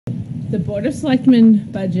The Board of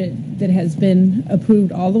Selectmen budget that has been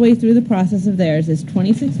approved all the way through the process of theirs is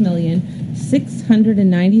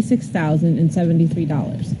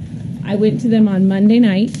 $26,696,073. I went to them on Monday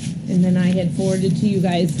night, and then I had forwarded to you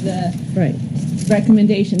guys the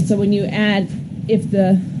recommendation. So when you add, if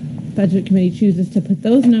the Budget Committee chooses to put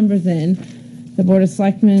those numbers in, the Board of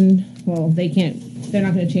Selectmen, well, they're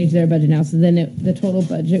not going to change their budget now, so then the total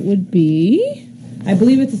budget would be, I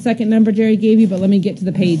believe it's the second number Jerry gave you, but let me get to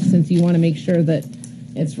the page since you want to make sure that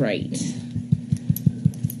it's right.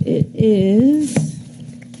 It is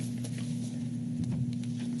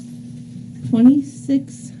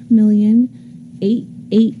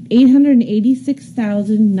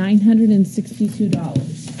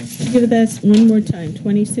 $26,886,962. Give that one more time.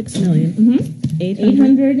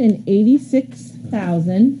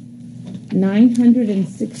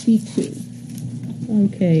 $886,962.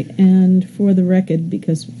 Okay, and for the record,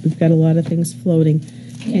 because we've got a lot of things floating,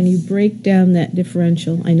 can you break down that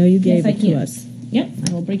differential? I know you gave it to us. Yep,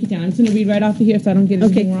 I will break it down. I'm just going to read right off of here so I don't get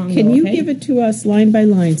anything wrong. Can you give it to us line by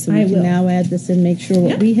line so we can now add this and make sure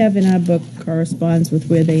what we have in our book corresponds with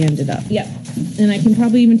where they ended up? Yep, and I can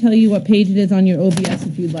probably even tell you what page it is on your OBS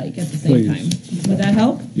if you'd like at the same time. Would that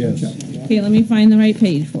help? Yes. Okay, let me find the right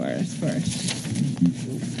page for us first.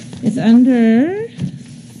 It's under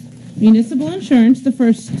municipal insurance, the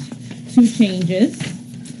first two changes.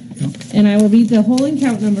 Yep. And I will read the whole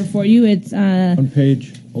account number for you. It's on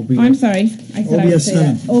page OBS. Oh, I'm sorry. I said OBS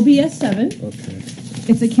 7. OBS 7. Okay.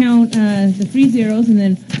 It's account the 3 zeros and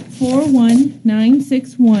then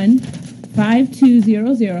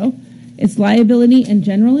 419615200. It's liability and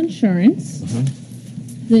general insurance.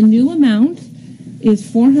 The new amount is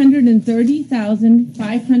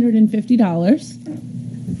 $430,550.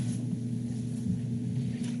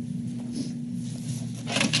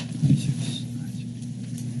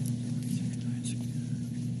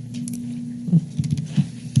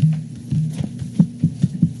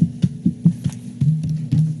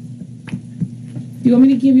 Do you want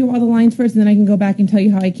me to give you all the lines first, and then I can go back and tell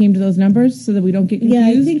you how I came to those numbers so that we don't get confused? Yeah,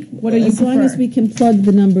 I think what do you as long as we can plug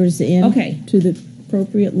the numbers in to the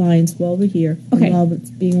appropriate lines while we're here, and while it's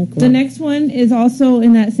being recorded. The next one is also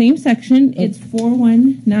in that same section. It's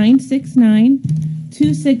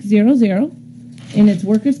 419692600, and it's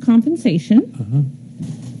workers' compensation.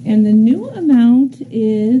 And the new amount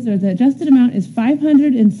is, or the adjusted amount is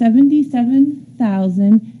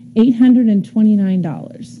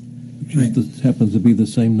 $577,829. This happens to be the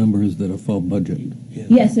same number as the default budget.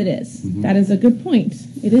 Yes, it is. That is a good point.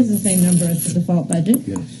 It is the same number as the default budget.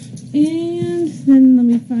 Yes. And then let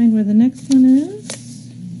me find where the next one is.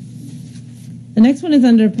 The next one is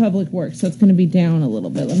under Public Works, so it's going to be down a little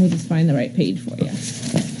bit. Let me just find the right page for you.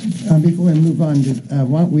 Before we move on,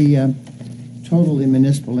 why don't we total the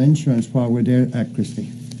municipal insurance while we're there,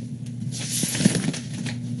 Christy?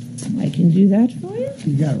 I can do that for you.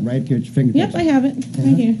 You got it right here at your fingertips. Yep, I have it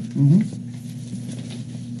right here.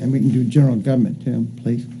 And we can do general government too,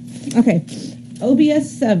 please. Okay. OBS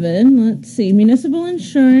 7, let's see. Municipal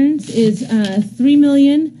insurance is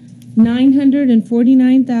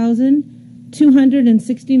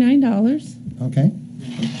 $3,949,269. Okay.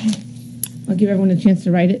 I'll give everyone a chance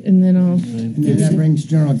to write it, and then I'll... And then that brings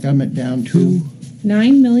general government down to...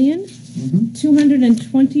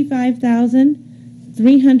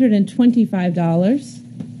 $9,225,325.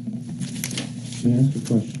 May I ask a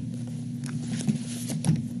question?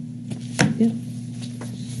 Yep.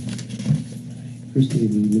 Christy,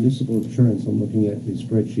 the municipal insurance, I'm looking at the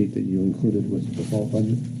spreadsheet that you included with the default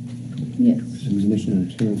budget. Yes. The municipal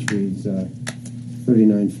insurance reads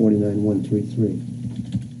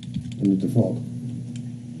 $39,49,133 in the default.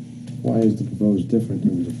 Why is the proposed different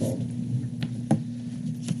than the default?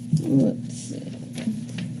 Let's see.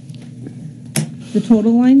 The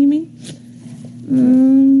total line, you mean?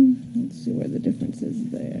 Let's see where the difference is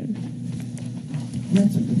there.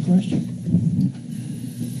 That's a good question.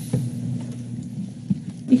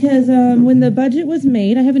 Because when the budget was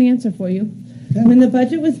made, I have an answer for you. Yeah. When the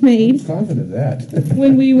budget was made, I'm confident of that.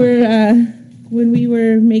 when we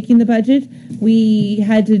were making the budget, we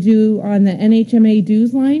had to do on the NHMA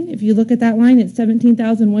dues line. If you look at that line, it's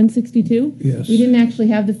 $17,162. Yes. We didn't actually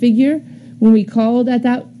have the figure. When we called at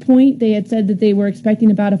that point, they had said that they were expecting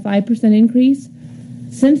about a 5% increase.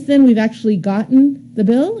 Since then, we've actually gotten the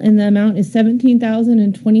bill, and the amount is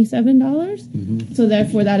 $17,027. So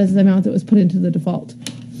therefore, that is the amount that was put into the default.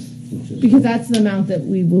 Because that's the amount that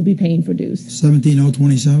we will be paying for dues.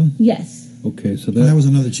 17,027? Yes. Okay, so that was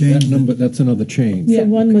another change. That's another change. So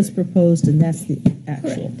one was proposed, and that's the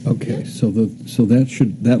actual. Okay, so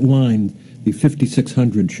that line, the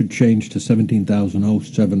 5,600 should change to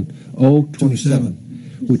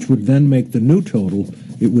 17,027, which would then make the new total,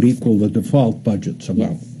 it would equal the default budget's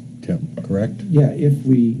amount. Yes. Tim, correct? Yeah, if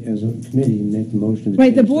we, as a committee, make the motion to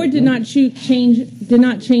Right, the change board that did number.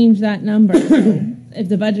 not change that number. If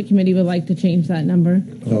the budget committee would like to change that number.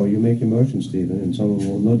 So you make your motion, Stephen, and someone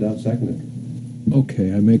will no doubt second it.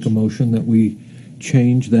 Okay, I make a motion that we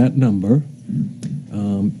change that number,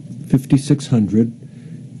 5,600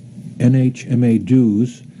 NHMA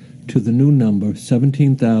dues, to the new number,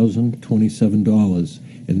 $17,027,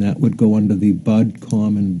 and that would go under the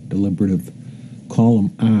BudCom and deliberative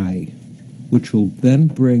column I, which will then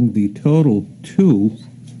bring the total to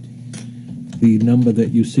the number that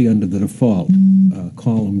you see under the default,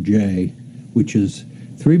 column J, which is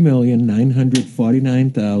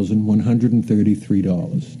 $3,949,133.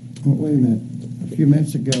 Oh, wait a minute. A few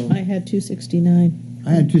minutes ago, I had 269. I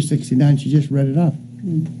had 269. She just read it up.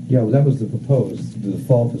 Yeah, well, that was the proposed. The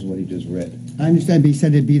default is what he just read. I understand, but he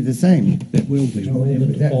said it'd be the same. It will be. For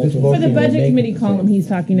the budget committee column, he's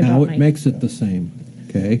talking about. Now it Mike. makes it the same,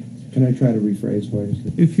 okay? Can I try to rephrase for you?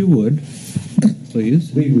 If you would,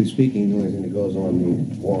 please. Legally speaking, the only thing that goes on the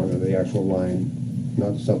warrant are the actual line,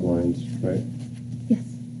 not the sublines, right? Yes.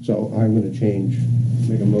 So I'm going to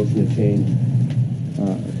make a motion to change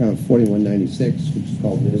account 4196, which is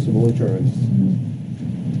called municipal insurance,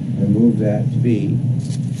 and move that to be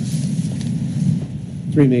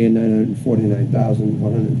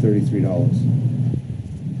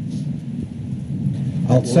 $3,949,133.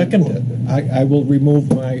 I'll second it. I will remove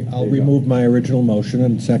my original motion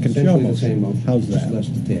and second your Essentially the motion. same motion. How's just that? less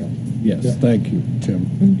detail. Yes, thank you, Tim.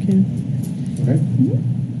 Okay. Okay?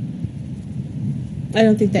 I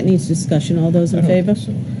don't think that needs discussion. All those I in don't favor?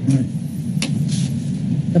 think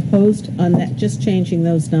so. Opposed on that? Just changing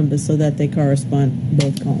those numbers so that they correspond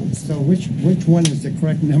both columns. So which one is the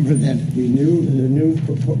correct number then? The new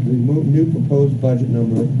proposed budget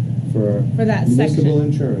number for that municipal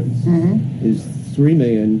section. insurance Mm-hmm. is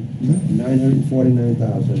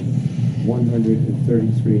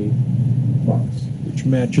 $3,949,133, Which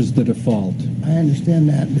matches the default. I understand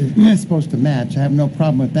that. It's supposed to match. I have no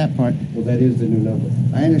problem with that part. Well, that is the new number.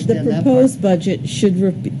 I The understand that part. proposed budget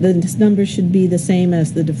this number should be the same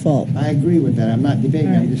as the default. I agree with that. I'm not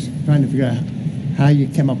debating. I'm just trying to figure out how you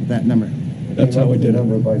came up with that number. That's how we did the it.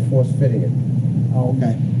 number by force fitting it. Oh,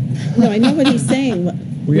 okay. No, I know what he's saying.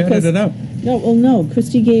 We added because- it up. No, well, no.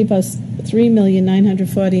 Christie gave us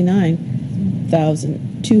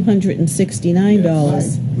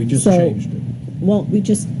 $3,949,269. We just So- changed it. Well, we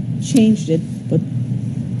just changed it, but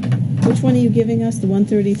which one are you giving us? The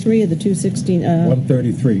 133 or the 216?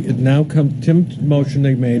 133. It now Tim's motion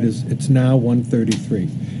they made is it's now 133.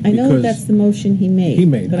 I know because that's the motion he made. he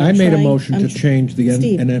made. but I I'm made a trying- motion I'm to change the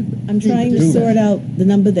Steve, I'm trying to do sort that. out the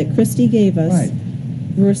number that Christie gave us Right.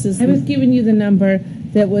 versus. I was giving you the number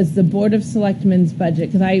that was the Board of Selectmen's budget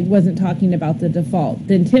because I wasn't talking about the default.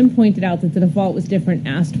 Then Tim pointed out that the default was different,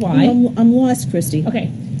 asked why. I'm lost, Christie. Okay.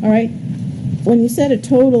 All right. When you said a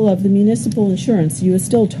total of the municipal insurance, you were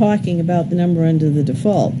still talking about the number under the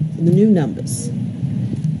default, the new numbers.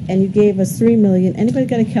 And you gave us 3 million. Anybody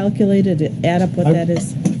got a calculator to add up what that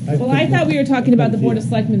is? Well, I thought we were talking about the Board of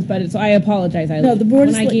Selectmen's budget, so I apologize. No, the board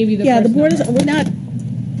when is. I gave you the yeah, first the board number. is. We're not.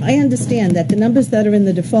 I understand that the numbers that are in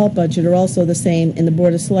the default budget are also the same in the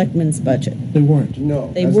Board of Selectmen's budget. They weren't.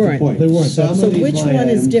 No, They that's weren't. the point. They weren't. Some So of these which line one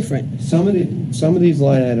is items- different? Some of these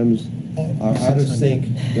line items are out of sync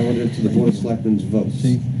relative to the Board of Selectmen's votes.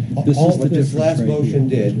 See, this is the What this difference last right motion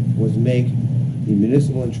here. did was make the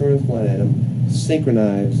municipal insurance line item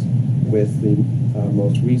synchronize with the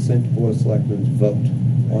most recent Board of Selectmen's vote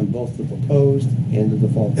on both the proposed and the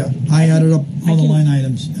default Yeah, budget. I added up all the line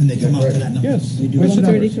items, and they come out to that number. Yes. They do What's the it.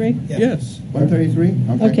 133. Yeah. Yes. 133?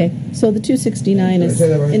 Okay, so the 269 is Say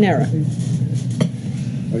that right? in error.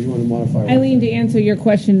 Or you want to modify? Eileen, to answer your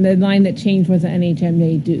question, the line that changed was the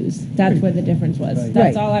NHMA dues. That's where the difference was.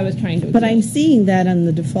 That's Right. all I was trying to But I'm explain. seeing that on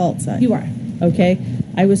the default side. You are. Okay?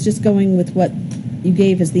 I was just going with what you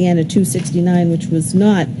gave as the end of 269, which was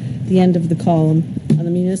not the end of the column on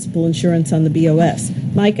the municipal insurance on the BOS.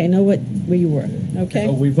 Mike, I know where you were. Okay?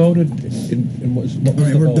 So we voted in what was All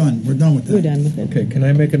right, the we're vote? done. We're done with that. We're done with it. Okay, can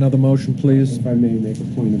I make another motion, please? If I may make a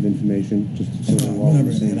point of information, just so we're all on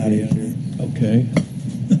Whatever, the same get out of page here. here. Okay.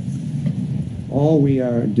 All we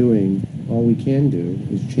can do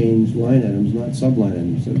is change line items, not sub-line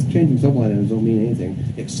items. So changing sub-line items don't mean anything,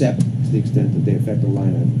 except to the extent that they affect the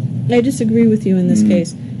line item. I disagree with you in this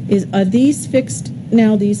case. Are these fixed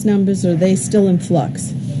now, these numbers, or are they still in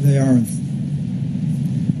flux? They are.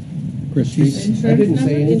 Christie? I didn't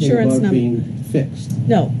say anything Insurance about number. being fixed,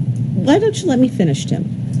 No. Why don't you let me finish, Tim?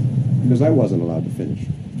 because I wasn't allowed to finish.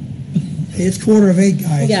 It's 7:45,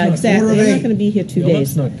 guys. Yeah, exactly. I'm not going to be here 2 Yeah, let's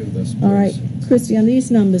days. not do this, All right, please. Christy, on these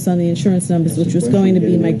numbers, on the insurance numbers, That's which the was question, going to be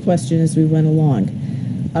getting my in. question as we went along,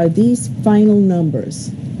 are these final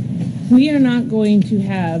numbers? We are not going to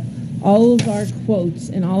have all of our quotes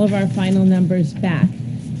and all of our final numbers back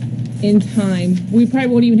in time. We probably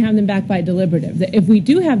won't even have them back by deliberative. If we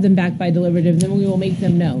do have them back by deliberative, then we will make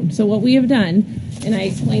them known. So what we have done, and I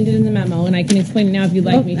explained it in the memo, and I can explain it now if you'd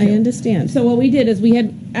like me to. I understand. So what we did is we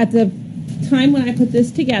had, at the time when I put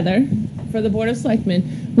this together for the Board of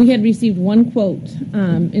Selectmen, we had received one quote,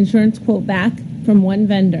 insurance quote back from one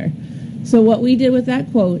vendor. So what we did with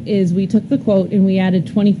that quote is we took the quote and we added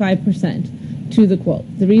 25% to the quote.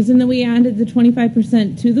 The reason that we added the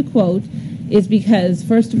 25% to the quote is because,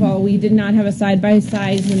 first of all, we did not have a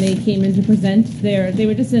side-by-side when they came in to present they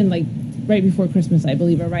were just in like right before Christmas, I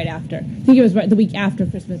believe, or right after. I think it was right the week after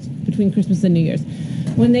Christmas, between Christmas and New Year's.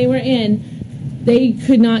 When they were in, they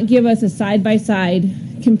could not give us a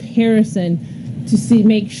side-by-side comparison to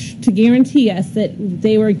to guarantee us that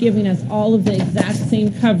they were giving us all of the exact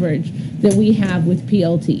same coverage that we have with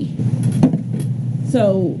PLT.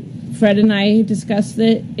 So Fred and I discussed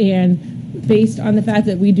it, and based on the fact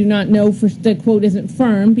that we do not know, the quote isn't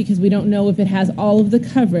firm because we don't know if it has all of the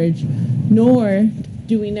coverage, nor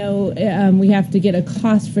do we know we have to get a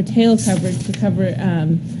cost for tail coverage to cover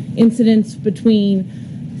incidents between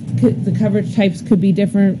the coverage types could be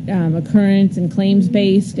different, occurrence and claims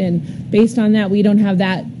based, and based on that, we don't have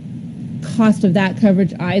that cost of that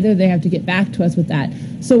coverage either. They have to get back to us with that.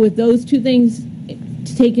 So with those two things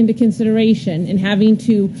to take into consideration and having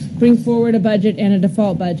to bring forward a budget and a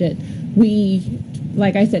default budget, we,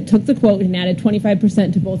 like I said, took the quote and added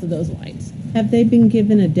 25% to both of those lines. Have they been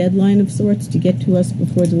given a deadline of sorts to get to us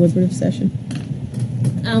before deliberative session?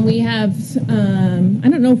 We have, I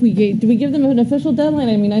don't know if did we give them an official deadline?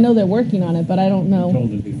 I mean, I know they're working on it, but I don't know.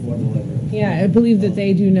 Told it before deliberative. Yeah, I believe that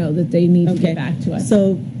they do know that they need to get back to us.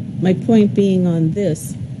 So my point being on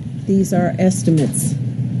this, these are estimates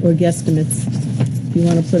or guesstimates, if you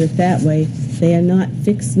want to put it that way. They are not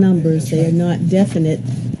fixed numbers. They are not definite,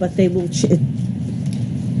 but they will.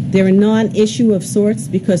 They're a non-issue of sorts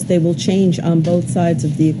because they will change on both sides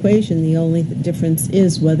of the equation. The only difference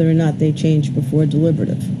is whether or not they change before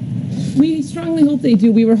deliberative. We strongly hope they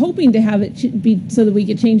do. We were hoping to have it be so that we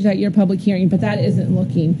could change that at your public hearing, but that isn't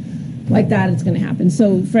looking like that it's going to happen.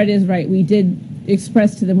 So Fred is right. We did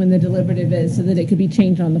express to them when the deliberative is so that it could be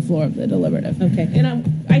changed on the floor of the deliberative. Okay. And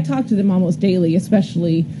I talk to them almost daily,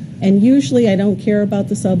 especially. And usually I don't care about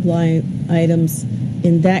the subline items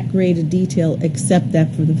in that great a detail, except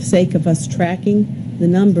that for the sake of us tracking the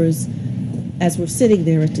numbers as we're sitting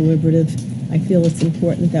there at deliberative, I feel it's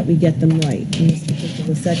important that we get them right in this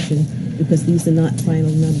particular section because these are not final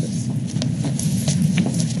numbers.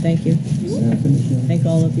 Thank you. Thank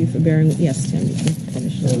all of you for bearing with. Yes, Tim, you can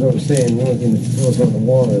finish. As I was saying, the only thing that goes on the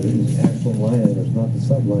warrant are these actual line items, not the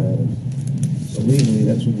sub-line items. So legally,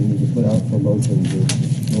 that's what you need to put out for motions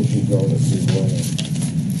relative to these line items.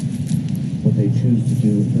 What they choose to do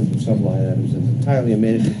in terms of sub-line items is entirely a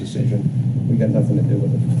management decision. We got nothing to do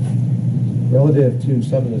with it. Relative to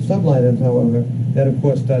some of the sub-line items, however, that of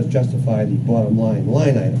course does justify the bottom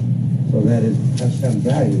line item. So that has some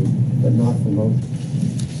value, but not for motion.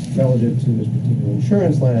 Relative to this particular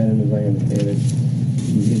insurance line item, as I understand it,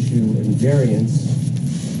 the issue and variance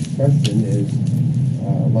question is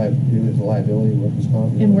liability, workers'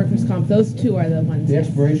 comp. And workers' comp. Those two are the ones. The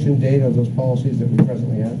expiration date of those policies that we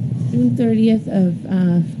presently have? June 30th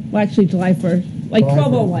of, well, actually July 1st, like July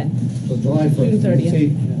 1201. So July 1st. June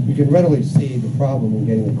 30th. You can readily see the problem in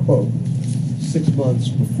getting a quote 6 months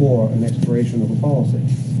before an expiration of a policy.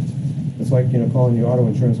 It's like, calling your auto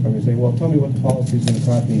insurance company and saying, well, tell me what the policy is going to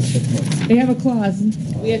cost me in 6 months. They have a clause.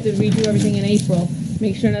 We have to redo everything in April,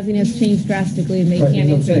 make sure nothing has changed drastically, and they Right, can't you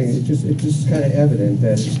know what I'm saying? increase. It's just kind of evident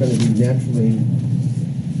that it's going to be naturally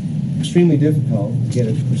extremely difficult to get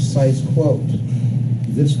a precise quote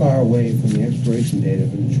this far away from the expiration date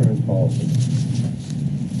of an insurance policy.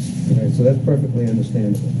 Okay, so that's perfectly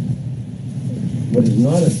understandable. What is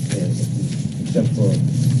not understandable, except for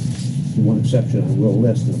the one exception I will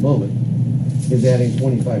list in a moment, is adding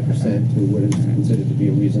 25% to what is considered to be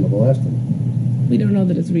a reasonable estimate. We don't know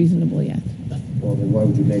that it's reasonable yet. Well, then why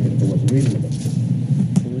would you make it if it wasn't reasonable?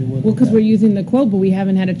 Well, because we're using the quote, but we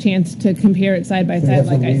haven't had a chance to compare it side by So side, that's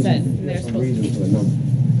like some I reason- said. And they're There's some supposed reason to. for the number.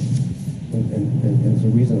 And it's a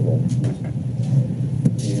reasonable reason.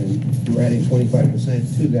 And we're adding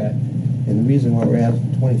 25% to that. And the reason why we're adding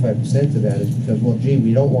 25% to that is because, well, gee,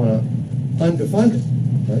 we don't want to underfund it,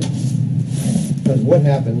 right? Because what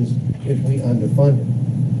happens if we underfund it?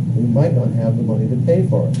 We might not have the money to pay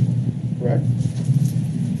for it, correct?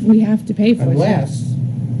 we have to pay for it. Unless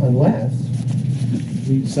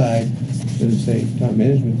we decide, let us say, town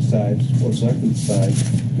management decides, or selectmen decide,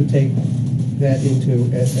 to take that into,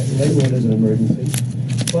 label it as an emergency,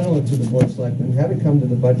 funnel it to the board of selectmen, have it come to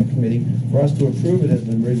the budget committee for us to approve it as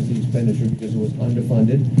an emergency expenditure because it was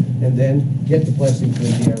underfunded, and then get the blessing from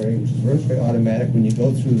the DRA, which is virtually automatic when you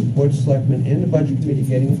go through the board of selectmen and the budget committee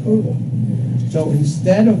getting approval. So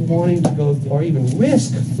instead of wanting to go, or even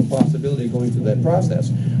risk the possibility of going through that process,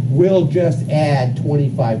 we'll just add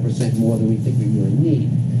 25% more than we think we really need.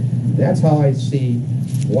 That's how I see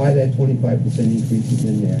why that 25% increase is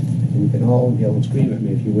in there. And you can all yell and scream at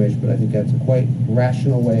me if you wish, but I think that's a quite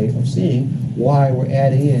rational way of seeing why we're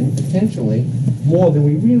adding in potentially more than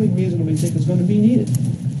we really reasonably think is going to be needed.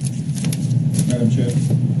 Madam Chair,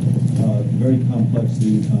 very complex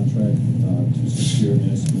legal contract to secure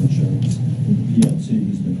municipal insurance. PLT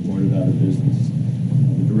has been ordered out of business.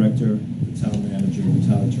 The director, the town manager, the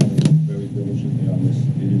town attorney worked very diligently on this.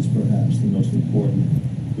 It is perhaps the most important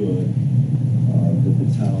good that the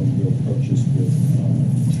town will purchase with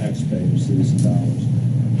taxpayers' citizen dollars.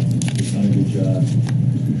 It's done a good job.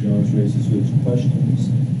 Mr. Jones raises good questions.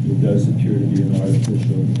 It does appear to be an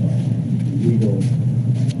artificial legal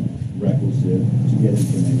requisite to get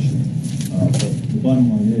information. But the bottom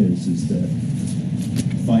line is that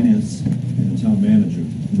finance and the town manager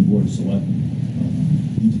and the board of selectmen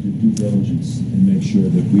need to do due diligence and make sure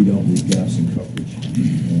that we don't leave gaps in coverage.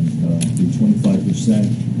 And the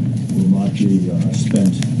 25% will not be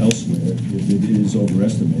spent elsewhere. If it is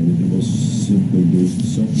overestimated, it will simply be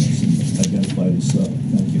surplus and identified as so.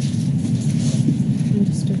 Thank you.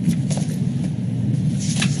 Understood.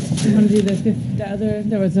 You want to do the other?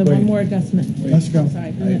 There was one more adjustment. Let's go.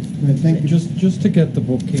 Sorry. Thank you. Just to get the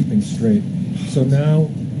bookkeeping straight, so now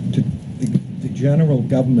the general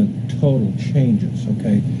government total changes,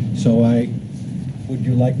 okay? So would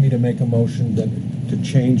you like me to make a motion to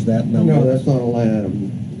change that number? No, that's not a line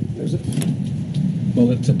item. Is it?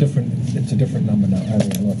 Well, it's a different number now. I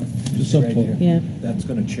mean, look, just right here. Yeah. That's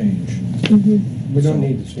going to change. Mm-hmm. We don't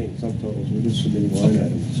need to change subtotals, we're just submitting line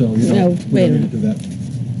items. So you No, don't, wait a we don't minute. need to do that.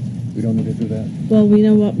 We don't need to do that. Well, we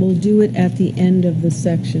know what, we'll do it at the end of the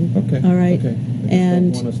section. Okay. All right. Okay. I just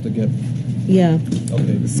And, don't want us to get. yeah.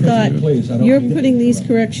 Okay. Scott, please. I don't you're mean to putting these interrupt.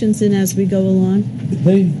 corrections in as we go along?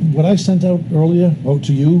 What I sent out earlier,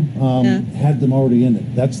 to you, Yeah. had them already in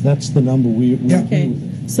it. That's the number we Yeah. Okay. agree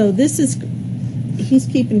with. So this is, he's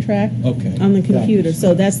keeping track Okay. on the computer,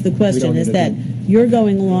 so that's the question, need is to that do- you're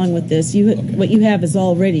going along with this, what you have is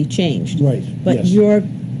already changed. Right, But yes.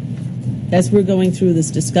 as we're going through this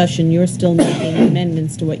discussion, you're still making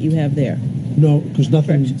amendments to what you have there. No, because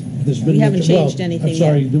nothing, Correct. there's been... We haven't changed well, anything I'm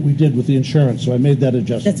sorry, yet. that we did with the insurance, so I made that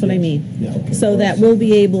adjustment. That's what I yes. mean. Yeah, okay. So that we'll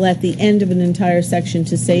be able, at the end of an entire section,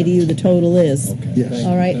 to say to you the total is. Okay. Yes. thank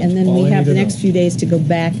All you. right, That's and then all we I have need the to next know. few days to go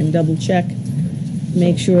back and double check,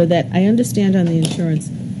 make sure that, I understand on the insurance,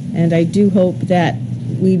 and I do hope that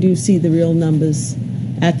we do see the real numbers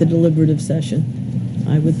at the deliberative session.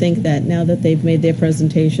 I would think that now that they've made their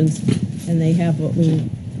presentations and they have the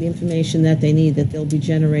information that they need, that they'll be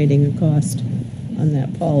generating a cost on that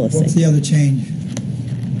What's policy. the other change?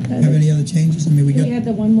 Have any other changes? I mean, we We got had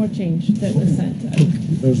the one more change that was sent.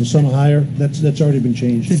 There was a summer hire, that's already been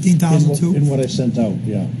changed. 15,002? In what I sent out,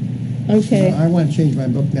 yeah. Okay, I want to change my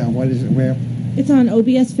book now. What is it, where? It's on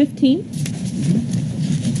OBS 15.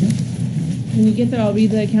 When you get there, I'll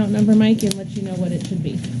read the account number, Mike, and let you know what it should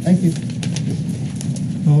be. Thank you.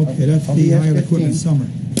 Okay, that's I'll the be at hired 15. equipment summer.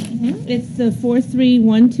 It's the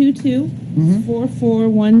 43122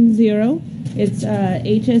 4410. It's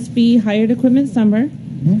HSB hired equipment summer,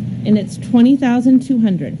 and it's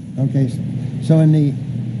 20,200. Okay, so in the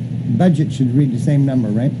budget should read the same number,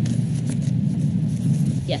 right?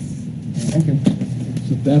 Yes. Thank you.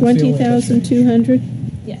 So that's the only other change. 20,200?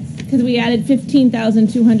 Yes, because we added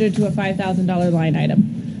 15,200 to a $5,000 line item.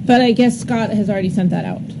 But I guess Scott has already sent that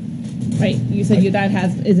out, right? You said that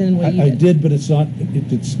is in what you I did. did, but it's not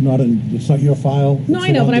your file. No, It's I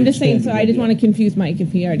the know, one but I'm that just saying. So expanded I it, just yeah. want to confuse Mike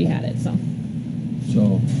if he already had it. So So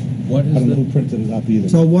what I is don't know the who printed it up either.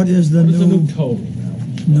 So what is the what is the new, new total now?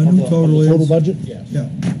 the new total The is? total budget? Yes. Yeah.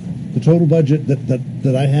 The total budget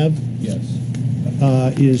that I have Yes.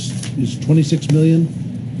 is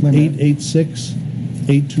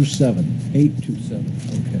 26,886,827. 827.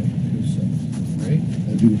 Okay. 27. Right.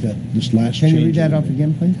 I do that this last Can change. you read that off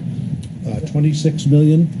again, please?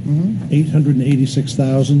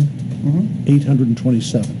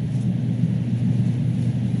 26,886,827.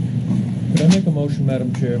 Could I make a motion,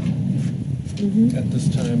 Madam Chair? At this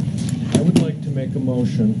time, I would like to make a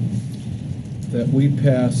motion that we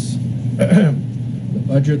pass the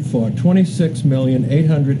budget for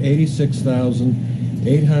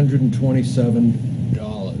 $26,886,827.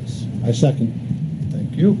 I second.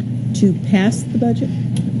 Thank you. To pass the budget?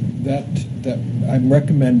 That I'm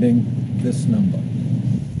recommending this number.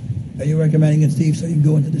 Are you recommending it, Steve, so you can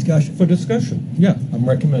go into discussion? For discussion, yeah, I'm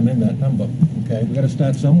recommending that number. Okay, we got to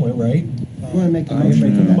start somewhere, right? You want to make the I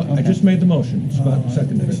motion? just made the motion. Scott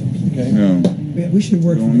seconded it. Okay. We should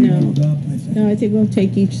work from here to adopt, I think. No, I think we'll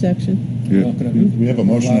take each section. We're not gonna do- We have a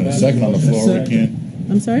motion and a second on the floor. We can't,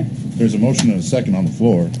 I'm sorry? there's a motion and a second on the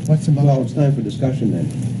floor. What's the Well, motion? it's time for discussion then.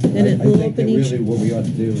 Then it I will think that open each- really what we ought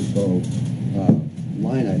to do is go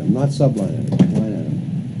line item, not sub-line item, line item,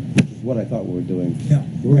 which is what I thought we were doing. Yeah.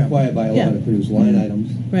 We're required by law Yeah. to produce line items,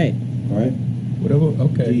 Right. all right? Whatever,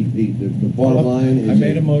 okay. The bottom line is... I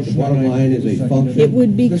made a motion. The bottom line is a Seconded function... It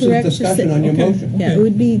would be This correct is to say... discussion on your Okay. motion. Yeah, it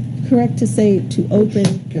would be correct to say to open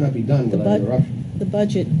Cannot be done the without bud- interruption. the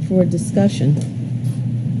budget for discussion.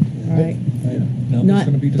 All right? Now there's Not,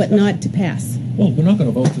 going to be but discussion. not to pass. Well, we're not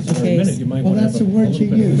going to vote this in Okay. a minute. You might Well, want to that's have the word a little you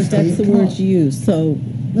bit of- used. But that's the Come words on. you use, so,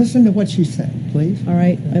 Listen to what she said, please. all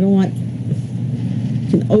right, I don't want... You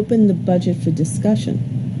can open the budget for discussion,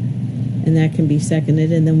 and that can be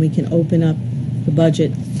seconded, and then we can open up the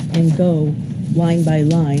budget and go line by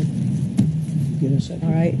line, Get a second.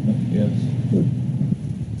 all right? Yes.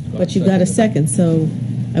 But you got a second, so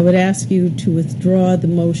I would ask you to withdraw the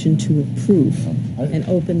motion to approve and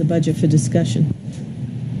open the budget for discussion.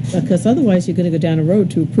 Because otherwise, you're going to go down a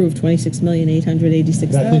road to approve I think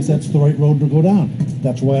 $26,886,000. that's the right road to go down.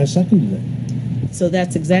 That's why I seconded it. So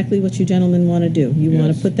that's exactly what you gentlemen want to do. You want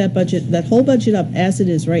Yes. to put that budget, that whole budget up as it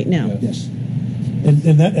is right now. Yes. Yes.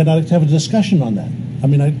 And I'd like to have a discussion on that. I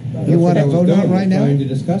mean, You want to That's what vote we're on it doing. right We're now trying to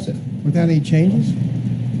discuss it. without any changes?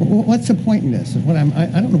 What's the point in this?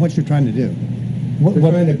 I don't know what you're trying to do.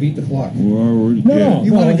 We're trying to beat the clock. No,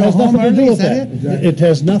 You wanna it go has home nothing to do early, with is that that. It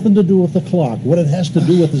has nothing to do with the clock. What it has to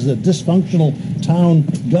do with is a dysfunctional town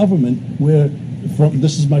government where,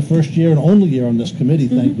 this is my first year and only year on this committee,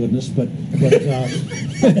 thank goodness, but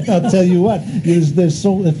I'll tell you what, it's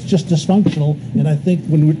just dysfunctional, and I think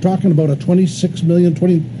when we're talking about a $27 million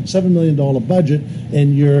budget,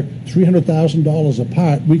 and you're $300,000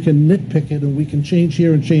 apart, we can nitpick it and we can change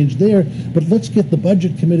here and change there, but let's get the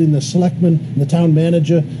budget committee and the selectmen and the town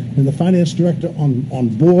manager and the finance director on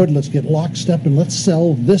board. Let's get lockstep and let's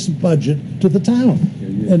sell this budget to the town.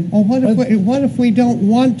 And Well, what if we don't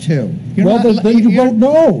want to? then you vote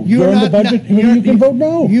no. During the budget hearing, you can vote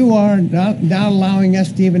no. You are not allowing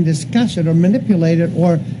us to even discuss it or manipulate it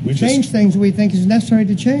or We change just- things we think is necessary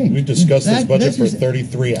to change. We've discussed this budget this for is-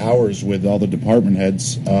 33 hours with all the department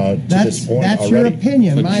heads to this point That's already. your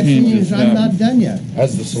opinion. My opinion is I'm not done yet.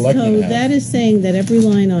 As the So selectmen have. that is saying that every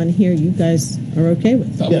line on here you guys are okay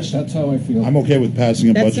with. Yes. That's how I feel. I'm okay with passing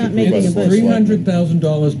a That's budget not approved by making the a Board of budget. Selectmen.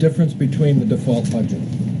 $300,000 difference between the default budget.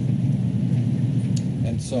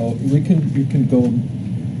 And so you can go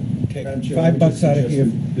take Madam Chair, $5 I would just out of here.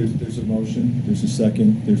 suggest There's a motion, there's a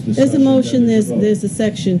second, there's discussion. There's a motion, then vote. there's a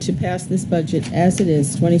section to pass this budget as it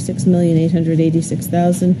is,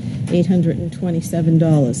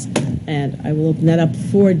 $26,886,827. And I will open that up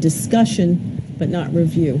for discussion, but not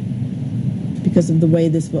review, because of the way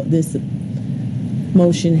this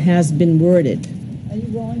motion has been worded. Are you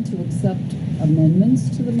willing to accept amendments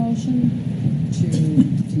to the motion to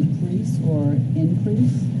decrease or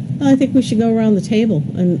increase? I think we should go around the table,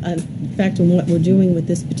 and in fact, on what we're doing with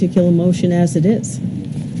this particular motion as it is.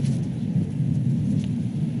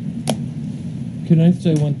 Can I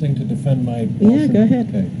say one thing to defend my motion? Yeah, go ahead.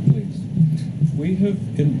 Okay, please.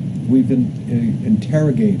 We've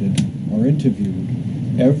interrogated or interviewed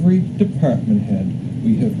every department head.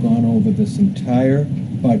 We have gone over this entire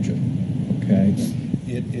budget, okay?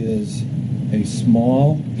 It is a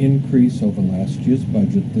small increase over last year's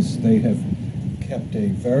budget. They have kept a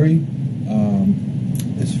very,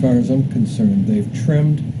 as far as I'm concerned, they've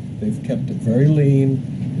kept it very lean.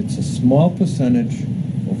 It's a small percentage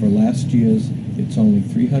over last year's. It's only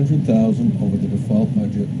 $300,000 over the default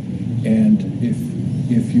budget. And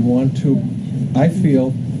if you want to, I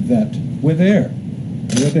feel that we're there.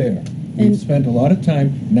 We're there. We've And- spent a lot of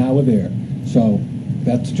time, now we're there. So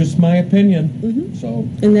that's just my opinion. Mhm. So,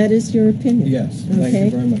 And that is your opinion. yes, thank Okay.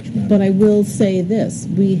 you very much, Madam. But I will say this,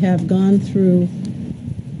 we have gone through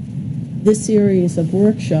this series of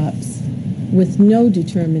workshops with no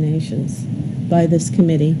determinations by this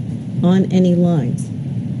committee on any lines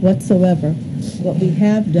whatsoever. What we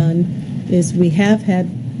have done is we have had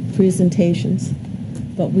presentations,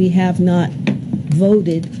 but we have not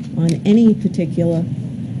voted on any particular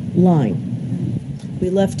line. We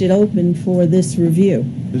left it open for this review.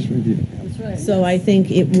 This review. right. So I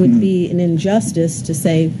think it would be an injustice to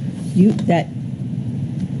say that,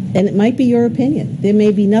 and it might be your opinion. There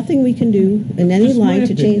may be nothing we can do in any Just my line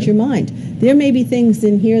to change your mind. There may be things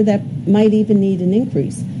in here that might even need an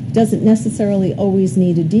increase. Doesn't necessarily always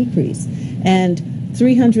need a decrease. And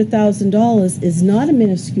 $300,000 is not a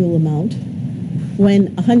minuscule amount when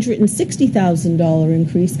a $160,000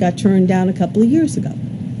 increase got turned down a couple of years ago.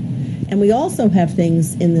 And we also have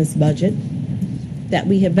things in this budget that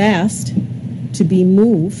we have asked to be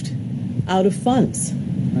moved out of funds.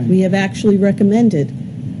 Right. We have actually recommended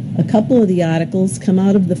a couple of the articles come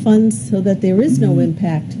out of the funds so that there is no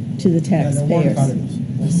impact to the taxpayers.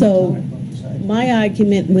 So my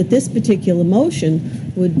argument with this particular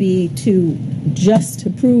motion would be to just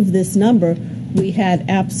approve this number. We had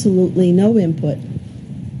absolutely no input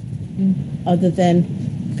other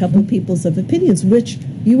than a couple of people's opinions, which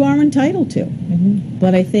you are entitled to.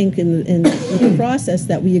 But I think in the process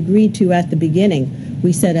that we agreed to at the beginning,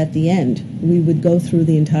 we said at the end we would go through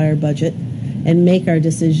the entire budget and make our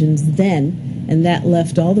decisions then, and that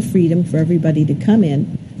left all the freedom for everybody to come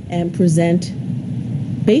in and present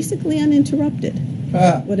basically uninterrupted,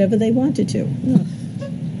 whatever they wanted to.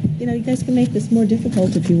 You know, you guys can make this more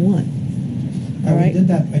difficult if you want. All right? We did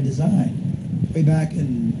that by design. Way back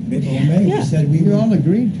in April and May, Yeah. we said You all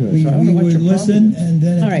agreed to it, we so I don't know what would your listen, problem is. and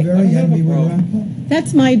then All at right. the very I don't end, have we a would problem. wrap up.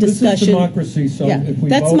 That's my discussion. This is democracy, so Yeah, if we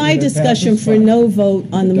that's vote my and it discussion passes, for fine. no vote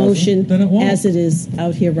on the If it doesn't, motion then it won't. as it is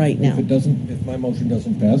out here right now. If it doesn't, if my motion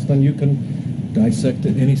doesn't pass, then you can dissect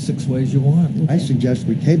it any 6 ways you want. I suggest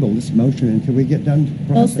we table this motion until we get done.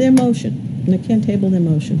 Well, it's their motion, and they can't table their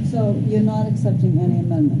motion. So you're not accepting any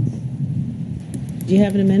amendments? Do you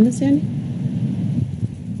have an amendment, Sandy?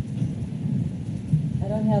 I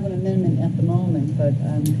don't have an amendment at the moment, but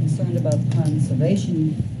I'm concerned about the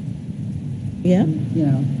conservation, Yeah?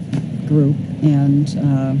 group, and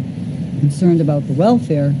concerned about the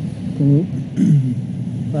welfare group,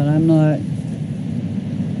 but I'm not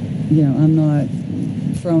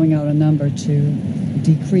throwing out a number to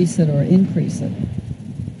decrease it or increase it.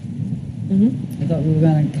 I thought we were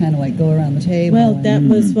going to kind of like go around the table. Well, that and,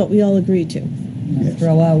 was what we all agreed to.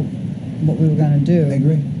 throw out what we were going to do. I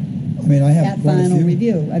agree. I mean, I have At quite a final few.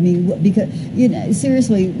 review. I mean, because,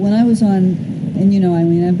 seriously, when I was on, and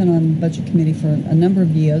I've been on the budget committee for a number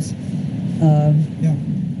of years. Yeah.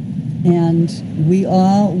 And we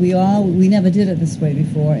never did it this way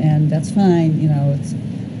before, and that's fine, it's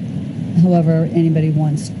however anybody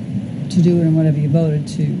wants to do it and whatever you voted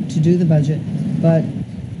to do the budget. But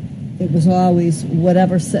it was always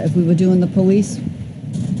whatever, if we were doing the police,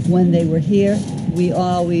 when they were here, we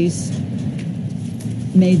always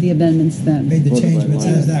made the amendments then. Made the change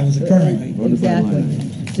as that was occurring. Exactly.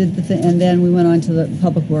 Did the thing, and then we went on to the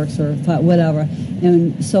public works or whatever.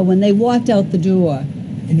 And so when they walked out the door,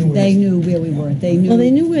 they knew where we were. They knew. Well, they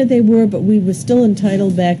knew where they were, but we were still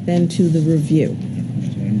entitled back then to the review.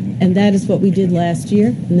 And that is what we did last year.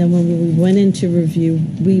 And then when we went into review,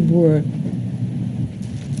 we were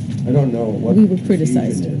I don't know what We were the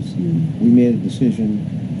criticized. confusion is. We made a decision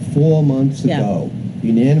 4 months Yeah. ago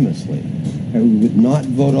unanimously, and we would not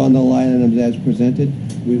vote on the line items as presented.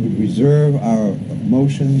 We would reserve our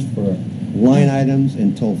motions for line items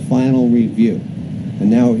until final review.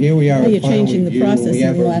 And now here we are Well, at you're final changing the review, and process we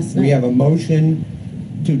have in the last we night. have a motion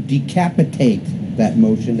to decapitate that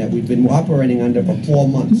motion that we've been operating under for 4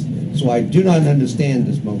 months. So I do not understand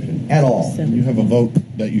this motion at all. You have a vote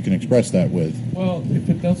that you can express that with. Well, if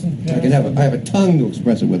it doesn't pass... I have a tongue to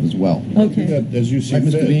express it with as well. okay. That, as you see Right,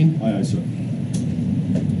 Mr. fit. Bean? Aye, aye, sir.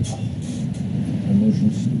 My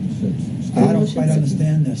motion sits. I don't quite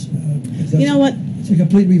understand this. 'Cause You know what? It's a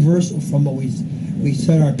complete reversal from what we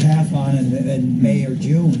set our path on in May or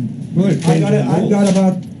June. I've got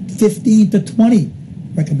about 15 to 20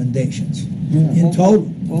 recommendations in total.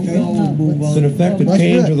 Okay? It's an effective Let's do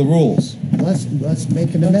change it. of the rules. Let's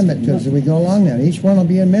make an amendment, because we go along there. Each one will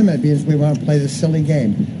be an amendment, because we want to play this silly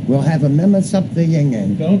game. We'll have amendments up the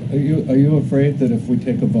yin-yang. Are you afraid that if we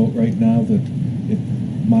take a vote right now that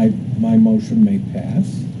my motion may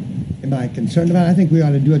pass? Am I concerned about it? I think we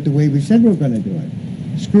ought to do it the way we said we were going to do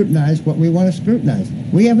it. Scrutinize what we want to scrutinize.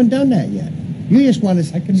 We haven't done that yet. You just want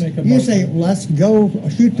to... I can make a You say, motion. let's go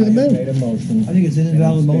shoot to the I moon. made a motion. I think it's an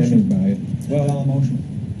invalid and I'm standing motion. by it. Invalid motion.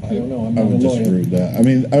 I don't know. I'm I not a would disagree lawyer. with that. I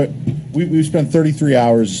mean, we've spent 33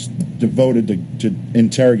 hours devoted to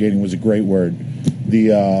interrogating was a great word.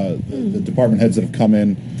 The department heads that have come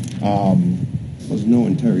in, was no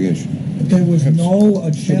interrogation. There was no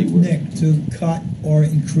Shitty attempt, word. Nick, to cut or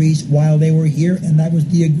increase while they were here, and that was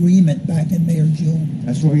the agreement back in May or June.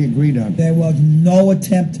 That's what we agreed on. There was no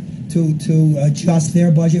attempt to adjust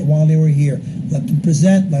their budget while they were here. Let them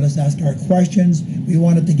present, let us ask our questions. We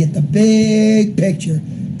wanted to get the big picture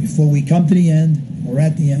before we come to the end or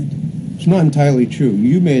at the end. It's not entirely true.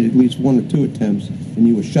 You made at least 1 or 2 attempts, and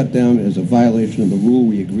you were shut down as a violation of the rule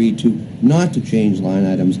we agreed to not to change line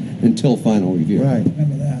items until final review. Right.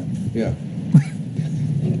 Remember that. Yeah.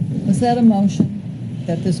 Was that a motion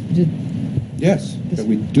that this did? Yes, that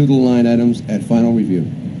we do the line items at final review.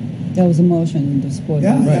 That was a motion to support.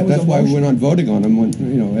 Yeah. it. That Right, was that's a why motion. we're not voting on them when, as they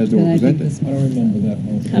Then were I think presented. this, I don't remember that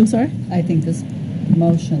motion. I'm sorry? I think this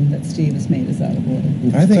motion that Steve has made is out of order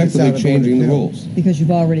I think it's out Effectively of order, changing the too. rules. because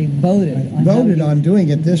you've already voted on how Voted you- on doing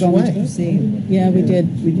it this going to way. proceed. Yeah, we did.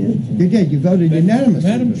 We did. You did. You voted unanimously.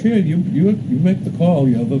 Madam Chair, you make the call,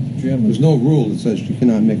 you're the chairman. There's no rule that says you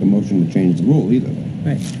cannot make a motion to change the rule either.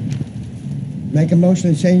 Right. Make a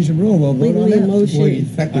motion to change the rule. We'll vote on Legally, a that. Well, motion. I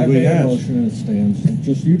effectively made a has. motion and it stands.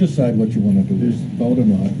 Just you decide what you want to do, vote or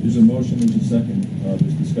not. There's a motion, there's a second, there's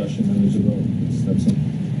discussion, and there's a vote. That's simple.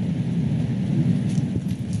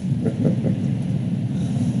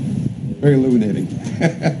 Very illuminating. Keep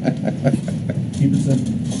it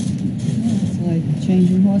simple. It's like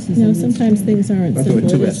changing horses. You know, in this sometimes room. things aren't I'll do it simple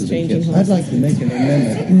two as S's and changing kiss. I'd horses. like to make an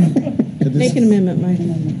amendment. to this- Make an amendment, Mike.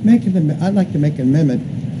 I'd like to make an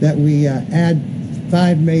amendment that we add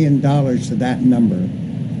 $5 million to that number,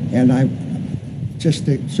 and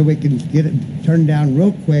so we can get it turned down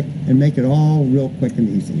real quick and make it all real quick and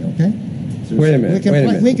easy. Okay? Wait a minute, wait a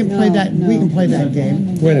minute. We can play No, that. We no. can play that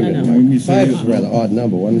game. Wait a I minute, know. Mike. 5 is a rather odd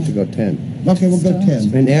number. Why don't you go 10? Okay, we'll go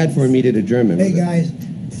 10. And add for immediate adjournment. Hey, guys,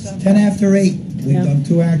 10 after 8, we've Yeah. done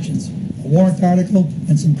 2 actions. A warrant article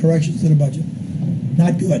and some corrections to the budget.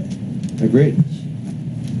 Not good. Agreed.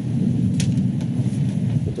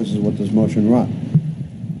 But this is what this motion wrought.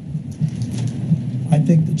 I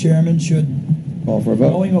think the chairman should, Call for a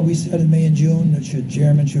vote. knowing what we said in May and June, the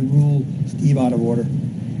chairman should rule Steve out of order.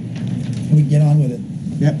 And we get on with it.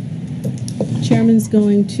 Yep. Chairman's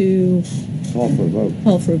going to Call for a vote.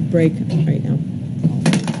 call for a break right now.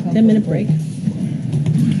 10-minute break. Think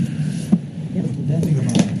about it.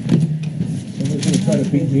 Somebody's going to try to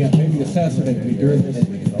beat me up, maybe assassinate me during this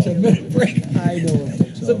 10-minute break. I know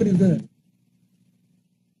it. Somebody's going to.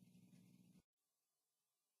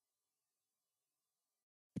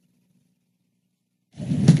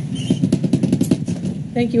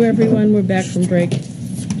 Thank you, everyone. We're back from break.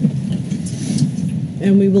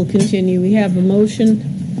 And we will continue. We have a motion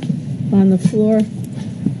on the floor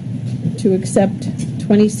to accept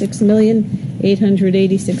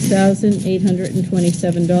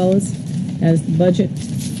 $26,886,827 as the budget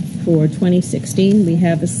for 2016. We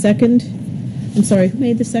have a second. I'm sorry, who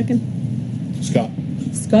made the second? Scott.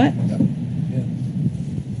 Scott?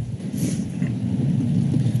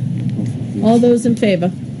 All those in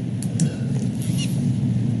favor?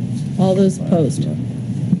 All those opposed?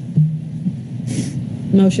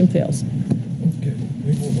 Motion fails. Okay,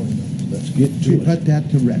 we move on. Let's get We to it. put that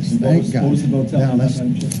to rest. What Thank was God. the vote Now tell let's-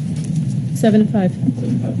 Madam Chair? 7 and 5.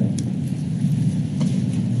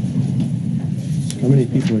 7-5. How many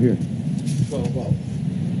people are here?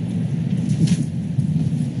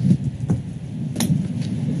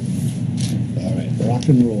 All right, rock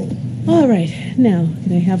and roll. All right, now,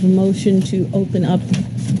 can I have a motion to open up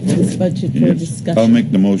this budget for Yes, discussion? I'll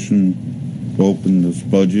make the motion to open this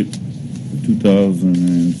budget for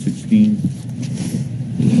 2016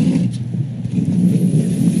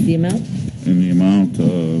 The amount? in the amount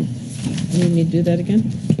of You need me to do that again?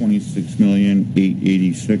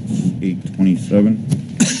 $26,886,827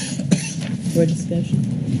 For discussion?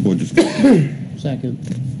 for discussion. Second.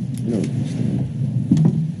 No.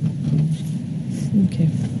 Okay.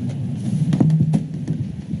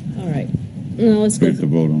 All right. Now let's We go. have to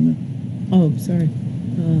vote on Oh, sorry.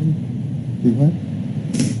 You what?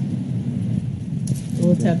 Well,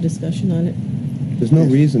 let's have discussion on it. There's no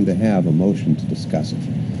reason to have a motion to discuss it.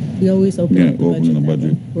 We always open Yeah, up the open budget. the that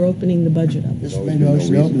budget. way. We're opening the budget up Just always made been a no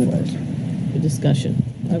motion to open reason the for it. budget. for discussion.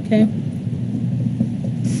 Okay?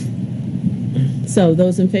 So,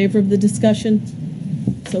 those in favor of the discussion?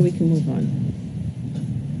 So we can move on.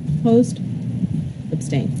 Opposed?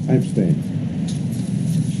 Abstain. I abstain.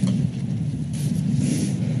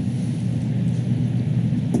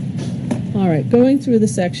 All right, going through the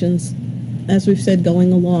sections, as we've said,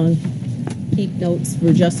 going along, keep notes for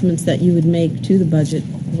adjustments that you would make to the budget,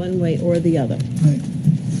 one way or the other. Right.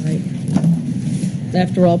 Right?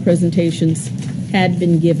 After all presentations had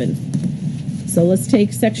been given. So let's take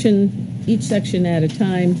each section at a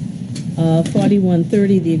time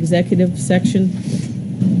 4130, the executive section.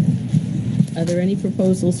 Are there any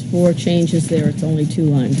proposals for changes there? It's only 2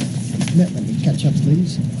 lines. Let me catch up,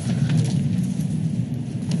 please.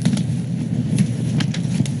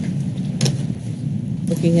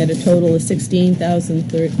 Looking at a total of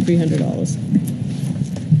 $16,300.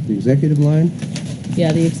 The executive line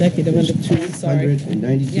Yeah, the executive is under, sorry.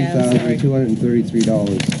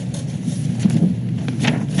 $292,233,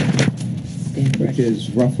 Stand which corrected. is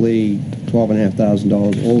roughly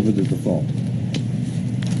 $12,500 over the default.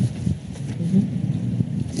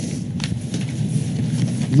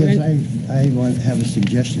 Yes, I want to have a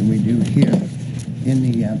suggestion we do here. In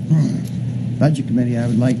the Budget Committee, I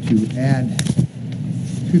would like to add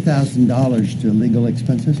 $2,000 to legal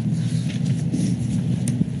expenses.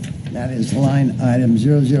 That is line item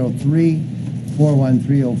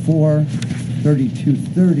 003-41304,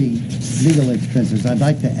 3230, legal expenses. I'd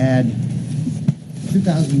like to add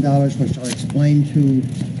 $2,000, which I'll explain to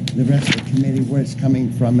the rest of the committee where it's coming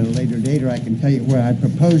from at a later date, or I can tell you where I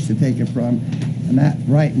propose to take it from. And that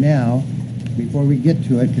right now, before we get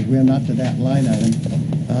to it, because we're not to that line item,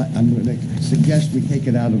 I'm going to suggest we take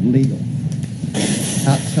it out of legal,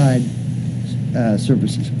 outside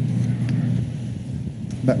services.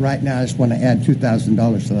 But right now, I just want to add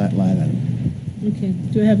 $2,000 to that line item. Okay.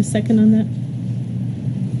 Do I have a second on that?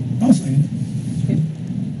 I'll second. Okay.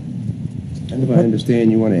 And if I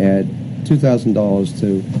understand, you want to add $2,000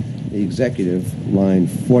 to the executive line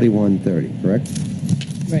 4130, correct?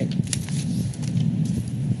 Right.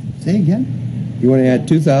 Say again? You want to add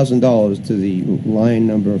 $2,000 to the line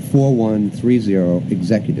number 4130,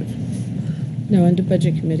 executive. No, under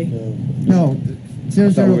Budget Committee. No, I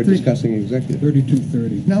thought we were 003. discussing executive.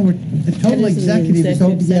 3230. No, the total That is in the executive is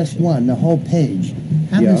executive OBS section. 1, the whole page.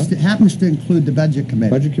 Yeah. Happens to include the Budget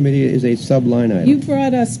Committee. Budget committee is a sub-line item. You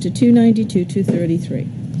brought us to 292-233.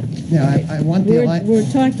 Yeah, I want the line. We're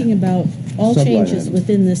talking about all Subline changes item.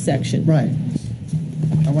 within this section. Right.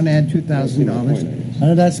 I want to add $2,000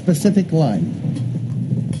 under that specific line.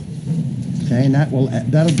 Okay, and that'll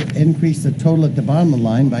increase the total at the bottom of the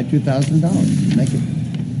line by $2,000. Make it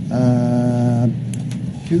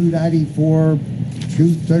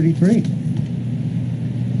 $294,233.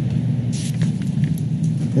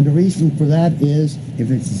 And the reason for that is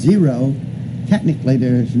if it's zero, technically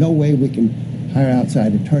there's no way we can hire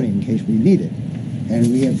outside attorney in case we need it. And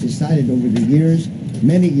we have decided over the years,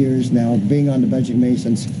 many years now, being on the Budget Committee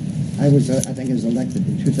since I was, I think I was elected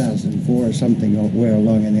in 2004 or something, where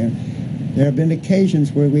along in there, there have been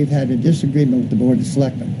occasions where we've had a disagreement with the Board of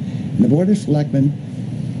Selectmen. And the Board of Selectmen,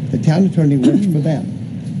 the town attorney works for them.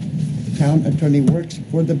 The town attorney works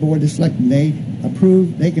for the Board of Selectmen. They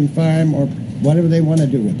approve, they can fire him or whatever they want to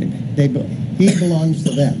do with him. He belongs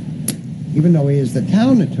to them. Even though he is the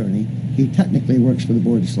town attorney, he technically works for the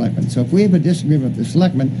Board of Selectmen. So if we have a disagreement with the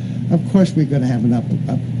Selectmen, of course we're going to have an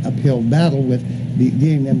uphill battle with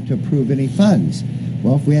getting them to approve any funds.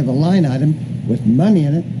 Well, if we have a line item with money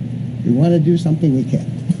in it, we want to do something, we can.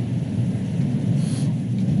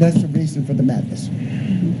 That's the reason for the madness.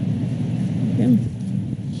 Okay.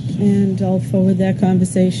 And I'll forward that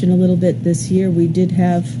conversation a little bit. This year we did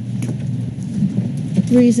have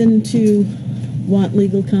reason to want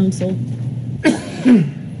legal counsel.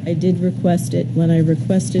 I did request it. When I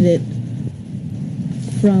requested it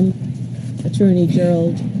from Attorney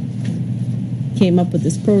Gerald, came up with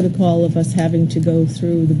this protocol of us having to go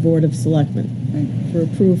through the Board of Selectmen for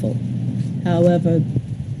approval. However,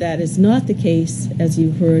 that is not the case, as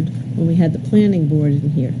you heard when we had the planning board in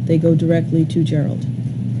here. They go directly to Gerald.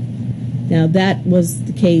 Now, that was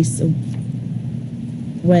the case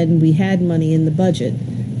when we had money in the budget.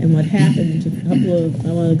 And what happened I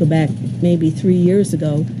want to go back maybe 3 years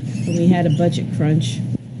ago, when we had a budget crunch,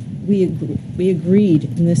 we agreed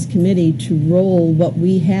in this committee to roll what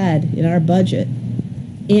we had in our budget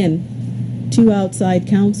in to outside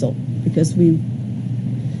counsel because we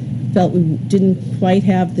felt we didn't quite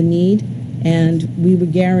have the need, and we were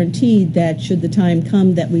guaranteed that should the time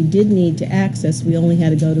come that we did need to access, we only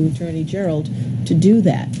had to go to Attorney Gerald to do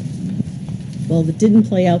that. Well, it didn't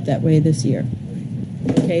play out that way this year.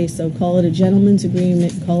 Okay, so call it a gentleman's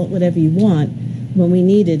agreement, call it whatever you want. When we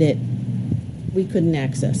needed it, we couldn't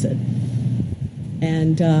access it.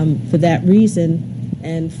 And for that reason,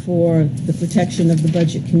 and for the protection of the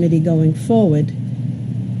Budget Committee going forward,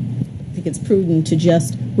 I think it's prudent to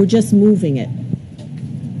we're just moving it.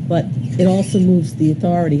 But it also moves the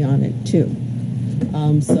authority on it, too.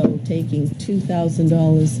 So taking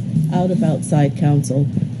 $2,000 out of outside counsel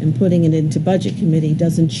and putting it into Budget Committee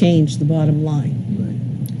doesn't change the bottom line. Right.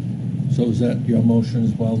 So is that your motion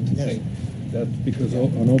as well? To Yes. take? That's because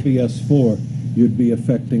on OBS 4, you'd be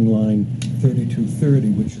affecting line 3230,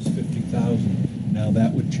 which is 50,000. Now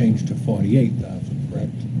that would change to 48,000, correct?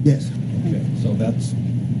 Yes. Okay, so that's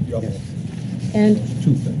And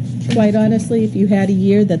two things. quite honestly, if you had a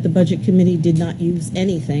year that the budget committee did not use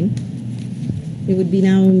anything, it would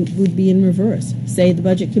be in reverse. Say the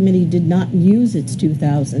budget committee did not use its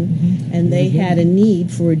 2,000, and they had a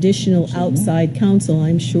need for additional outside counsel.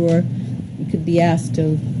 I'm sure you could be asked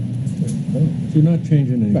to. So you're not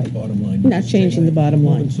changing any Right. bottom line. Not changing the bottom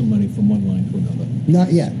line. Moving some money from one line to another.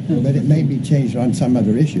 Not yet, but it may be changed on some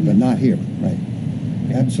other issue, but not here, right?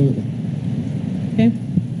 Absolutely. Okay.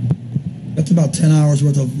 That's about 10 hours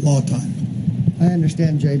worth of law time. I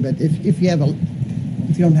understand, Jay, but if you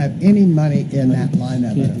don't have any money in that line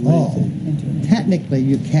item at all, technically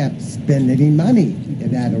you can't spend any money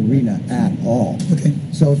in that arena at all. Okay.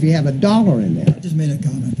 So if you have $1 in there, I just made a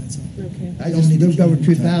comment, that's all. Okay. I just moved over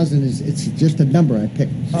 2,000. It's just a number I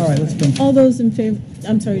picked. All right, let's go. All those in favor?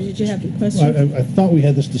 I'm sorry. Did you have a question? I thought we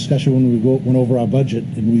had this discussion when we went over our budget,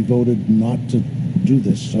 and we voted not to do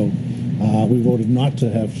this. So we voted not to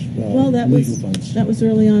have Well, that legal was funds. that was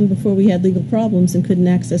early on before we had legal problems and couldn't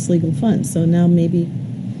access legal funds. So now maybe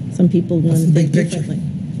some people want That's to the think big picture. differently.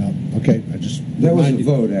 Okay, I just That was a reminded-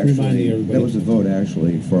 vote, reminding actually. everybody. That was a vote,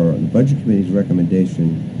 actually, for the Budget Committee's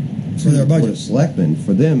recommendation For their Board budget. of Selectmen,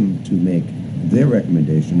 for them to make their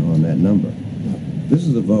recommendation on that number. This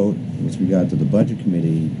is a vote with regard to the Budget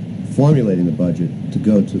Committee formulating the budget to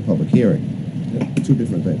go to public hearing. Two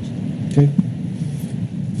different things. Okay.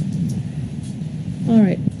 All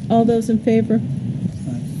right. All those in favor?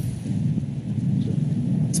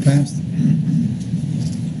 It's passed.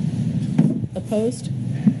 Opposed?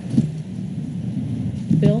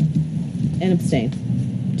 Bill? And abstain.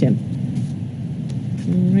 Tim.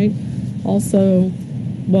 All right. Also,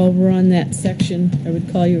 while we're on that section, I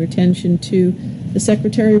would call your attention to the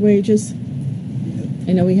secretary wages.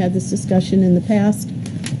 I know we had this discussion in the past.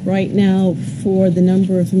 Right now, for the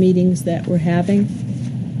number of meetings that we're having,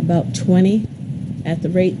 about 20, at the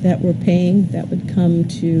rate that we're paying, that would come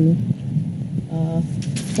to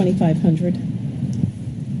 2,500.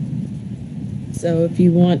 So if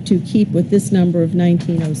you want to keep with this number of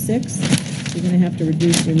 1906, you're going to have to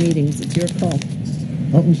reduce your meetings. It's your call.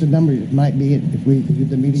 What was the number it might be if we do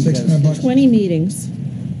the meetings? $600. 20 meetings.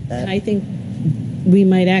 And I think we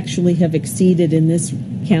might actually have exceeded in this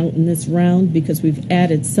count in this round because we've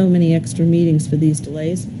added so many extra meetings for these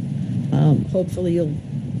delays. Hopefully you'll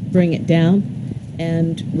bring it down.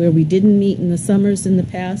 And where we didn't meet in the summers in the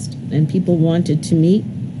past and people wanted to meet,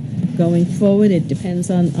 going forward, it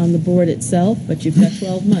depends on the board itself, but you've got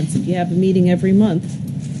 12 months. If you have a meeting every month,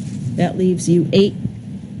 that leaves you 8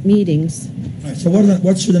 meetings. All right, so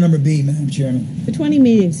what should the number be, Madam Chairman? For 20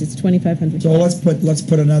 meetings, it's $2,500. So let's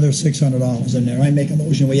put another $600 in there. I make a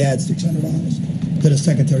motion, we add $600 to the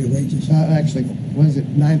secretary wages. Actually, what is it,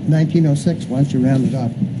 1906, once you round it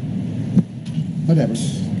up? Whatever.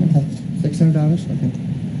 $600? Okay.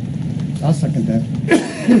 I'll second that.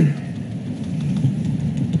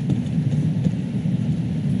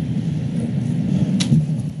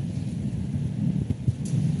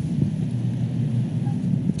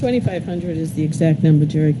 $2,500 is the exact number,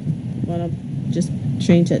 Jerry. Want to just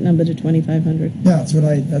change that number to 2,500? Yeah, that's what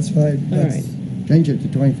I. All right. Change it to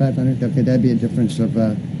 2,500. Okay, that'd be a difference of, $6,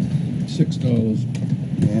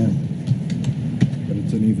 yeah. but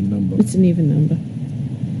it's an even number. It's an even number.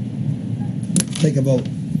 Take a vote.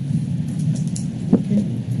 Okay.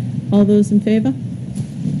 All those in favor?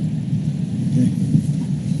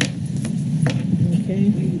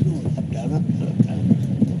 Okay.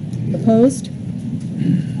 Opposed?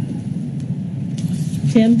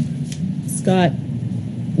 Tim? Scott?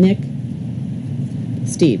 Nick?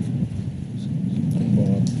 Steve?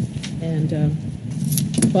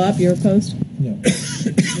 And Bob, you're opposed? No.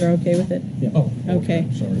 You're okay with it? Yeah. Oh, Okay.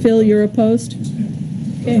 sorry. Phil, you're opposed?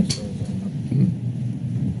 Okay.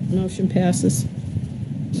 Motion passes.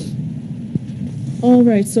 All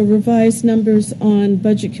right, so revised numbers on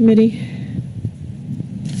Budget Committee.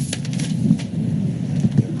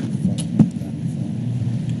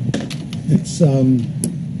 It's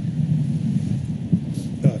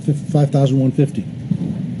 5,150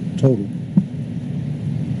 total.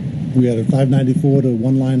 We had a 594 to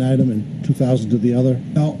one line item and 2,000 to the other.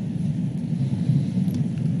 No,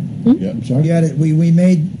 Yeah, I'm sorry. we had it. We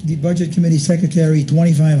made the budget committee secretary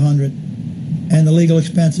 2,500, and the legal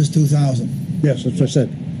expenses 2,000. Yes, that's what I said.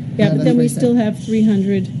 Yeah, but that's then we what I still have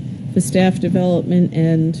 300 for staff development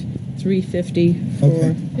and 350 for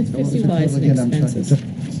Okay. It's supplies and Again, I'm sorry. expenses.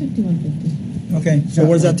 5150. Okay, so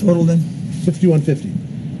what is that total then? 5,150.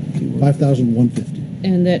 5,150.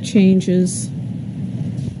 And that changes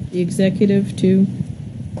The executive to,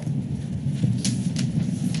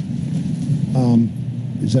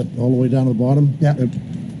 Is that all the way down to the bottom? Yeah.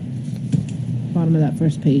 Bottom of that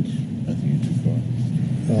first page. I think you're too far.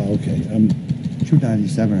 Oh, okay.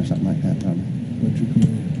 297 or something like that.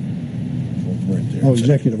 Right there. Oh,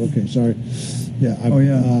 executive. Okay, sorry. Yeah. Oh,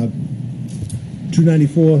 yeah.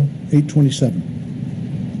 294, 827.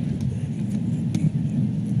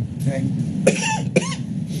 Okay,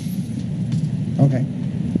 Okay.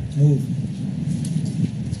 move.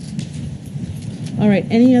 all right,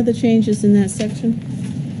 any other changes in that section?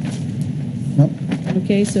 Nope.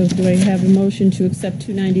 Okay, so do I have a motion to accept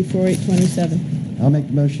 294, 827? I'll make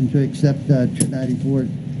the motion to accept 294,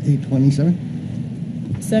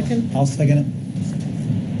 827. Second? I'll second it.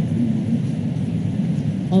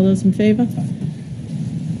 All those in favor?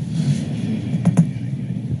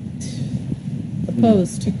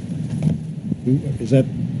 Opposed? Is that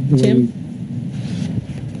the way Tim?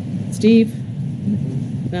 Steve?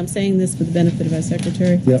 And I'm saying this for the benefit of our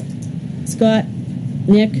secretary. Yep. Scott?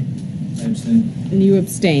 Nick? I understand. And you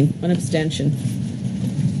abstain, one abstention.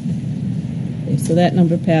 Okay, so that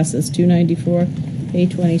number passes, 294,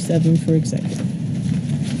 827 for executive.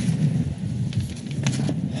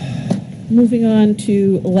 Moving on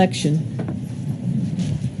to election.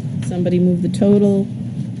 Somebody move the total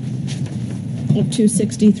of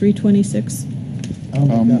 260, 326.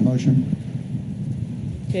 I'll make that motion.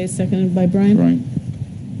 Okay, seconded by Brian. Right.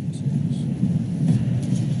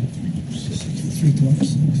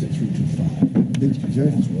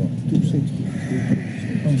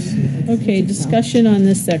 325. Okay, discussion on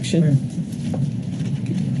this section. I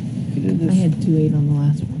had 2.8 on the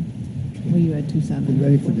last one. Well, you had 2.7.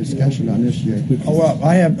 Ready for discussion on this, Jay? Oh, well,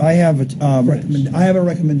 I have a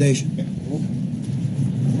recommendation.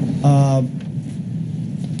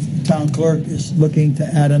 Town clerk is looking to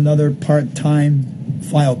add another part-time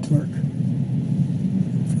file clerk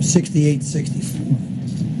for 6864.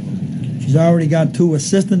 She's already got 2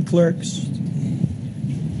 assistant clerks.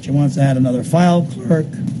 She wants to add another file clerk.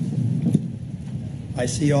 I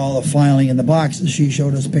see all the filing in the boxes. She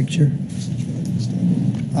showed us picture.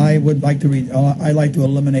 I would like to I'd like to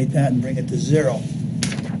eliminate that and bring it to 0.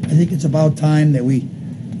 I think it's about time that we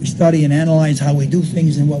study and analyze how we do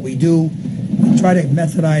things and what we do. We try to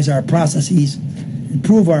methodize our processes,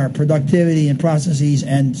 improve our productivity and processes,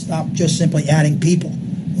 and stop just simply adding people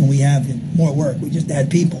when we have more work. We just add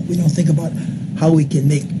people. We don't think about how we can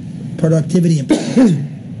make productivity improvements.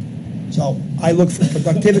 So I look for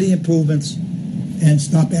productivity improvements and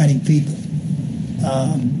stop adding people.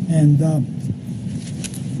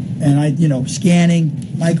 And I, scanning,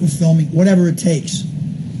 microfilming, whatever it takes.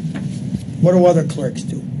 What do other clerks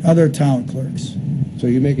do? Other town clerks. So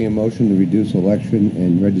you're making a motion to reduce election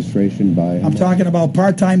and registration by? I'm talking about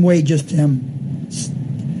part-time wages, Tim.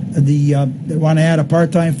 They want to add a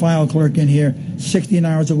part-time file clerk in here, 16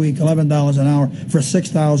 hours a week, $11 an hour for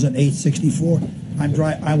 $6,864. I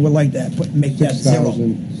would like that. Make that 0.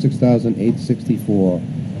 6,864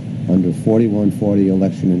 under 4140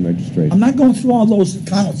 election and registration. I'm not going through all those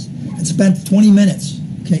accounts and spent 20 minutes.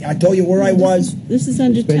 Okay, I told you where I was. This is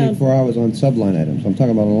under Spending town. 4 hours on subline items. I'm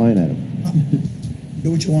talking about a line item.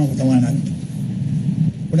 Do what you want with the line item.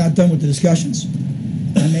 We're not done with the discussions.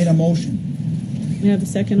 I made a motion. You have a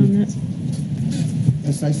second on that?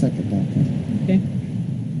 Yes, I second that. Okay.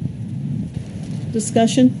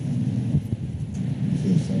 Discussion?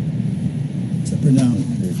 It's up or down.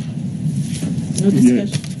 No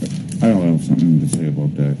discussion? I don't have something to say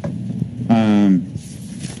about that.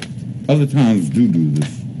 Other towns do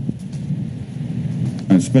this.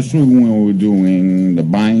 Especially when we're doing the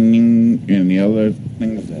binding and the other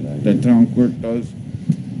things that town clerk does.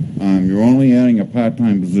 You're only adding a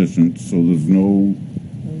part-time position, so there's no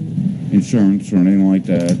insurance or anything like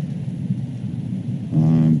that.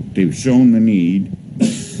 They've shown the need.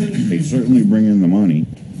 They certainly bring in the money.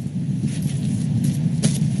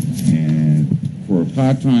 And for a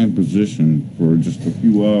part-time position for just a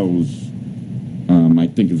few hours, I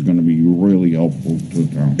think is going to be really helpful to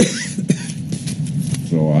the town.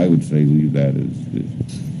 So I would say leave that as is.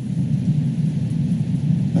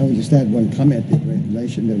 I would just add one comment in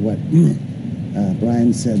relation to what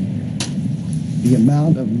Brian said. The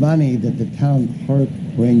amount of money that the town clerk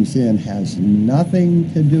brings in has nothing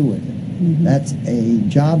to do with it. Mm-hmm. That's a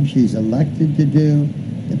job she's elected to do.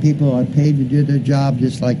 The people are paid to do their job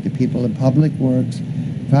just like the people in public works,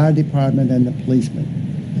 fire department, and the policemen.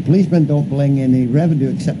 The policemen don't bring any revenue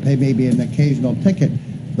except pay maybe an occasional ticket.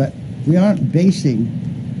 But we aren't basing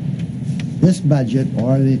this budget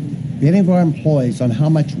or any of our employees on how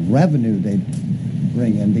much revenue they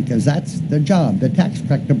bring in, because that's their job. The tax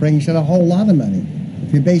collector brings in a whole lot of money.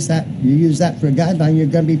 If you use that for a guideline, you're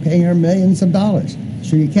going to be paying her millions of dollars.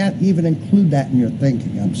 So you can't even include that in your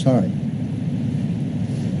thinking. I'm sorry.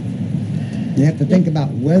 You have to think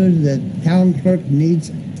about whether the town clerk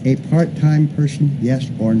needs a part-time person, yes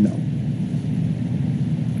or no.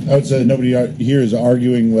 I would say that nobody here is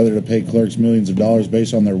arguing whether to pay clerks millions of dollars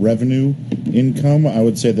based on their revenue income. I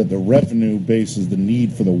would say that the revenue base is the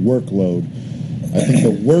need for the workload. I think the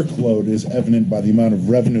workload is evident by the amount of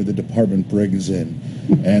revenue the department brings in.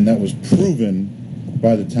 And that was proven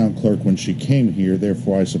by the town clerk when she came here.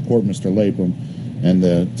 Therefore, I support Mr. Lapham and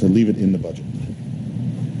to leave it in the budget.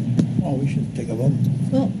 Oh, we should take a vote.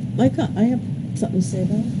 Well, I have something to say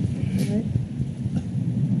about it. All right.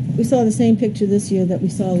 We saw the same picture this year that we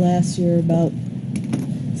saw last year about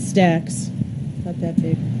stacks, not that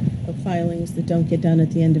big, of filings that don't get done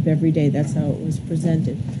at the end of every day. That's how it was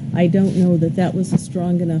presented. I don't know that that was a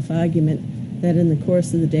strong enough argument that in the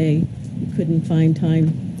course of the day you couldn't find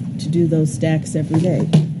time to do those stacks every day.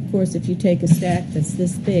 Of course, if you take a stack that's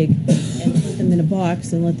this big and put them in a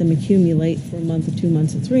box and let them accumulate for a month or 2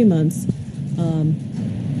 months or 3 months,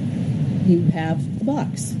 you have a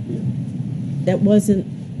box. That wasn't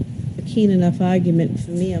a keen enough argument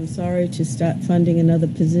for me. I'm sorry to start funding another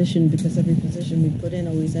position because every position we put in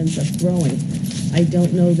always ends up growing. I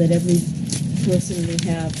don't know that every person we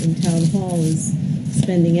have in town hall is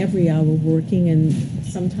spending every hour working, and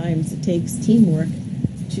sometimes it takes teamwork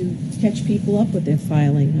to catch people up with their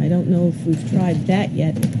filing. I don't know if we've tried that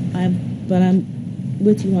yet, but I'm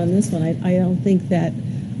with you on this one. I don't think that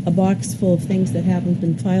a box full of things that haven't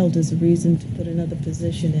been filed is a reason to put another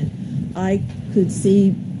position in. I could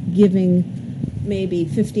see giving maybe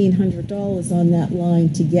 $1,500 on that line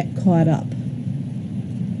to get caught up.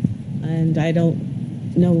 And I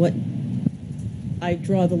don't know what, I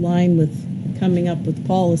draw the line with coming up with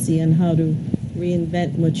policy on how to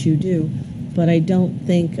reinvent what you do, but I don't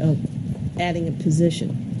think of adding a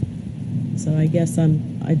position. So I guess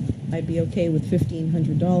I'd be okay with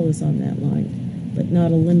 $1,500 on that line, but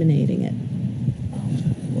not eliminating it.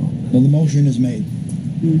 Well, the motion is made.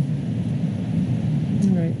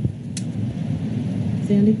 All right.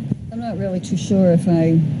 Sandy? I'm not really too sure if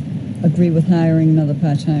I agree with hiring another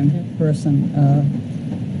part-time person.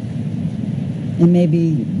 And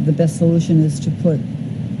maybe the best solution is to put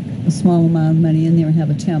a small amount of money in there and have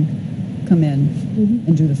a temp come in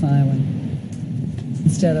and do the filing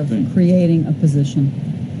instead of creating a position.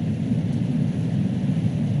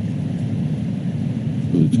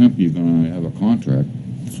 For the temp, you're going to have a contract,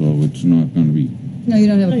 so it's not going to be. No, you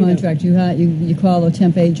don't have a contract. You call a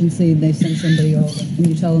temp agency and they send somebody over, and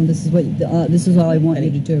you tell them this is all I want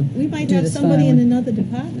you to do. We might have somebody in another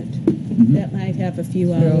department that might have a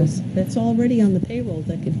few hours that's already on the payroll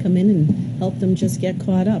that could come in and help them just get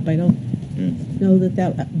caught up. I don't know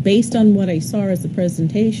that based on what I saw as the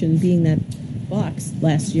presentation, being that box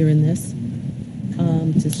last year in this,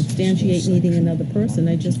 to substantiate needing another person,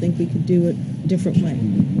 I just think we could do it a different way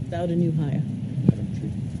without a new hire.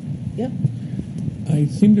 Yep. I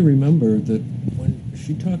seem to remember that when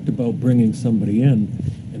she talked about bringing somebody in,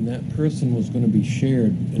 and that person was going to be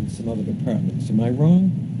shared in some other departments. Am I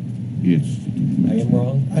wrong? Yes. I am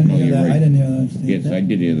wrong? I didn't hear that. Right. I didn't hear that. Yes, I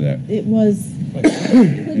did hear that. It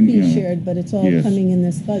could be shared, but it's all coming in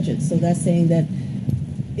this budget. So that's saying that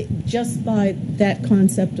just by that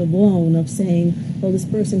concept alone of saying, well, this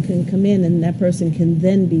person can come in and that person can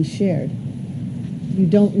then be shared. You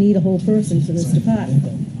don't need a whole person for this department.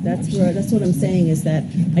 That's what I'm saying is that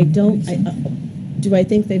do I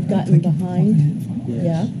think they've gotten behind?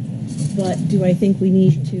 Yeah. But do I think we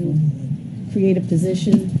need to create a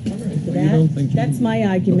position for that? That's my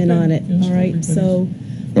argument on it. All right. So.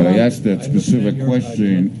 But I asked that specific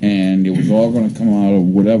question, and it was all going to come out of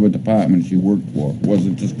whatever department she worked for. It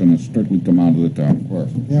wasn't just going to strictly come out of the town clerk.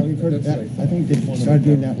 Yeah, we've heard that. I think they started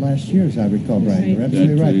doing that last year, as I recall, Brian. You're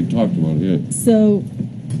absolutely right. They talked about it. So,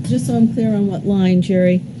 just so I'm clear on what line,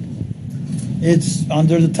 Jerry. It's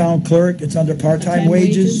under the town clerk. It's under part-time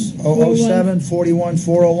wages. 007 41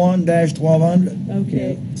 401-1200.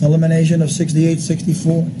 Okay. It's elimination of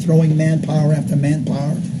 6864. Throwing manpower after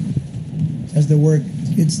manpower. As the work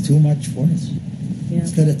gets too much for us. Yeah.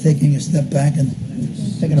 Instead of taking a step back and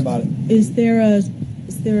thinking about it. Is there a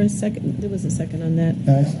second? There was a second on that.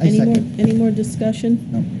 Any more discussion?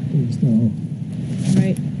 No. All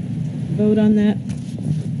right. Vote on that.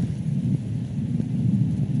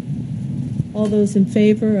 All those in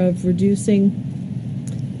favor of reducing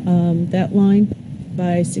that line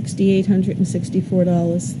by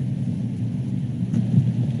 $6,864.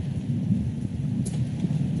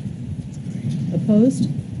 Opposed?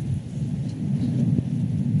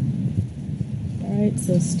 All right,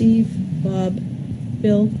 so Steve, Bob,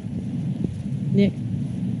 Bill, Nick,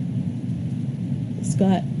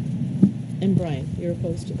 Scott, and Brian. You're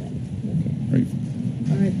opposed to that. Okay. Right.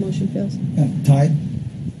 All right, motion fails. Tied?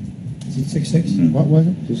 Is it 6-6? What was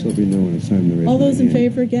it? Just let me know when it's time to raise All those my in hand.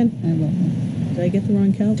 favor again? I will. Did I get the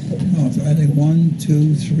wrong count? No, so I think 1,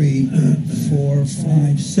 2, 3, 4,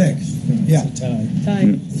 5, 6. Yeah.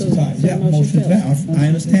 Tied. So, Tied. so Yeah, motion motion fails. failed. I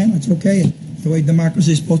understand. It's okay. It's the way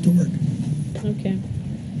democracy is supposed to work. Okay.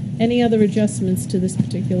 Any other adjustments to this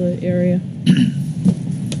particular area?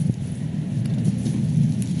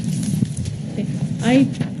 Okay. I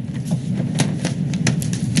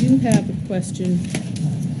do have a question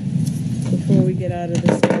before we get out of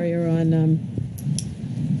this area on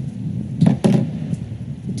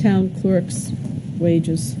the town clerk's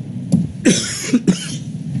wages.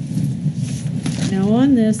 Now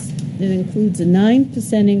on this, it includes a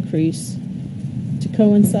 9% increase to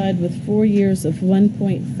coincide with 4 years of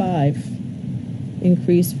 1.5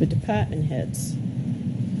 increase for department heads,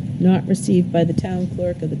 not received by the town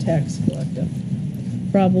clerk or the tax collector.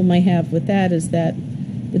 Problem I have with that is that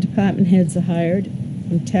the department heads are hired,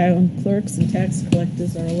 and town clerks and tax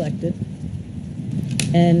collectors are elected,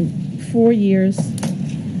 and 4 years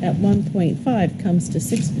at 1.5 comes to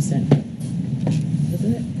 6%,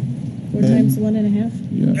 isn't it? 4 times 1.5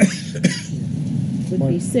 Yeah. would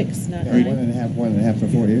be 6, not Yeah, 9. 1.5 for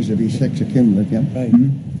 4 years, it'd be 6 accumulative, yeah. Right.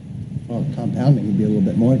 Well, compounding would be a little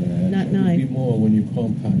bit more than that. Not It would be 9. more when you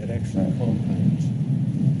compound, it actually compounds.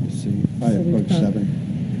 You see. Probably So we approach count. 7.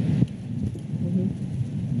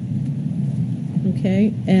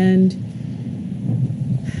 Okay, and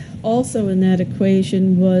also in that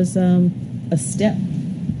equation was a step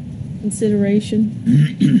consideration,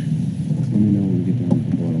 Let me know when we get down to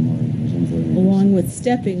the bottom line. 'Cause I'm voting along with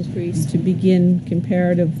step increase to begin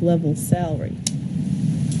comparative level salary.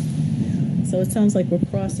 So it sounds like we're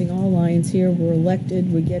crossing all lines here. We're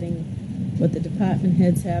elected, we're getting what the department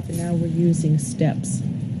heads have, and now we're using steps.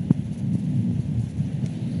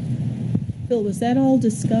 Bill, was that all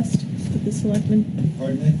discussed with the selectmen?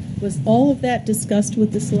 Pardon me? Was all of that discussed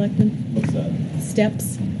with the selectmen? What's that?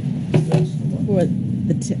 Steps That's the one. for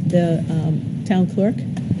the town clerk?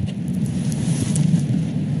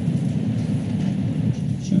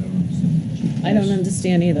 I don't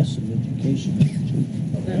understand either.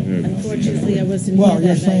 Unfortunately, I wasn't here Well, that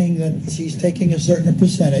you're night. saying that she's taking a certain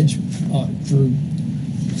percentage for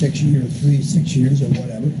 6 years, 6 years or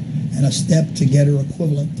whatever, and a step to get her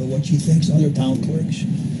equivalent to what she thinks other town clerks,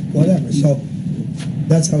 whatever. So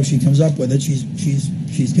that's how she comes up with it.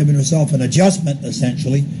 She's given herself an adjustment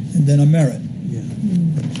essentially, and then a merit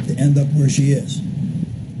to end up where she is.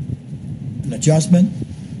 An adjustment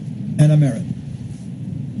and a merit.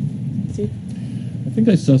 See? I think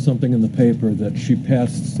I saw something in the paper that she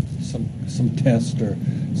passed some test or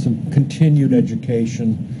some continued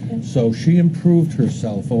education. So she improved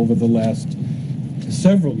herself over the last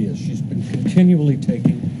several years. She's been continually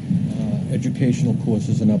taking educational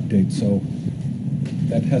courses and updates, so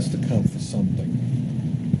that has to count for something.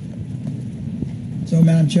 So,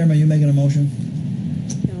 Madam Chairman, are you making a motion?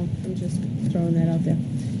 No, I'm just throwing that out there.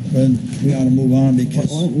 Then we ought to move on Why because,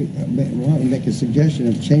 don't we make a suggestion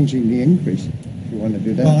of changing the increase, if you want to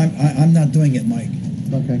do that? well, I'm not doing it, Mike.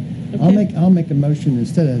 Okay. Okay. I'll make a motion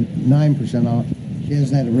instead of 9% off. She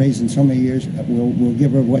hasn't had a raise in so many years. We'll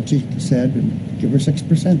give her what she said and give her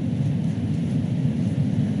 6%.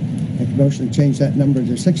 Make a motion to change that number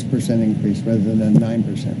to 6% increase rather than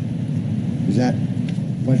 9%. Is that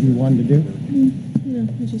what you wanted to do? No,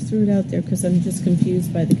 I just threw it out there because I'm just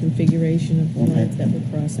confused by the configuration of the Okay. lines that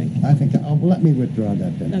we're crossing. I think let me withdraw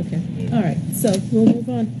that then. Okay, all right, so we'll move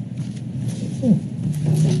on.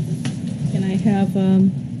 Can I have,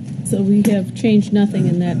 so we have changed nothing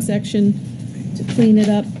in that section. To clean it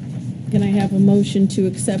up, can I have a motion to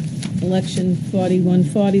accept election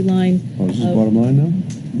 4140 line Oh, is this of bottom line now?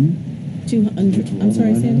 200, I'm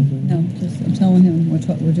sorry, Sandy? No, just I'm telling him we're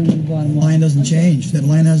doing the bottom line. Line doesn't change. That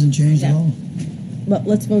line hasn't changed at Yeah. all. But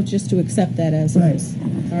let's vote just to accept that as Right. is.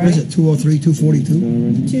 All What is right? it, 203, 242?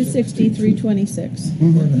 260, 326.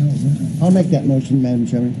 Where the hell is that? I'll make that motion, Madam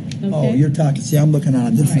Chairman. Oh, Okay? you're talking, see, I'm looking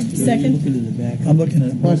at a different. Second? I'm looking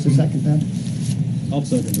at. What's the second time? I'll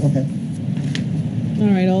second it. Okay. All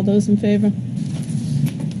right, all those in favor?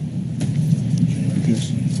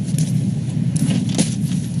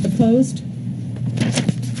 Opposed?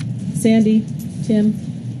 Sandy? Tim?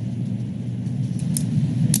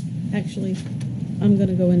 Actually, I'm going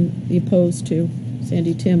to go in the opposed too.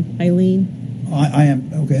 Sandy, Tim, Eileen? I am,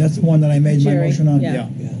 okay, that's the one that I made my Jerry, motion on. yeah.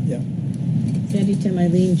 Yeah. Sandy, Tim,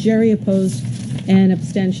 Eileen, Jerry opposed, and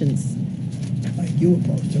abstentions. Like you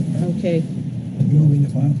opposed to. Okay. You moving the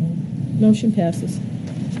final vote? Motion passes.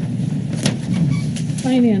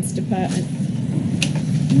 Finance Department.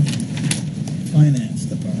 Finance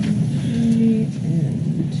Department.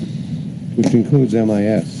 And Which includes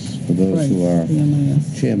MIS, for those who are The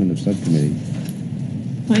MIS. chairman of subcommittee.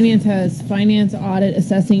 Finance has finance, audit,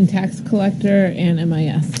 assessing, tax collector, and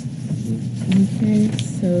MIS. okay,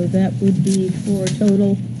 so that would be for a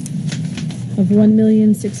total of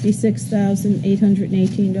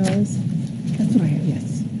 $1,066,818. That's what I have, yes.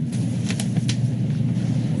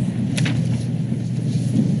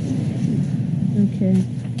 Okay.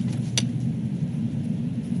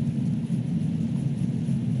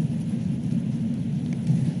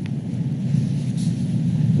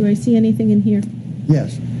 Do I see anything in here?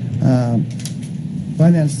 Yes.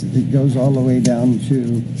 Finance, it goes all the way down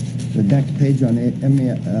to the next page on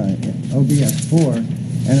OBS 4.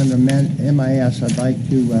 And under MIS, I'd like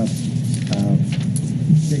to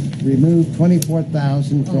remove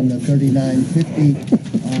 $24,000 from the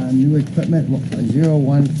 $39.50 on new equipment,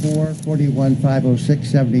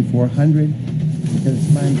 014-41-506-7400. Because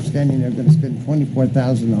it's my understanding they're going to spend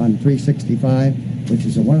 $24,000 on 365, which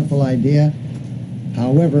is a wonderful idea.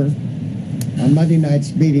 However, on Monday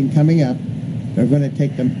night's meeting coming up, they're going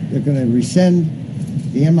to rescind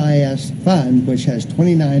the MIS fund, which has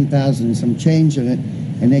 $29,000 some change in it,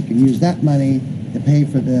 and they can use that money to pay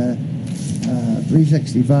for the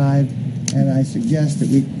 365. And I suggest that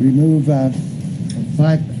we remove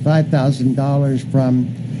 $5,000 from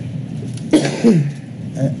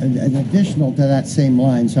an additional to that same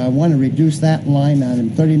line. So I want to reduce that line item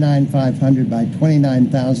 39,500 by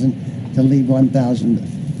 29,000 to leave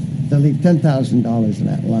 $10,000 in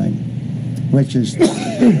that line, which is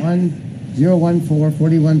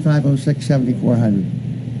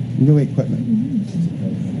 014-41-506-7400. New equipment.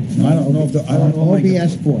 I don't know if I don't know.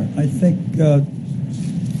 OBS 4. I think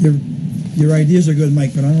your ideas are good,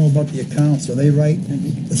 Mike, but I don't know about the accounts. Are they right?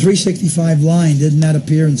 The 365 line, didn't that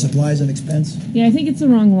appear in supplies and expense? Yeah, I think it's the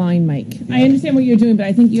wrong line, Mike. I understand what you're doing, but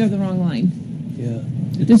I think you have the wrong line. Yeah,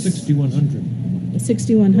 it's 6,100.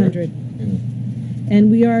 6,100.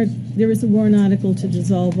 And there is a warrant article to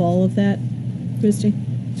dissolve all of that, Christie?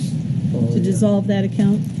 To dissolve that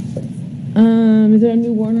account? Is there a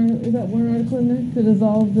new warrant article in there to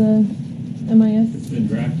dissolve the MIS? It's been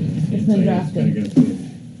drafted. It's been drafted.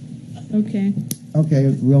 Okay. Okay,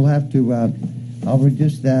 we'll have to. I'll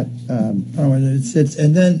reduce that. Oh,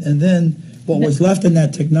 and then what was left in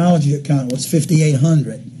that technology account was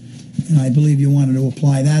 5,800, and I believe you wanted to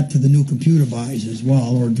apply that to the new computer buys as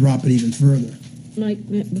well, or drop it even further. Mike,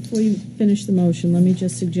 before you finish the motion, let me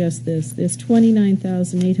just suggest this. There's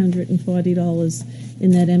 $29,840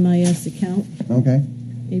 in that MIS account. Okay.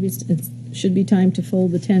 Maybe it should be time to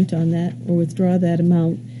fold the tent on that or withdraw that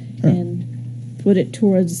amount and put it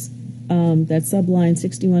towards that subline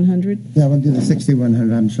 6,100. Yeah, we'll do the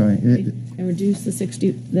 6,100. I'm sorry. And reduce the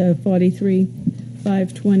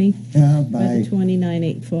 43,520 by the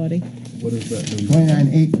 29,840. What is that number?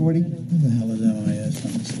 29,840. What the hell is MIS?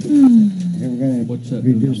 We're going to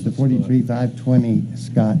reduce the 43,520,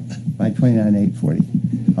 Scott, by 29,840.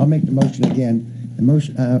 I'll make the motion again. The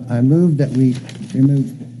motion. I move that we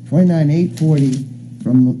remove 29,840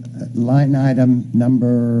 from line item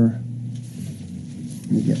number.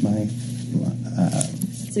 Let me get my.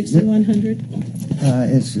 6,100.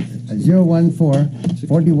 It's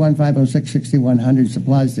 014-41-506-6100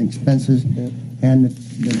 supplies and expenses, and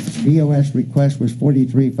the BOS request was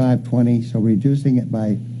 43,520, so reducing it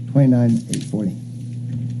by 29,840.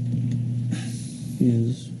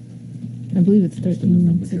 Is I believe it's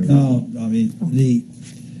 13. No, I mean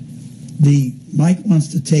the Mike wants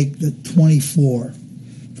to take the 24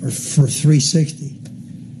 for 360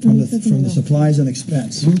 from the supplies and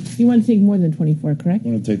expense. You want to take more than 24, correct? I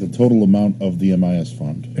want to take the total amount of the MIS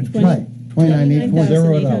fund. Right,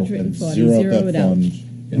 29,840. Zero out that fund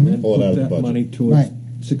and then pull it out of the that budget. money towards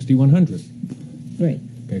 6,100. Right.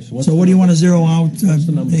 Okay, So what do you want to zero out? What's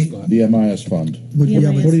the number, Scott? The MIS fund.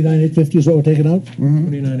 Yeah, but 49,850 is what we're taking out?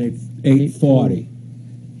 29,840.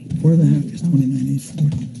 where the heck is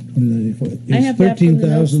 29,840? 29,840. I have that from the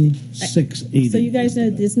notes. 13,680. So you guys know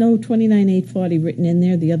there's no 29,840 written in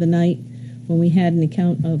there the other night when we had an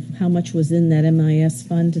account of how much was in that MIS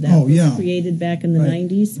fund that was created back in the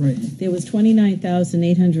 90s. Right. There was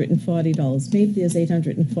 $29,840. Maybe there's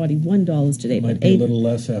 $841 today. Might but be a little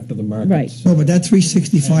less after the market. Right. No, but that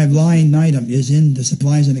 365 line item is in the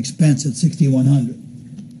supplies and expense at 6,100.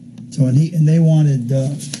 So and they wanted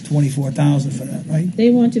 24,000 for that, right? They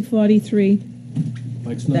wanted 43.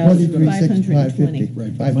 Mike's not 520.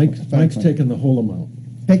 Right. Mike's taking the whole amount.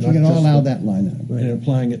 Taking it not all just out of the- that line item. and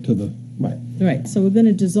applying it to the. Right. Right. So we're going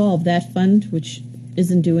to dissolve that fund, which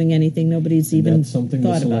isn't doing anything. Nobody's even That's something the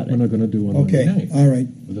thought about selectmen it. are going to do on Okay, Monday night. all right.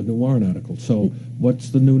 With the new warrant article. So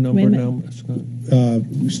what's the new number Wait a now, minute. Scott?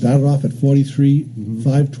 We started off at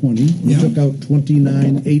 43,520. We Yeah. took out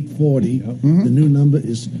 29,840. Yep. The new number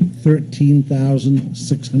is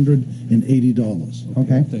 $13,680.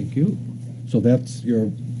 Okay. Thank you. So that's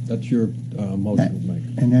your motion, Mike.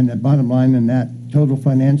 And then the bottom line in that total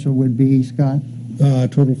financial would be, Scott?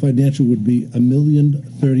 Total financial would be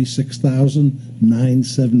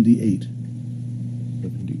 $1,036,978.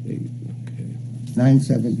 78. Okay.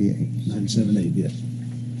 978. 978, yes.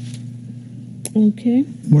 Okay.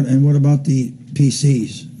 What about the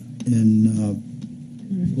PCs in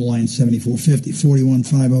line 7450,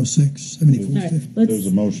 41,506, 7450? Let's, There's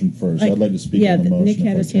a motion first. I'd like to speak yeah, on the motion. Nick had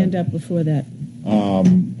if I his can. hand up before that.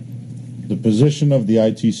 The position of the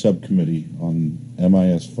IT subcommittee on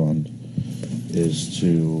MIS fund is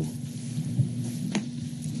to,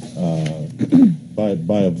 by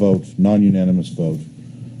a vote, non-unanimous vote,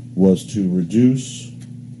 was to reduce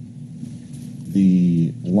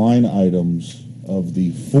the line items of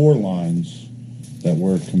the 4 lines that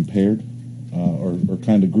were compared or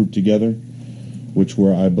kind of grouped together, which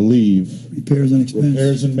were, I believe, Repairs and expense.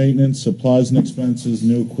 repairs and maintenance, supplies and expenses,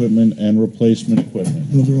 new equipment, and replacement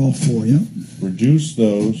equipment. Those are all 4, yeah? Reduce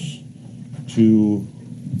those to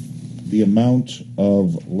the amount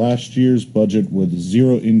of last year's budget with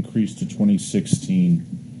 0 increase to 2016.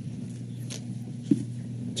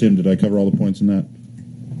 Tim, did I cover all the points in that?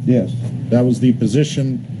 Yes. That was the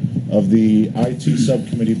position of the IT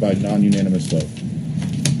subcommittee by non-unanimous vote.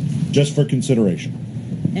 Just for consideration,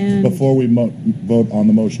 And before we vote on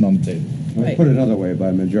the motion on the table. I'll Right. put it another way,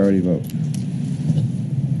 by majority vote.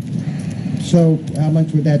 So how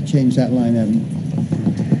much would that change that line item?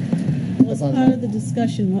 well, as part of the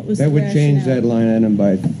discussion, what was That the would change that rationale? line item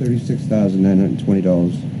by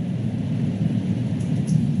 $36,920.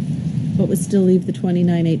 But would still leave the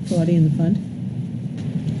 29,840 in the fund?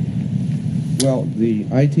 Well, the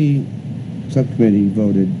IT subcommittee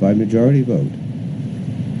voted by majority vote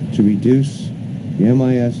to reduce the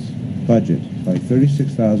MIS budget by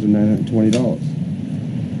 $36,920.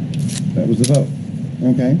 That was the vote.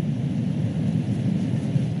 Okay.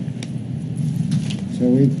 So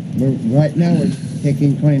we're right now we're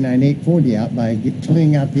taking 29,840 out by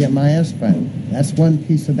cleaning out the MIS fund. That's one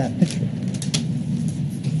piece of that picture.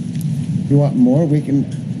 If you want more, we can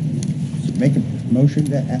make a motion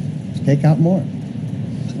to take out more.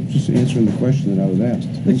 Just answering the question that I was asked.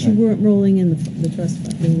 But you weren't rolling in the trust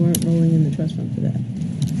fund. You weren't rolling in the trust fund for that.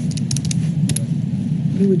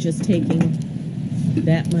 You were just taking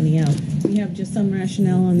that money out. You have just some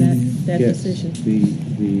rationale on that Yes, decision?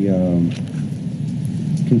 the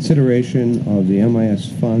consideration of the MIS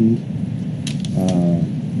fund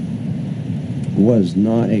was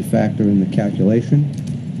not a factor in the calculation.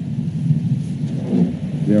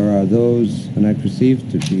 There are those, and I perceive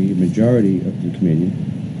to be a majority of the committee,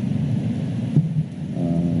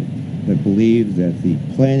 that believe that the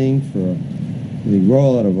planning for the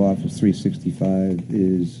rollout of Office 365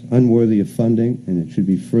 is unworthy of funding and it should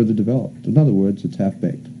be further developed. In other words, it's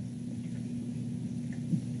half-baked.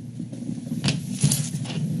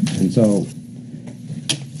 And so,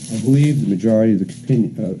 I believe the majority of the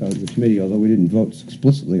committee, although we didn't vote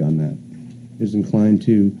explicitly on that, is inclined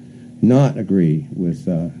to not agree with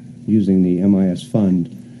using the MIS fund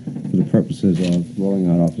for the purposes of rolling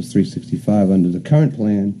out Office 365 under the current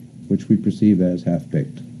plan, which we perceive as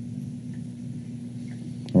half-baked,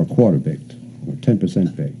 or quarter-baked, or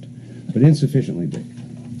 10% baked, but insufficiently baked.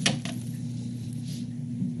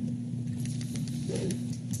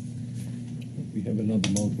 We have another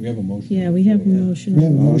motion. We have a motion. Yeah, we have a motion. We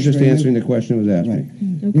have a I was just motion. answering the question that was asked me. Right.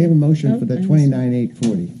 Okay. We have a motion Oh, for I the understand.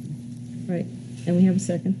 29,840. Right. And we have a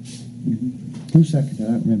second. Who seconded?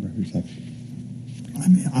 I don't remember who seconded.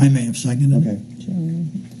 I may have seconded it. Okay.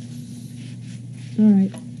 All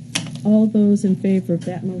right. All those in favor of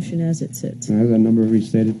that motion as it sits. Can I have that number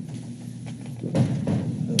restated?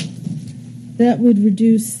 That would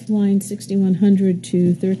reduce line 6100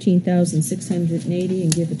 to 13,680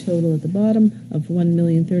 and give a total at the bottom of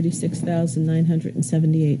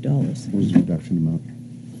 $1,036,978. What was the reduction amount?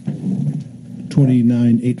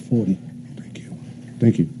 29,840.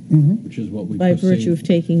 Thank you. Which is what we By perceive. virtue of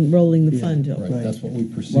rolling the fund over. Right, that's what we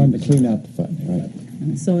perceive. Wanted to clean out the fund. Right.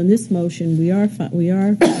 So in this motion, we are funding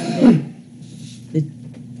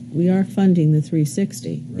the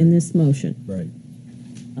 360 in this motion. Right.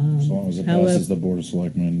 As long as it However- passes the Board of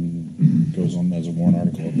Selectmen, goes on as a warrant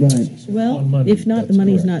article. Right. Well, On Monday, if not, the that's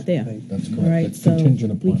money's correct. not there. That's correct. All right, It's so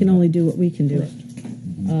contingent upon we can that. only do what we can do. Correct.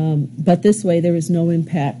 But this way, there is no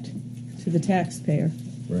impact to the taxpayer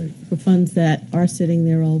Right. for funds that are sitting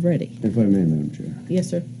there already. If I may, Madam Chair. Yes,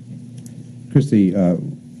 sir. Christie,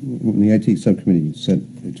 when the IT subcommittee sent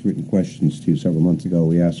its written questions to you several months ago,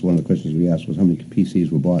 one of the questions we asked was how many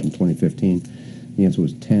PCs were bought in 2015. The answer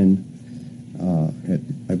was 10.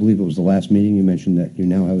 I believe it was the last meeting you mentioned that you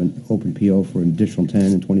now have an open PO for an additional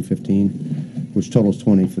 10 in 2015, which totals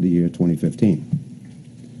 20 for the year 2015.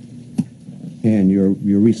 And your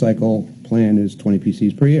recycle plan is 20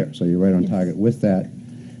 PCs per year, so you're right on target with that.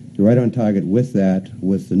 You're right on target with that,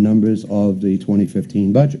 with the numbers of the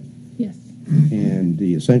 2015 budget. Yes. And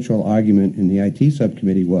the essential argument in the IT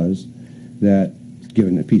subcommittee was that,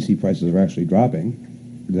 given that PC prices are actually dropping,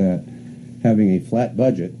 that having a flat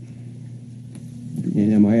budget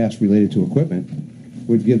in MIS related to equipment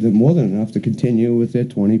would give them more than enough to continue with their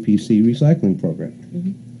 20 PC recycling program.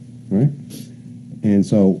 Mm-hmm. Right? And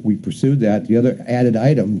so we pursued that. The other added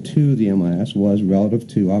item to the MIS was relative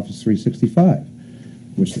to Office 365,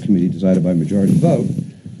 which the committee decided by majority vote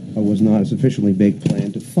was not a sufficiently baked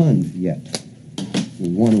plan to fund yet. We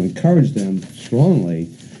want to encourage them strongly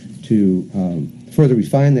to further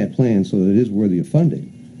refine that plan so that it is worthy of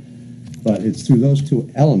funding. But it's through those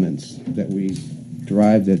two elements that we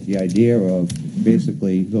derived at the idea of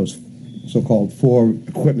basically those so-called 4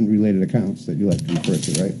 equipment-related accounts that you like to refer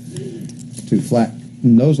to, right? To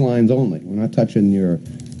flatten those lines only. We're not touching your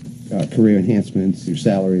career enhancements, your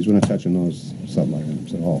salaries. We're not touching those sub-line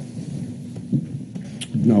items at all.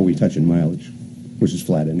 No, we touching mileage, which is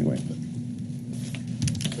flat anyway.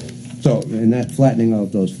 So, in that flattening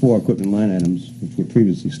of those 4 equipment line items, which were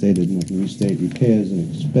previously stated, and I can restate, repairs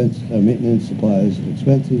and maintenance, supplies,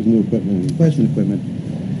 expenses, new equipment, and replacement equipment,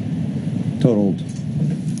 totaled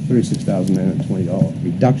 $36,920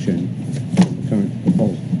 reduction from the current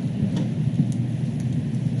proposal.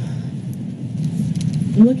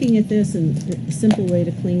 I'm looking at this, and a simple way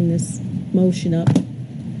to clean this motion up,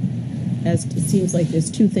 as it seems like there's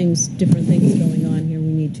different things going on here.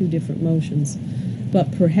 We need 2 different motions.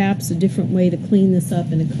 But perhaps a different way to clean this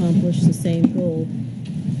up and accomplish the same goal.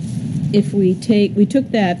 If we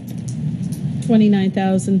took that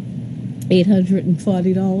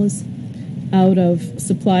 $29,840 out of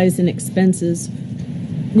supplies and expenses.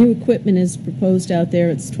 New equipment is proposed out there.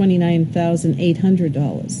 It's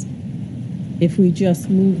 $29,800. If we just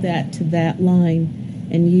move that to that line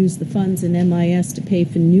and use the funds in MIS to pay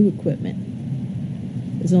for new equipment,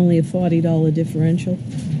 there's only a $40 differential.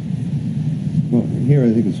 Well, here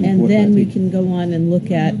I think it's important. And then we can go on and look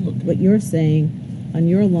at what you're saying on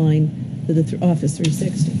your line for the Office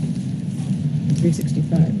 360,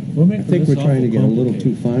 365. I think we're trying to get a little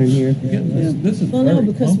too fine here. This is Well, no,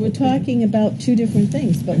 because we're talking about 2 different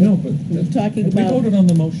things. But we're talking have about. we voted on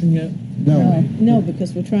the motion yet? No,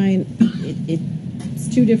 because we're trying. It's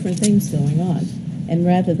 2 different things going on, and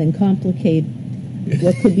rather than complicate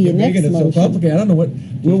what could be a next making it motion. so complicated. I don't know what.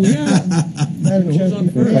 Well, we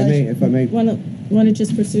If I may, want to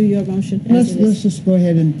just pursue your motion? Let's just go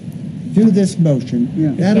ahead and do this motion.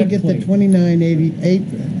 Yeah. That'll get the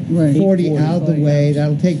 29,840 out of the way.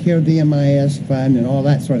 That'll take care of the MIS fund and all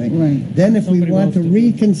that sort of thing. Right. Then if we want to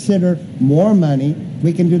reconsider more money,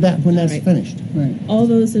 we can do that when that's finished. Right. All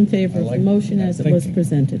those in favor of the motion that as it was thinking.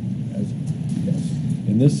 presented?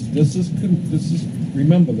 And this is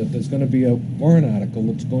remember that there's going to be a warrant article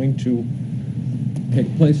that's going to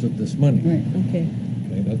take place with this money. Right. Okay.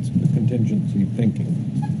 Okay, that's the contingency thinking.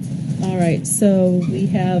 All right, so we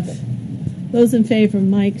have those in favor: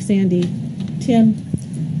 Mike, Sandy, Tim,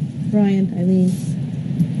 Brian, Eileen,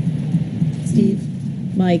 Steve,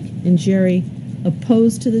 Mike, and Jerry.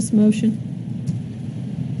 Opposed to this motion?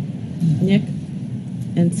 Nick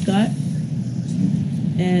and Scott.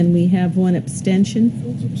 And we have 1 abstention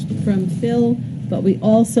from Phil, but we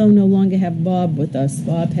also no longer have Bob with us.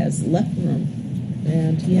 Bob has left the room,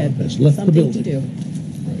 and he had Has left the something to building. do.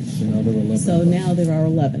 Right. So now there are 11. So now there are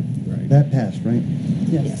 11. Right. That passed, right?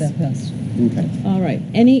 Yes, that passed. Okay. All right.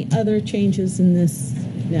 Any other changes in this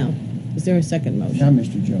now? Is there a second motion? Now,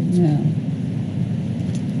 Mr. Jones. Yeah.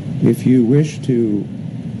 if you wish to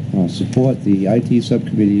support the IT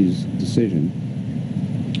subcommittee's decision,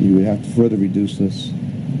 you would have to further reduce this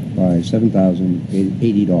by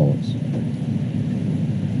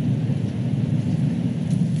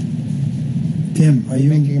 $7,080. Tim, are you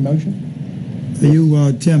making a motion? Are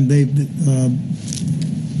you, Tim?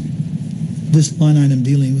 This line item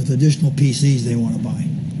dealing with additional PCs they want to buy.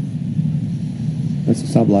 That's a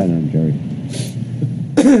sub-line item, Jerry.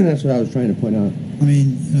 That's what I was trying to point out. I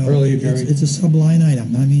mean, Earlier, Jerry. it's a sub-line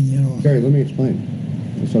item. I mean, Jerry, let me explain.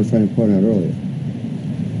 That's what I was trying to point out earlier.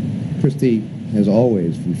 Christie has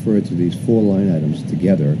always referred to these 4 line items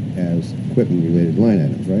together as equipment-related line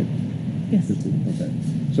items, right? Yes. Okay.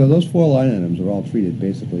 So those 4 line items are all treated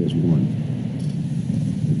basically as one,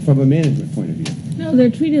 from a management point of view. No, they're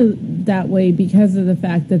treated that way because of the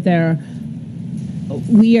fact that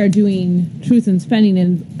we are doing truth in spending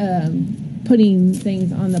and putting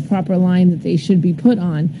things on the proper line that they should be put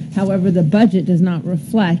on. However, the budget does not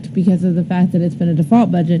reflect, because of the fact that it's been a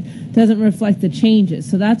default budget, doesn't reflect the changes.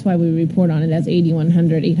 So that's why we report on it as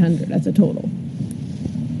 8,100, 800 as a total.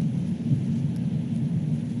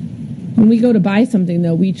 When we go to buy something,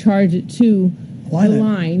 though, we charge it to the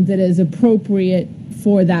line that is appropriate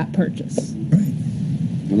for that purchase.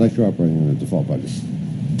 Unless you're operating on a default budget.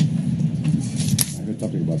 I heard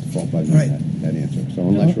something about default budget in that answer. So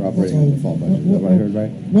unless you're operating on a default budget. Is that what I heard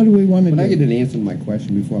right? What do we want to do? Can I get an answer to my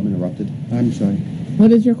question before I'm interrupted? I'm sorry.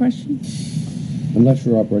 What is your question? Unless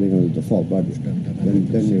you're operating on a default budget,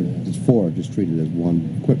 then it's 4 just treated as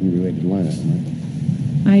one equipment-related line item, right?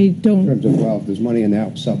 I don't... In terms of, well, if there's money in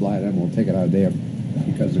that sub-line item, we'll take it out of there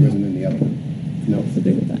because there isn't in the other one. No.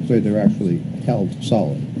 Agree with that. So they're actually held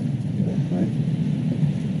solid, right?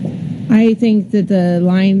 I think that the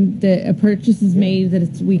line that a purchase is made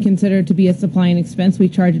that we consider to be a supply and expense, we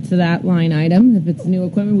charge it to that line item. If it's new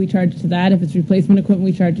equipment, we charge it to that. If it's replacement equipment,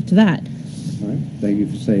 we charge it to that. All right. Thank you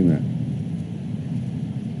for saying that.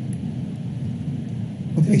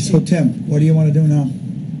 Okay, so Tim, what do you want to do now?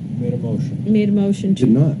 Made a motion. Made a motion to...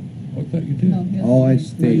 Did not. I thought you did. No, yeah. All I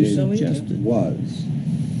stated suggested. was,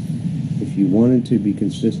 if you wanted to be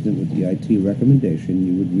consistent with the IT recommendation,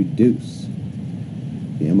 you would reduce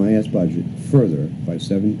the MIS budget further by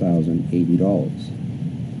 $7,080.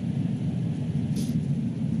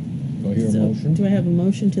 Do I hear a So, motion? do I have a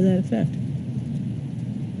motion to that effect?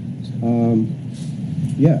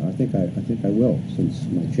 Yeah, I think I will, since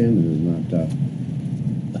my chairman is not.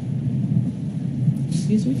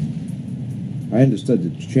 Excuse me? I understood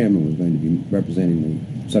that the chairman was going to be representing the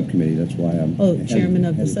subcommittee. That's why I'm. Oh, chairman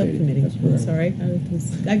of the hesitating. subcommittee. That's correct. Sorry,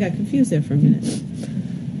 I got confused there for a minute.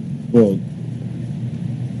 Well,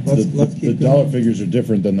 Let's the keep dollar going. figures are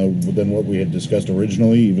different than what we had discussed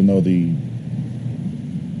originally, even though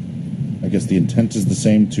I guess the intent is the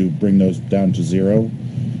same to bring those down to 0.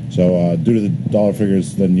 So due to the dollar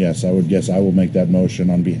figures, then yes, I would guess I will make that motion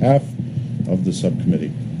on behalf of the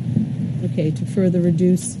subcommittee. Okay, to further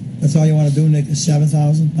reduce. That's all you want to do, Nick, is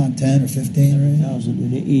 7,000, not 10 or 15 or anything?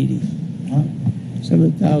 7,080. Huh?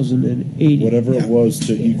 7,080. Whatever it was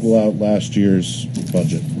to equal out last year's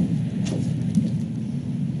budget.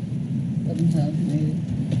 7,080.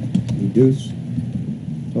 Reduce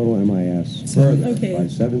total MIS further Okay. by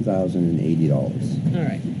 $7,080. All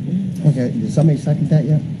right. Okay, did somebody second that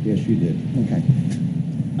yet? Yes, you did. Okay.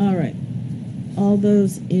 All right. All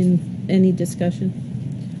those in any discussion?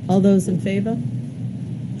 All those in favor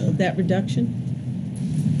of that reduction?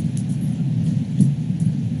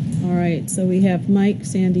 All right, so we have Mike,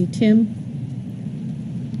 Sandy, Tim,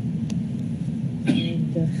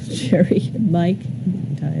 and Sherry, and Mike.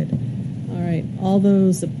 I'm tired. All right, all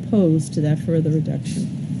those opposed to that further reduction?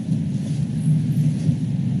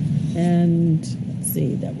 And let's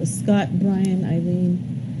see, that was Scott, Brian, Eileen,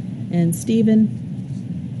 and Stephen.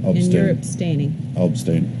 I'll And you're abstain. abstaining. I'll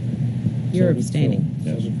abstain. You're abstaining.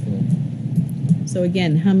 Yes. So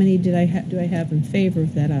again, how many do I have in favor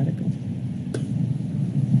of that article?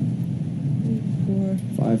 4,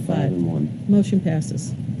 5, 5, and 1. Motion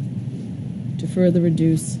passes. To further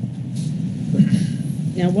reduce.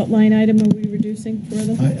 Now, what line item are we reducing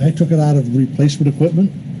further? I took it out of replacement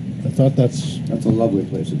equipment. I thought that's a lovely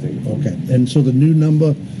place to take it from. okay. And so the new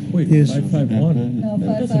number is 551. No,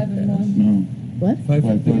 5, 5, and 1. No. What?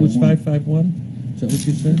 It was 551? Is that what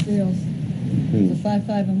you said? Reals. It's a 5,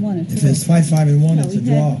 5, and 1. If it's 5, 5, and 1, No, it's a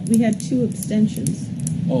draw. we had 2 abstentions.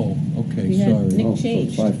 Oh, okay, We had sorry. Nick Oh, so it's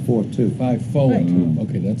changed. 5, 4, 2. 5, 4, Right. 2.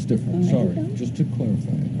 Okay, that's different. All right. Sorry, just to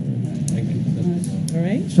clarify. All right, thank you. All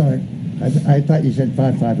right. Sorry. I thought you said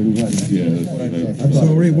 5, 5, and 1. Yeah, that's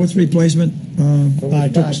So, what's replacement? I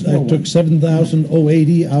took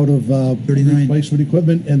 7,080 out of 39. replacement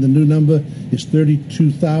equipment, and the new number is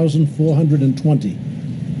 32,420.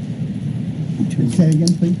 Say it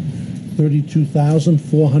again, please.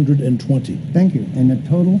 32,420. Thank you. And the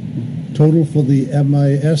total? Total for the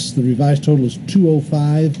MIS, the revised total is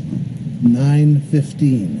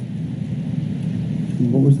 205,915.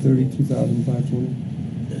 What was 32,520?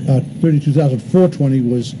 32,420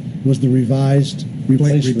 was the revised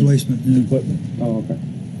replacement yeah. equipment. Oh, okay.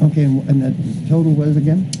 Okay, and the total was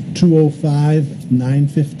again?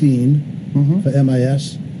 205,915 for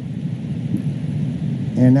MIS.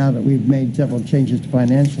 And now that we've made several changes to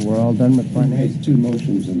financial, we're all done with We financial. made 2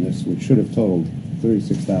 motions in this, which should have totaled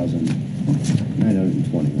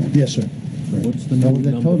 36,920. Right? Yes, sir. What's the So new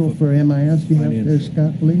the number total for MIS you have there, financial?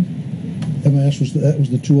 Scott, please? MIS was that was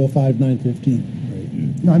the 205,915.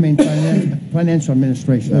 No, I mean financial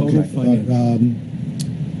administration. Total Okay. finance.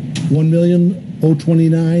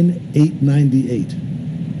 1,029,898.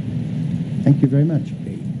 Thank you very much.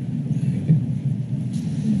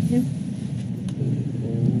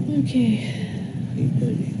 Okay.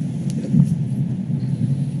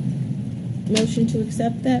 Motion to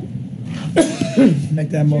accept that? Make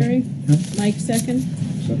that Jerry? motion. Mike, second?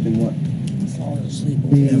 Something what?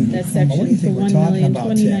 That section What do you for think we're talking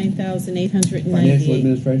about, Tim? Financial 1,029,898.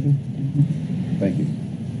 administration? Thank you.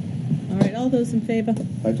 All right, all those in favor?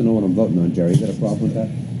 I'd like to know what I'm voting on, Jerry. You got a problem with that?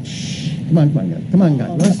 Come on, guys. Come on,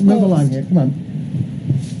 guys. Let's move along here. Come on.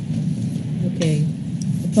 Okay.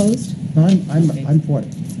 Opposed? No, I'm for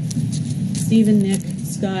it. Stephen, Nick,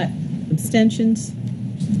 Scott, abstentions?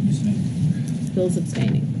 Bill's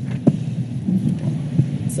abstaining.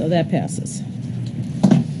 So that passes.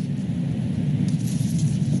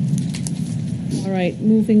 All right,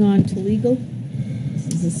 moving on to legal. This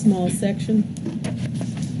is a small section.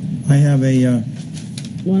 I have a,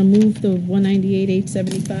 Want to move the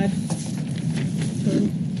 198,875?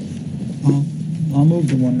 I'll move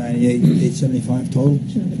the 198,875 total.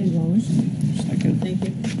 Second. Thank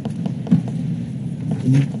you.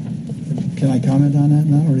 Can I comment on that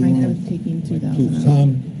now, or do you I want was to? taking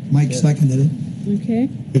 2,000. Mike seconded it. Okay.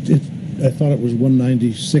 I thought it was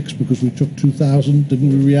 196 because we took 2,000. Didn't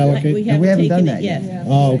we reallocate? We haven't haven't done taken that it yet. yet.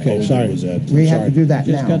 Oh, okay. Sorry. We have to do that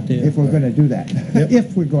Just now got there. if we're going to do that. Yep.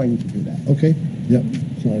 If we're going to do that. Okay. Yep.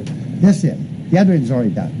 Sorry. This is. The other one's already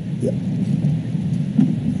done.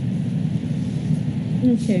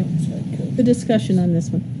 Okay. The discussion on this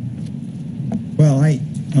one. Well, I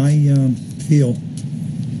feel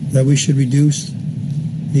that we should reduce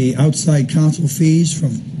the outside counsel fees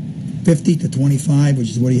from 50 to 25, which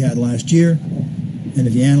is what he had last year. And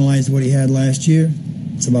if you analyze what he had last year,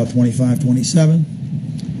 it's about 25, 27.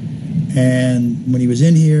 And when he was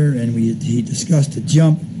in here and he discussed a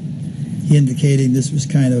jump, he indicated this was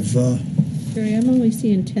kind of Jerry, I'm only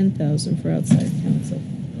seeing 10,000 for outside counsel.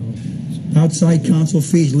 outside counsel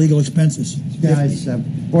fees, legal expenses. Yeah, it's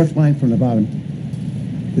fourth line from the bottom.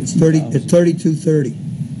 It's 3230,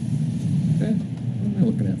 I'm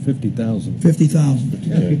looking at 50,000. 50,000.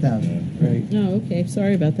 50,000. Right. Oh, okay.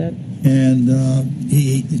 Sorry about that. And a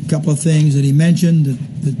couple of things that he mentioned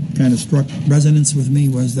that kind of struck resonance with me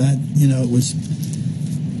was that, it was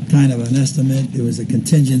kind of an estimate. It was a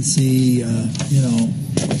contingency,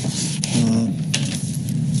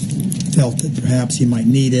 felt that perhaps he might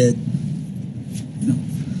need it.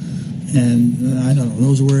 And I don't know,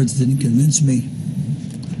 those words didn't convince me.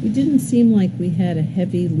 We didn't seem like we had a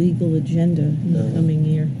heavy legal agenda in the coming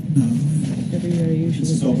year. No. Every year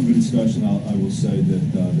usually. It's open for discussion. I will say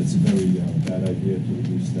that that's a very bad idea to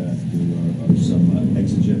reduce that. There are some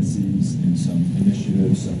exigencies and some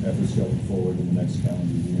initiatives, some efforts going forward in the next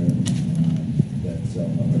calendar year that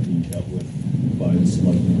are being dealt with by the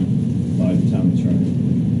selectmen, by the town attorney,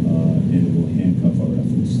 and it will handcuff our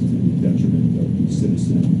efforts to the detriment of the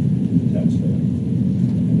citizen and the taxpayer.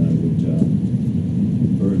 And I would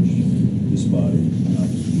urge this body not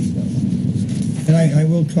to use that one. And I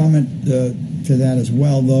will comment to that as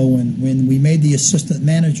well, though, when we made the assistant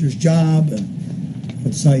manager's job and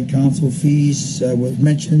outside counsel fees were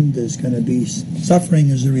mentioned, there's going to be suffering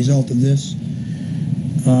as a result of this,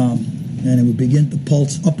 and it would begin to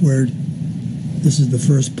pulse upward. This is the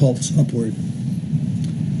first pulse upward.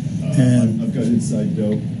 And I've got inside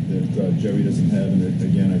dope that Jerry doesn't have, and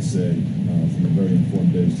again, I say, from a very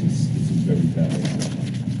informed basis, this is very bad.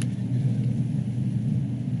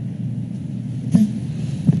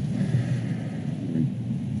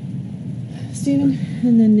 Stephen,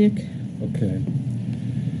 and then Nick. Okay.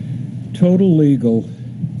 Total legal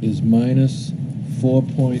is minus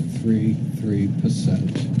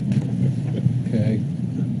 4.33%. Okay.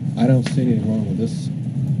 I don't see anything wrong with this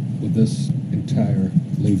entire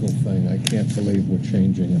legal thing. I can't believe we're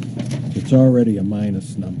changing it. It's already a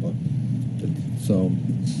minus number. So,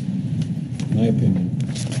 my opinion.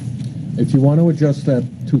 If you want to adjust that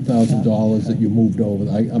 $2,000 that you moved over,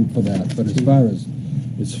 I'm for that. But as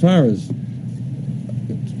far as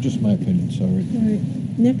it's just my opinion. Sorry. All right,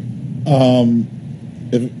 Nick.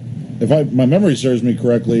 If my memory serves me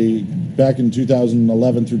correctly, back in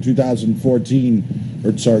 2011 through 2013,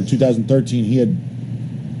 he had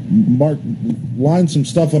lined some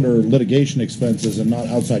stuff under litigation expenses and not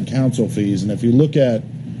outside counsel fees. And if you look at,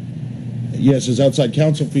 yes, his outside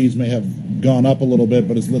counsel fees may have gone up a little bit,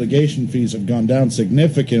 but his litigation fees have gone down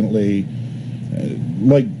significantly.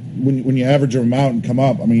 Like when you average them out and come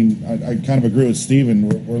up, I mean, I kind of agree with Stephen.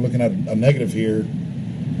 We're looking at a negative here.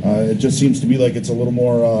 It just seems to be like it's a little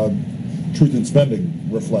more truth in spending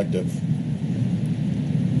reflective.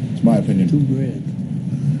 It's my opinion.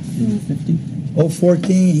 $2,000.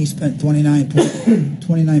 014, he spent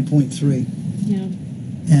 29.3. Yeah.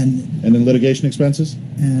 And then litigation expenses?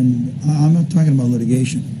 And I'm not talking about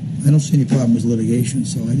litigation. I don't see any problem with litigation,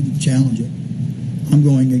 so I didn't challenge it. I'm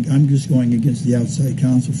just going against the outside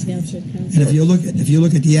counsel fee. And if you look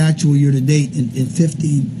at the actual year to date in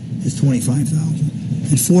 15, it's 25,000.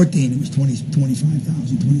 In 14, it was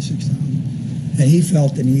 25,000, 26,000. And he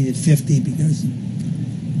felt that he needed 50 because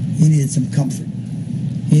he needed some comfort.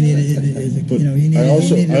 He needed, I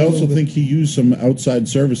also think he used some outside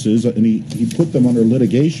services, and he put them under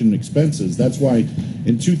litigation expenses. That's why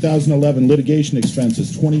in 2011 litigation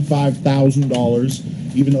expenses $25,000,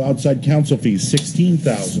 even though outside counsel fees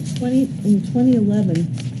 $16,000. In 2011,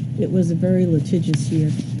 it was a very litigious year.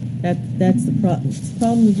 That's the problem. The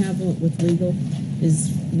problem we have with legal is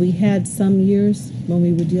we had some years when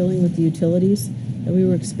we were dealing with the utilities that we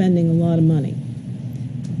were expending a lot of money.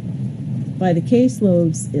 By the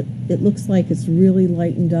caseloads, it looks like it's really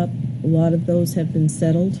lightened up. A lot of those have been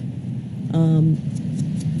settled.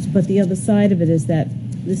 But the other side of it is that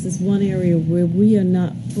this is one area where we are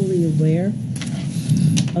not fully aware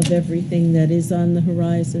of everything that is on the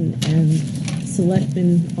horizon, and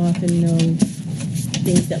selectmen often know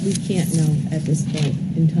things that we can't know at this point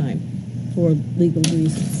in time for legal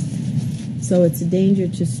reasons. So it's a danger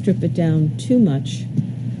to strip it down too much,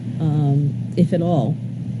 if at all,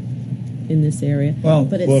 in this area.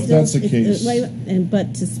 But if that's the case.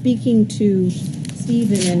 But to speaking to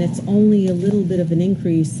Stephen, and it's only a little bit of an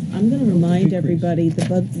increase, I'm going to remind everybody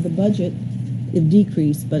the budget, it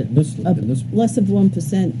decreased, but less of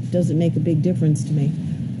 1% doesn't make a big difference to me.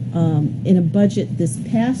 In a budget this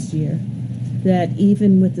past year, that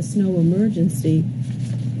even with the snow emergency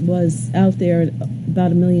was out there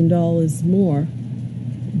about $1 million more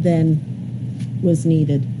than was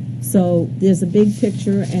needed. So there's a big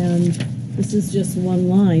picture, and this is just one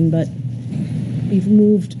line, but we've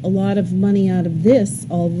moved a lot of money out of this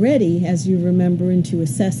already, as you remember, into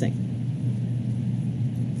assessing.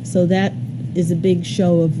 So that is a big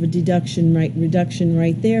show of a reduction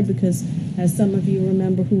right there, because as some of you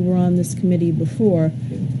remember who were on this committee before,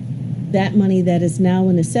 that money that is now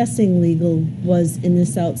in assessing legal was in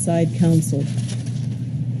this outside counsel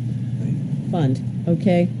fund,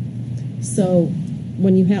 okay? So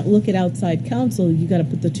when you look at outside counsel, you got to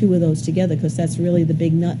put the two of those together, because that's really the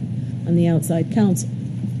big nut on the outside counsel.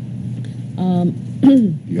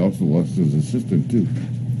 He also lost his assistant too.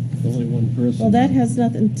 Only one person. Well, that has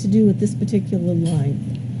nothing to do with this particular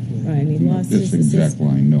line. Right, he lost his This exact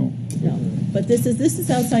line, no. No, but this is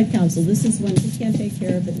outside counsel. This is when he can't take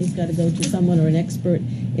care of it. He's got to go to someone or an expert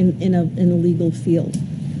in a legal field.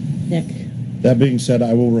 Nick. That being said,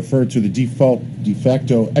 I will refer to the de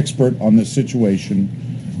facto expert on this situation,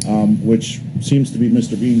 which seems to be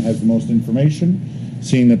Mr. Bean has the most information.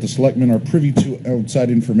 Seeing that the selectmen are privy to outside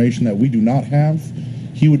information that we do not have,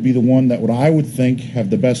 he would be the one that I would think have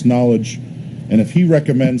the best knowledge. And if he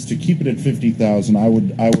recommends to keep it at 50,000, I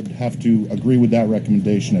would have to agree with that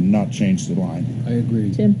recommendation and not change the line. I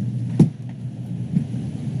agree. Tim.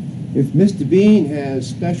 If Mr. Bean has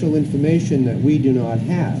special information that we do not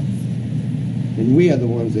have, and we are the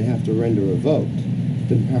ones that have to render a vote,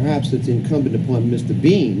 then perhaps it's incumbent upon Mr.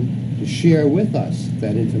 Bean to share with us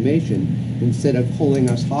that information instead of holding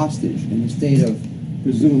us hostage in a state of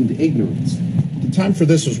presumed ignorance. The time for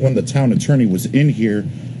this was when the town attorney was in here.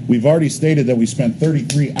 We've already stated that we spent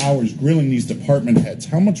 33 hours grilling these department heads.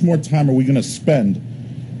 How much more time are we going to spend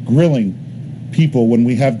grilling people when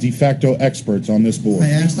we have de facto experts on this board?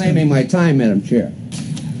 I'm claiming my time, Madam Chair.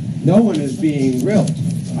 No one is being grilled.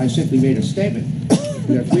 I simply made a statement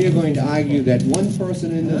that if we are going to argue that one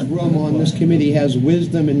person in this room on this committee has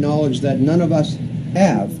wisdom and knowledge that none of us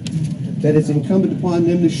have, that it's incumbent upon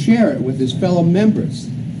them to share it with his fellow members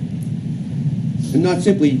and not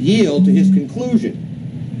simply yield to his conclusion.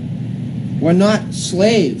 We're not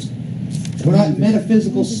slaves. We're not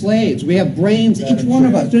metaphysical slaves. We have brains, each one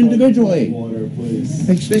of us, individually.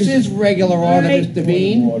 This is regular order, Mr.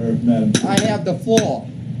 Bean. I have the floor.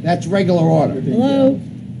 That's regular order. Hello?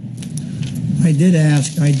 I did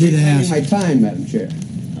ask. My time, Madam Chair.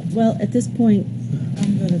 Well, at this point,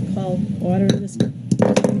 I'm going to call order in this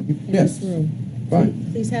room.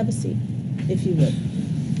 Fine. Please have a seat, if you would,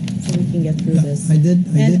 so we can get through this. I did.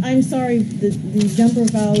 I'm sorry, the number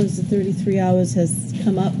of hours, the 33 hours has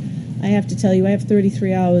come up. I have to tell you, I have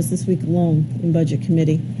 33 hours this week alone in Budget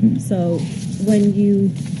Committee. So when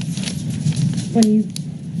you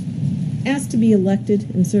asked to be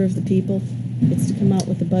elected and serve the people. It's to come out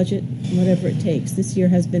with a budget, whatever it takes. This year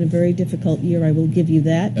has been a very difficult year, I will give you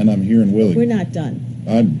that. And I'm here and willing. We're not done.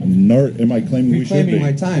 Am I claiming we should be? Reclaiming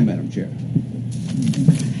my time, Madam Chair.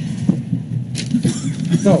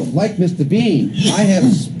 So, like Mr. Bean, I have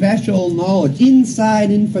special knowledge,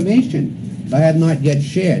 inside information that I have not yet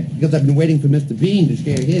shared, because I've been waiting for Mr. Bean to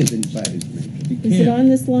share his inside information. Is it on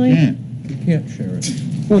this line? You can't share it.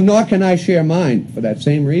 Well, nor can I share mine for that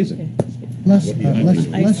same reason. I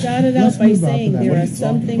started out by saying there are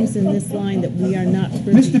some things in this line that we are not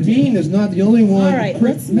privy to. Mr. Bean is not the only one. All right,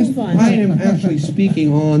 let's move on. I am actually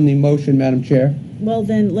speaking on the motion, Madam Chair. Well,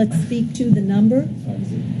 then, let's speak to the number,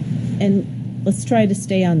 and let's try to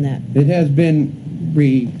stay on that. It has been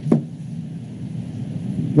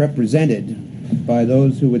represented by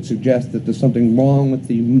those who would suggest that there's something wrong with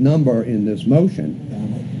the number in this motion,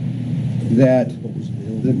 that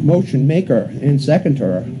the motion maker and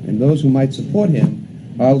seconder and those who might support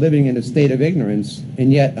him are living in a state of ignorance,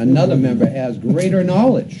 and yet another member has greater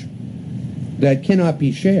knowledge that cannot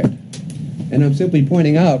be shared. And I'm simply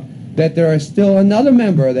pointing out that there is still another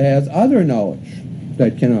member that has other knowledge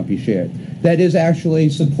that cannot be shared, that is actually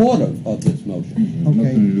supportive of this motion.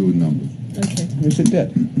 Nothing to do with numbers. Okay. Yes, it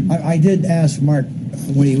did. I did ask Mark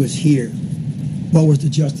when he was here, what was the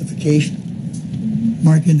justification?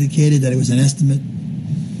 Mark indicated that it was an estimate.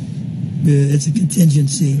 It's a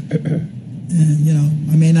contingency. And, you know,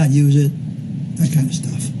 I may not use it, that kind of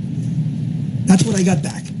stuff. That's what I got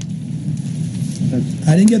back.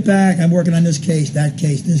 I didn't get back, I'm working on this case,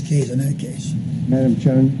 this case, and that case. Madam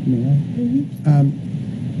Chairman, may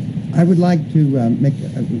I? I would like to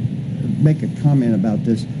make a comment about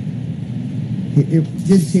this. It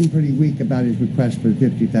did seem pretty weak about his request for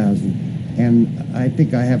 50,000, and I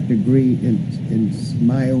think I have to agree in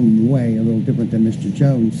my own way, a little different than Mr.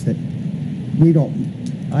 Jones, that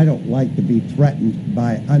I don't like to be threatened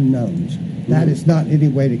by unknowns. That is not any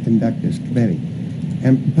way to conduct this committee.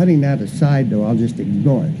 And putting that aside, though, I'll just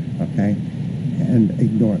ignore it, okay? And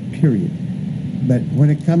ignore it, period. But when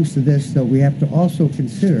it comes to this, though, we have to also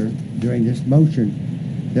consider during this motion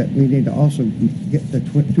that we need to also get the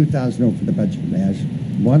 2,000 over the budget. As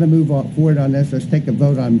want to move forward on this, let's take a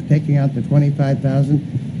vote on taking out the 25,000.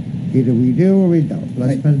 Either we do or we don't.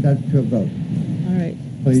 Let's put that to a vote. All right.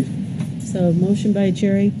 Please. So motion by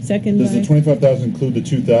Jerry, second Does by... the 25,000 include the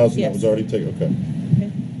 2,000 Yes. that was already taken? Okay.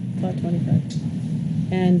 Okay, about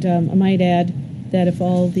 25. And I might add that if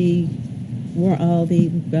all the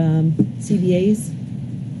CBAs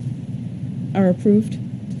are approved,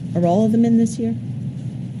 are all of them in this year?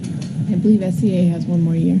 I believe SCA has one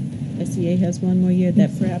more year. SCA has one more year,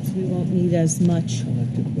 that perhaps we won't need as much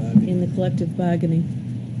in the collective bargaining.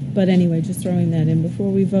 But anyway, just throwing that in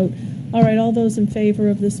before we vote. All right, all those in favor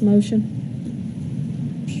of this motion?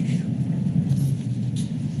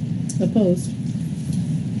 Opposed?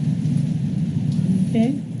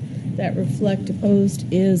 Okay, that reflect opposed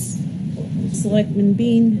is Selectman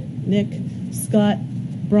Bean, Nick, Scott,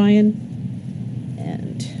 Brian,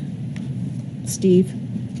 and Steve.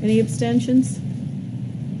 Any abstentions?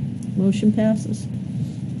 Motion passes.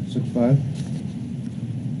 6-5?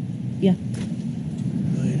 Yeah.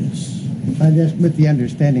 I just with the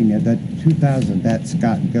understanding that 2,000, that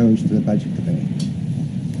Scott goes to the budget committee.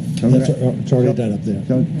 So It's already done up there.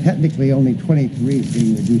 So technically, only 23 is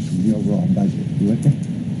being reduced from the overall budget. You with me?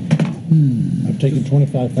 I've taken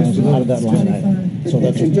 25,000 out of that line item. So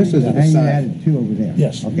that's And just as an And you aside, added 2 over there.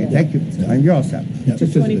 Yes. Okay, thank you. You're all set. just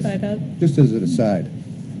as, 25 out? just as an aside,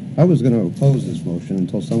 I was going to oppose this motion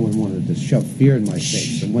until someone wanted to shove fear in my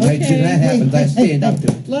face. And when Okay. that happens, I stand up to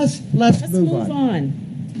it. Let's Move on.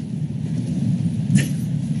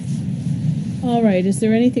 All right, is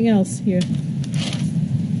there anything else here?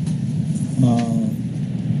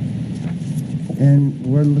 And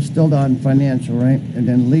we're still on financial, right? And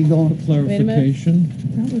then legal. Clarification.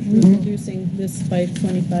 That was reducing this by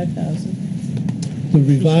 25,000. the Just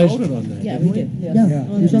revised. voted on that. Yeah, didn't we did. Yeah.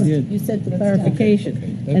 Well, you just- did. You said for clarification.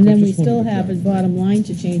 Okay. And then I we just still wanted to have a clarify. bottom line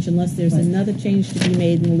to change unless there's another change to be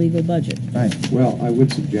made in the legal budget. Right. Well, I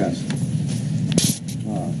would suggest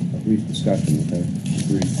a brief discussion with her,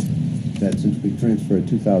 that since we transferred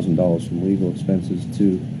 $2,000 from legal expenses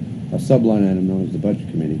to a subline item known as the Budget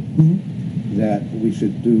Committee, that we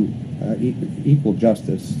should do equal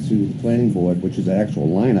justice to the Planning Board, which is an actual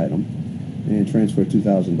line item, and transfer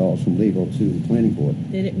 $2,000 from legal to the Planning Board.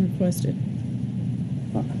 They didn't request it.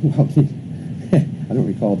 Well, I don't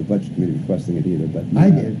recall the Budget Committee requesting it either, but... I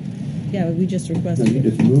did. Yeah, we just No, requested you it.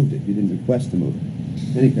 just moved it. You didn't request to move it.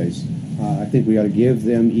 In any case, I think we ought to give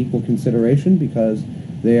them equal consideration because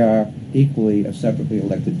they are equally a separately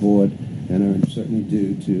elected board, and are certainly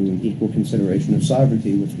due to an equal consideration of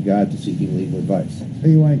sovereignty with regard to seeking legal advice. So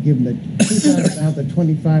you want to give them the 2,000 out the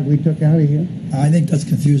 25 we took out of here? I think that's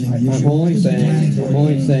confusing. I'm only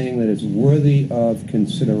saying that it's worthy of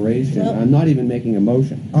consideration. Well- I'm not even making a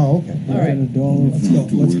motion. Oh, okay. All right.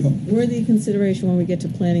 Let's go. Worthy consideration when we get to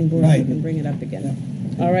planning board, we Right. can bring it up again.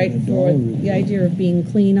 All right, for the idea of being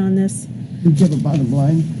clean on this, You give a bottom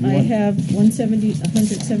line? I have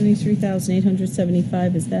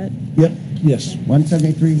 173,875, is that? Yep, yes.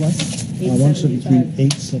 173 what? 173,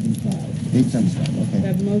 875. 875. 875, Do I okay.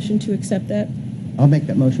 have a motion to accept that? I'll make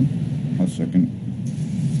that motion. I'll second.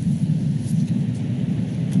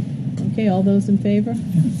 Okay, all those in favor?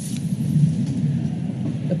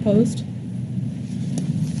 Opposed?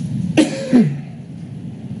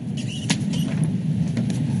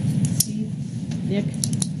 Steve, Nick,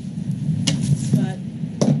 Scott,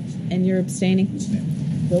 and you're abstaining?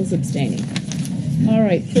 Bill's abstaining. All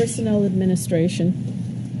right, personnel administration.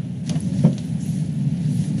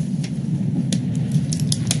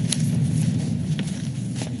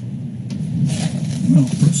 Well,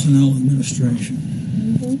 personnel administration.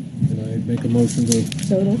 Can I make a motion to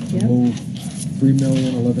Total, yeah. move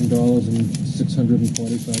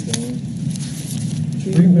 $3,011,645?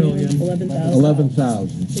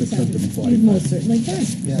 $3,011,645. You most certainly can.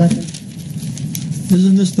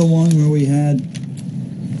 Isn't this the one where we had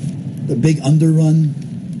the big underrun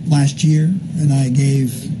last year? And I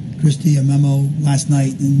gave Christie a memo last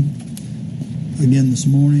night and again this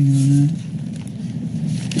morning on that.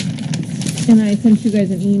 And I sent you guys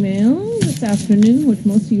an email this afternoon, which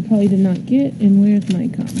most of you probably did not get. And where's my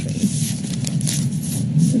copy?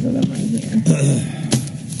 There's a right here.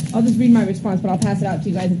 I'll just read my response, but I'll pass it out to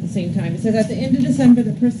you guys at the same time. It says, at the end of December,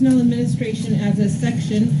 the personnel administration as a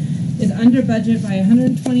section is under budget by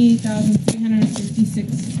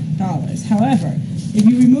 $128,366. However, if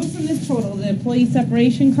you remove from this total the employee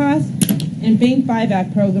separation cost and bank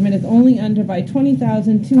buyback program, it is only under by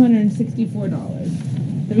 $20,264.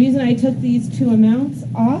 The reason I took these two amounts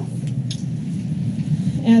off,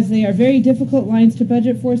 as they are very difficult lines to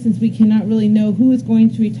budget for, since we cannot really know who is going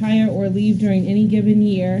to retire or leave during any given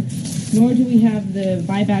year, nor do we have the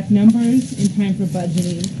buyback numbers in time for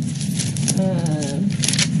budgeting.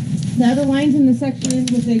 The other lines in the section,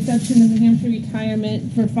 with the exception of New Hampshire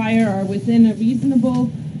retirement for fire, are within a reasonable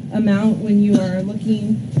amount when you are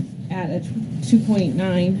looking at a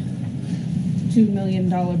 $2.92 million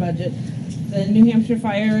budget. The New Hampshire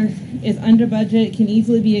fire is under budget, can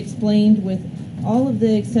easily be explained with all of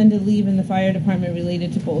the extended leave in the fire department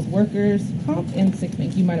related to both workers' comp and sick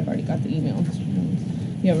bank. You might have already got the email, Mr. Jones.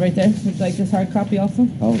 You have it right there. Would you like this hard copy also?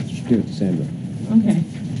 I'll just give it to Sandra. Okay.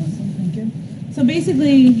 So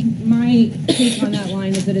basically, my take on that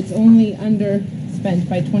line is that it's only underspent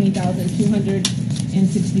by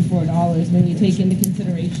 $20,264 when you take into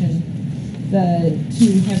consideration the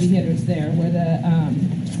two heavy hitters there, where the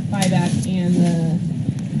buyback and the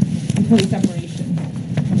employee separation.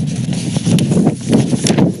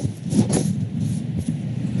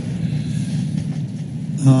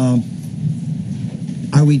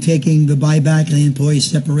 Are we taking the buyback and the employee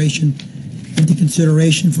separation into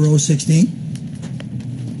consideration for 016?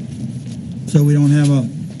 So we don't have a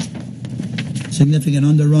significant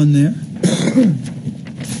underrun there?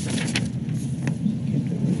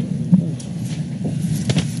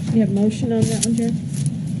 You have motion on that one, Jerry?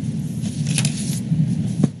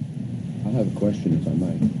 I'll have a question if I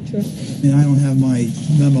might. Sure. I mean, I don't have my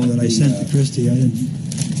memo that I sent to Christie. I didn't.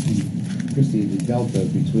 Christie, the delta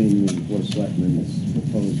between the Board of Selectmen's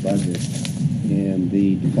proposed budget and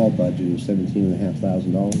the default budget is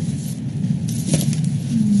 $17,500.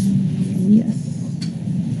 Yes.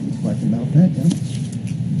 Question about that, yeah.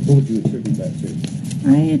 What would you attribute that to?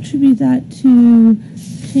 I attribute that to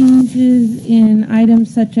changes in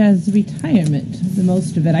items such as retirement, the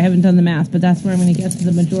most of it. I haven't done the math, but that's where I'm going to guess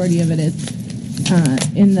the majority of it is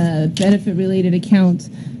in the benefit-related accounts,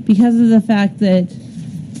 because of the fact that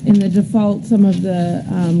in the default, some of the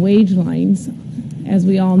wage lines, as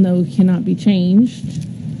we all know, cannot be changed.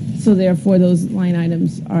 So therefore, those line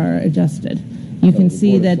items are adjusted. You can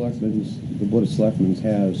see that The Board of Selectmen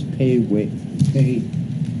has pay wage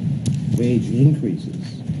increases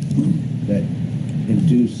that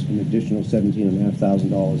induce an additional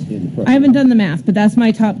 $17,500 in the program. I haven't done the math, but that's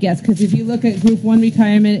my top guess, because if you look at Group 1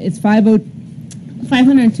 retirement, it's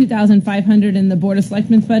 $502,500 in the Board of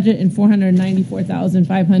Selectmen's budget and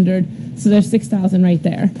 $494,500. So there's $6,000 right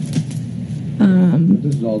there.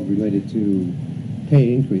 This is all related to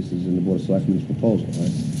pay increases in the Board of Selectmen's proposal,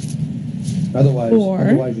 right? Otherwise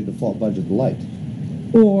your default budget is light.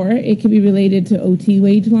 Or it could be related to OT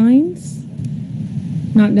wage lines.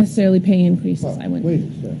 Not necessarily pay increases, I wouldn't.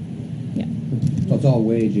 Wages, yeah. Yeah. So it's all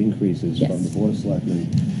wage increases Yes. from the Board of Selectmen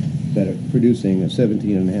that are producing a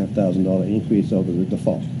 $17,500 increase over the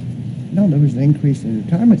default. No, there was an increase in the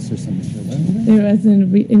retirement system this year, wasn't there? There was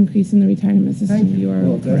an increase in the retirement system. You are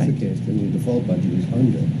Well, if that's correct. the case, then the default budget is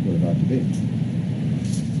under what it ought to be.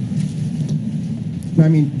 I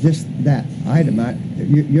mean, just that item,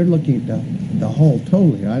 you're looking at the whole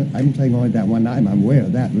total here. I'm saying only that one item. I'm aware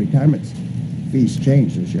of that. Retirement fees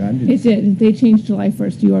changed this year. It did. They changed July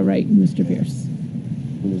 1st. You are right, Mr. Pierce.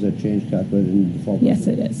 And is that change calculated in the default budget? Yes,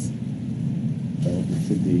 it is. So it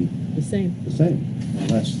should be The same. the same,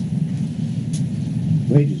 unless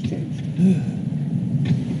wages change.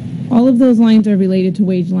 All of those lines are related to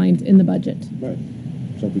wage lines in the budget. Right.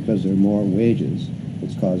 So because there are more wages,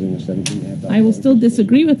 it's causing a $17,500. I will still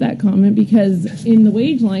disagree with that comment because in the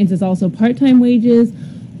wage lines is also part-time wages,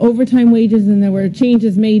 overtime wages, and there were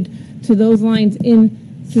changes made to those lines in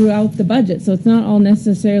throughout the budget. So it's not all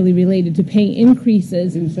necessarily related to pay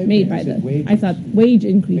increases made by the. I thought wage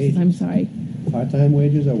increases. I'm sorry. Part-time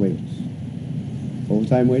wages are wages.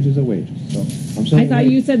 Overtime wages are wages. So I'm saying I thought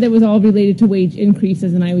you said that was all related to wage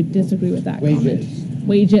increases, and I would disagree with that wages comment.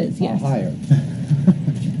 Wages, are yes. higher.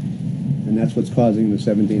 And that's what's causing the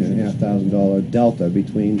 $17,500 delta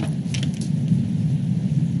between the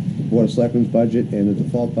Board of Selectmen's budget and the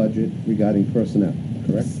default budget regarding personnel,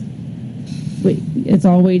 correct? Wait, it's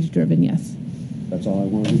all wage driven, yes. That's all I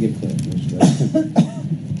wanted to get clear.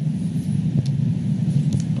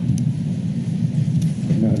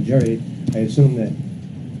 Now, Jerry, I assume that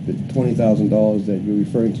the $20,000 that you're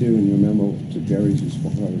referring to in your memo to Jerry's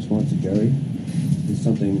response to Jerry is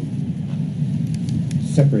something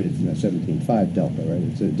separated from that 17.5 delta, right?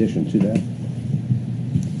 It's an addition to that.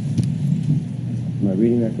 Am I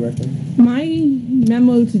reading that correctly? My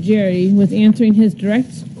memo to Jerry was answering his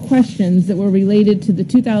direct questions that were related to the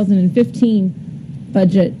 2015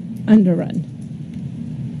 budget underrun.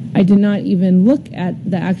 I did not even look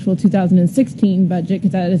at the actual 2016 budget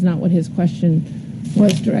because that is not what his question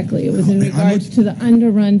was directly. It was in regards to the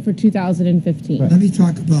underrun for 2015. Let me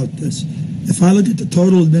talk about this. If I look at the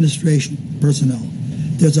total administration personnel,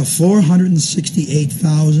 there's a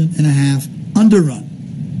 468,500 underrun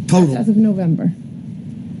total As of November.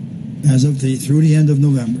 as of through the end of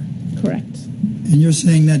November. Correct. And you're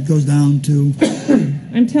saying that goes down to?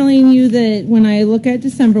 I'm telling you that when I look at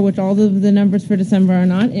December, which all of the numbers for December are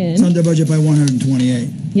not in. It's under budget by 128.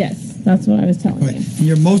 Yes, that's what I was telling Right.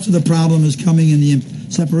 you. And most of the problem is coming in the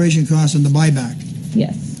separation costs and the buyback.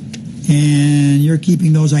 Yes. And you're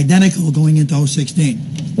keeping those identical going into 2016.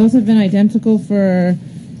 Those have been identical for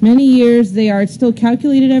many years. They are still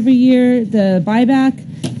calculated every year. The buyback,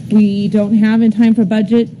 we don't have in time for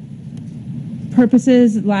budget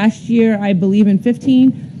purposes. Last year, I believe in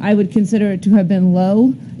 15, I would consider it to have been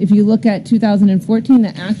low. If you look at 2014,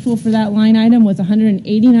 the actual for that line item was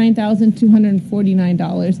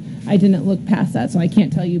 $189,249. I didn't look past that, so I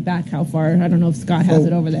can't tell you back how far. I don't know if Scott has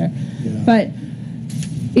it over there. Yeah. But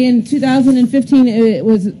in 2015, it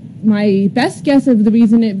was my best guess of the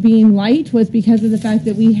reason it being light was because of the fact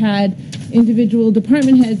that we had individual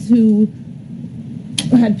department heads who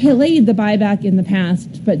had paid the buyback in the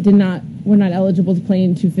past, but were not eligible to play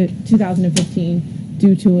in 2015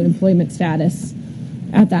 due to employment status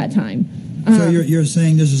at that time. So you're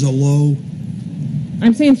saying this is a low?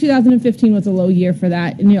 I'm saying 2015 was a low year for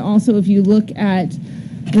that. And also, if you look at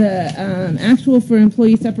the actual for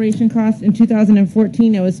employee separation costs in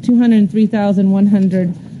 2014, it was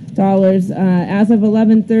 $203,100. As of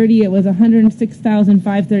 11/30, it was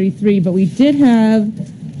 $106,533. But we did have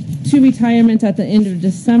 2 retirements at the end of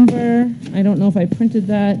December. I don't know if I printed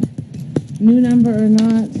that new number or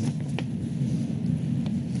not.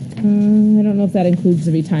 I don't know if that includes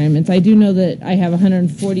the retirements. I do know that I have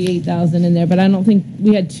 148,000 in there, but I don't think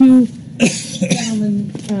we had 2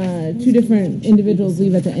 different individuals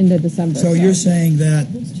leave at the end of December. So you're saying that,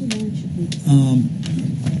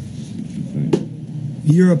 in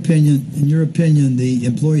your opinion, the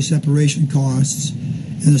employee separation costs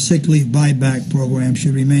and the sick leave buyback program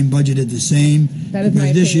should remain budgeted the same? That is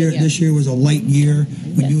my this opinion, year, yes. This year was a light year.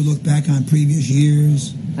 When you look back on previous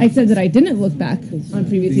years, I said that I didn't look back on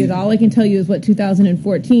previous years. All I can tell you is what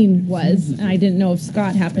 2014 was, and I didn't know if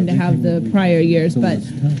Scott happened to have the prior years, but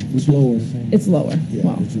It's lower. it's lower. Yeah,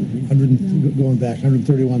 Well, it's 100, going back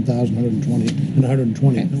 131,000, 120, and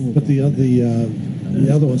 120. Okay. But the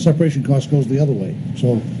other one, separation cost goes the other way.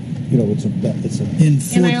 So, it's a.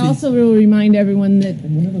 and I also will remind everyone that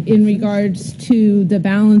in regards to the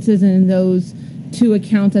balances in those 2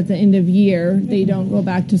 accounts at the end of year, they don't go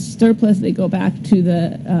back to surplus, they go back to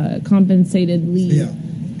the compensated leave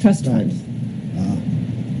trust fund.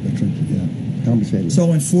 compensated.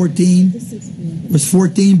 So in 14, was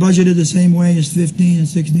 14 budgeted the same way as 15 and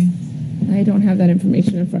 16? I don't have that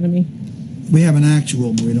information in front of me. We have an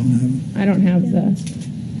actual, but we don't have it. I don't have the.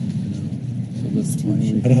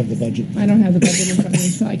 I don't have the budget. I don't have the budget in front of me,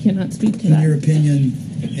 so I cannot speak to In that. your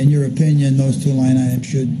opinion, those two line items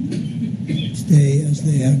should stay as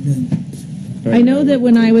they have been. I know that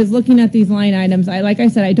when I was looking at these line items, like I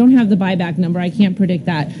said, I don't have the buyback number. I can't predict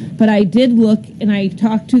that. But I did look and I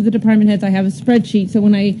talked to the department heads. I have a spreadsheet. So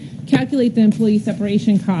when I calculate the employee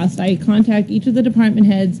separation cost, I contact each of the department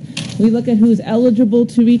heads. We look at who's eligible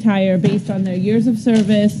to retire based on their years of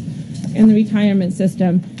service and the retirement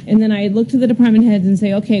system. And then I look to the department heads and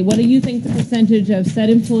say, okay, what do you think the percentage of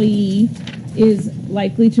said employee is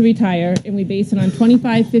likely to retire? And we base it on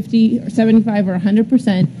 25, 50, or 75, or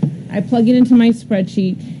 100%. I plug it into my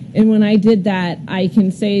spreadsheet, and when I did that, I can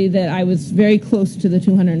say that I was very close to the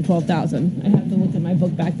 212,000. I have to look at my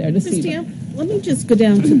book back there to see. Christiane, let me just go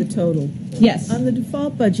down to the total. Yes. On the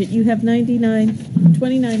default budget, you have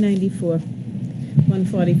 2994,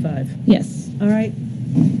 145. Yes. All right.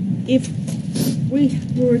 If we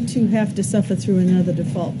were to have to suffer through another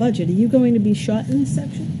default budget, are you going to be short in this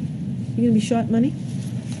section? Are you going to be short money?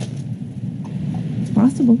 It's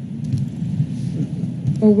possible.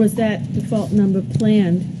 Or was that default number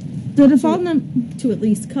planned? The default number to at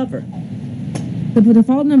least cover. The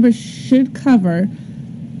default number should cover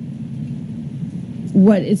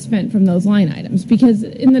what is spent from those line items, because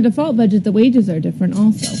in the default budget the wages are different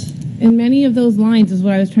also. And many of those lines is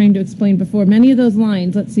what I was trying to explain before. Many of those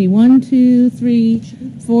lines, let's see, 1, 2, 3,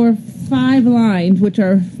 4, 5 lines, which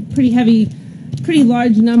are pretty heavy, pretty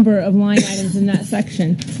large number of line items in that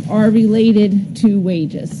section, are related to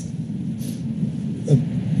wages.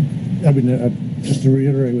 I mean, just to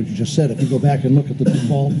reiterate what you just said, if you go back and look at the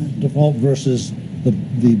default versus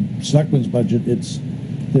the selectmen's budget,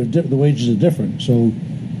 the wages are different. So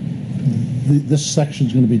this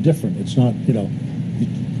section's going to be different. It's not,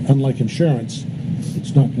 unlike insurance,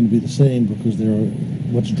 it's not going to be the same because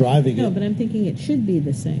what's driving it. No, but I'm thinking it should be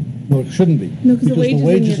the same. No, it shouldn't be. No, because the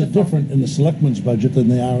wages are different in the selectmen's budget than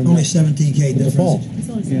they are in Only the $17K the default. difference. It's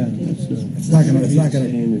only 17. It's not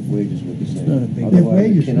going to. If wages were the same. If Otherwise,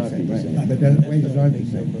 wages it cannot are be the the same, same. but then wages aren't the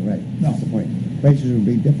same, right? No. That's the point. Wages would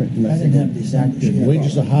be different I unless they didn't go have these back numbers to yet.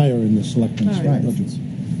 Wages are higher in the selectmen's All right. budgets.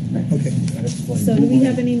 Okay. So do we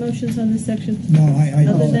have any motions on this section? No, I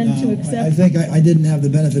Other don't. than to accept? I think I didn't have the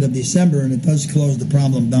benefit of December, and it does close the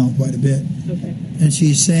problem down quite a bit. Okay. And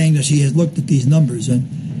she's saying that she has looked at these numbers, and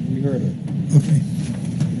We heard her. okay,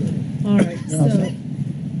 All right. So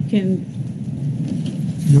can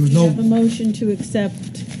there was we no. have a motion to accept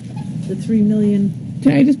the $3 million?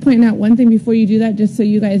 Can I just point out one thing before you do that, just so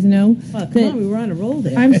you guys know? Oh, come that- on, we were on a roll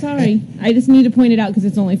there. I'm sorry. I just need to point it out because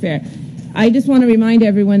it's only fair. I just want to remind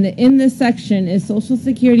everyone that in this section is Social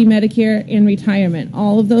Security, Medicare, and retirement.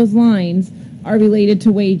 All of those lines are related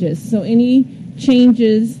to wages. So any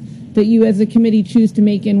changes that you as a committee choose to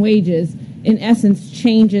make in wages, in essence,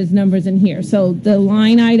 changes numbers in here. So the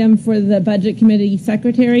line item for the Budget Committee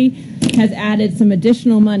Secretary has added some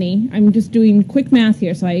additional money. I'm just doing quick math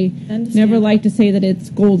here, so I Understand. never like to say that it's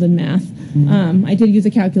golden math. I did use a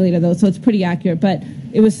calculator, though, so it's pretty accurate. But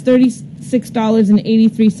it was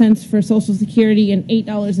 $36.83 for Social Security and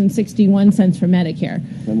 $8.61 for Medicare.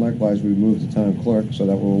 And likewise, we moved the town clerk so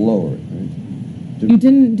that we'll lower it, right? You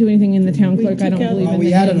didn't do anything in the town We clerk, I took don't out- believe. Well, in we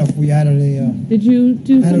the added name. a Did you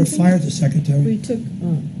do added a something? fire to secretary. We took.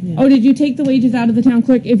 Yeah. Oh, did you take the wages out of the town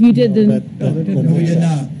clerk? If you did, then No, we did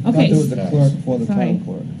not. okay. That was the clerk for the Sorry. town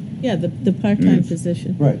clerk. Yeah, the part-time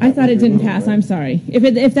position. Right. I thought it didn't pass. I'm sorry.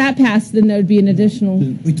 If that passed, then there'd be an additional.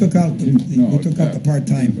 We took out the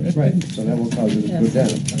part-time. Right, so that will cause it to go down.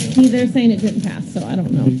 They're saying it didn't pass, so I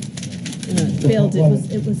don't know. It failed.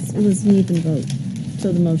 It was an even vote,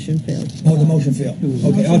 so the motion failed. Oh, the motion failed.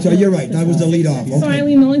 Okay, I'll tell you, you're right. That was the lead off. So Okay.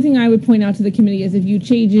 Eileen, the only thing I would point out to the committee is if you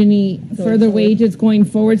change any further wages going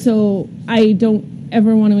forward. So I don't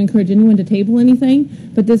ever want to encourage anyone to table anything,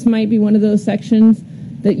 but this might be one of those sections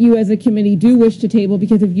that you as a committee do wish to table,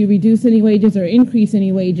 because if you reduce any wages or increase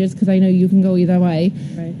any wages, because I know you can go either way,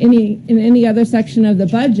 Right. in any other section of the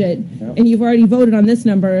budget, and you've already voted on this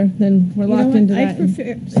number, then we're You know locked what? into I that. prefer,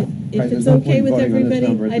 Right, if there's it's no okay point with voting on this everybody,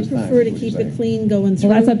 number at I this time, prefer to is what keep you're it saying. clean going through.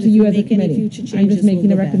 Well, that's up to If you we as a make any committee. future I'm changes, just making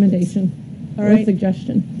we'll a go back. recommendation All or right.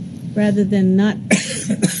 suggestion. Rather than not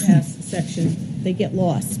pass the section, they get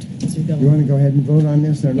lost as we go. You want to go ahead and vote on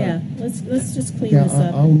this or not? Yeah, let's just clean Yeah, this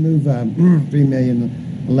up. I'll move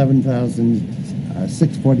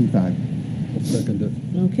 $3,011,645. Second it.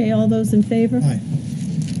 Okay, all those in favor? Aye.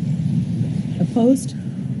 Opposed?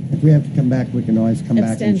 If we have to come back, we can always come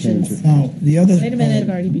back and change Abstentions. it. Now, the other. Wait a minute. It'd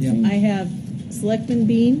already be changed. I have Selectman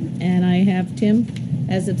Bean, and I have Tim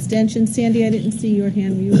as abstention. Sandy, I didn't see your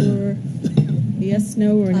hand. You were yes,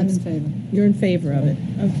 no, or I'm in favor. You're in favor of it.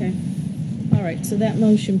 Okay. All right, so that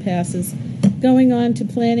motion passes. Going on to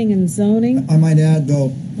planning and zoning. I might add,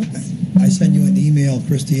 though, I sent you an email,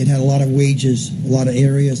 Christie. It had a lot of wages, a lot of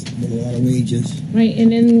areas with a lot of wages. Right,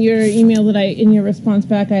 and in your email in your response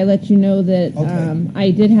back, I let you know that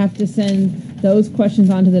I did have to send those questions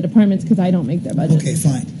on to the departments because I don't make their budget. Okay,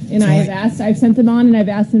 fine. And So I've sent them on, and I've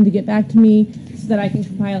asked them to get back to me so that I can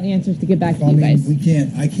compile answers to get back to you guys. I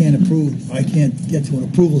can't get to an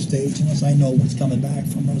approval stage unless I know what's coming back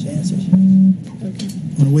from those answers. Okay.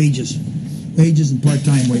 On wages and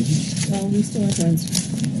part-time wages. Well, we still have Wednesday.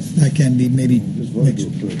 That can be maybe next.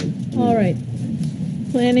 All right.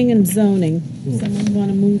 Planning and zoning. Someone want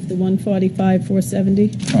to move the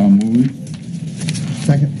 145-470? I'll move it.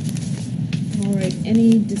 Second. All right.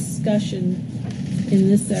 Any discussion in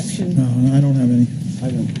this section? No, I don't have any. I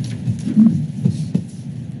don't.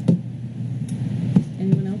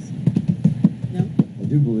 Anyone else? No? I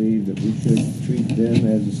do believe that we should treat them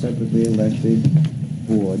as a separately elected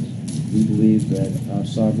board. We believe that our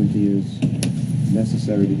sovereignty is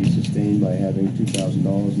necessary to be sustained by having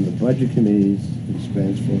 $2,000 in the budget committee's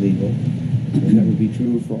expense for legal. And that would be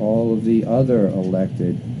true for all of the other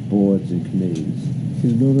elected boards and committees.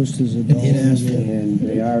 You notice there's a dollar. And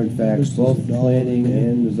they are, in fact, both planning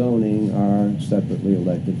and zoning are separately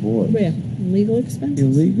elected boards. Where? Legal expenses?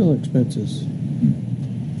 Illegal expenses.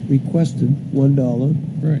 Requested $1.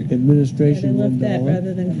 Right. Administration I left $1. that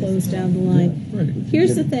rather than close down the line. Right.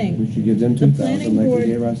 Here's the thing. We should give them The 2,000 planning like board- we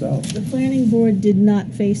gave ourselves. The planning board did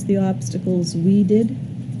not face the obstacles we did.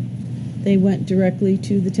 They went directly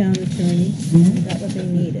to the town attorney and got what they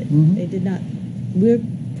needed. They did not. We're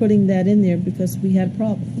putting that in there because we had a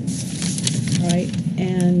problem, right?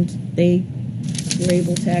 And they were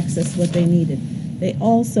able to access what they needed. They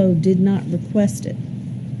also did not request it.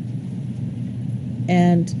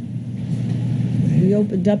 And we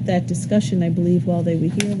opened up that discussion, I believe, while they were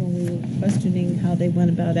here when we were questioning how they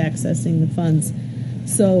went about accessing the funds.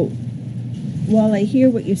 So while I hear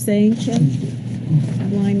what you're saying, Tim,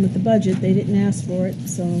 in line with the budget, they didn't ask for it,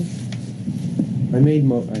 so. I made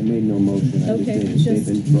no motion. I Okay, just made a just-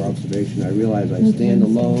 statement for observation. I realize I stand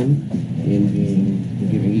alone in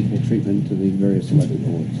giving equal treatment to the various elected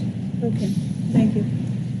boards. Okay, thank you.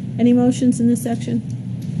 Any motions in this section,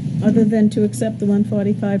 other than to accept the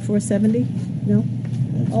 145-470? No?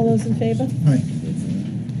 All those in favor? Right.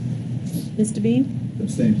 Mr. Bean?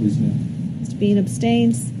 Abstain, please, ma'am. Mr. Bean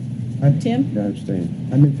abstains. Tim? I abstain.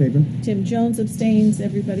 I'm in favor. Tim Jones abstains.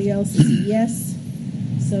 Everybody else is a yes.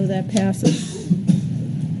 So that passes.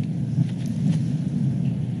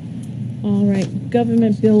 All right,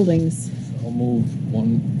 government buildings. I'll move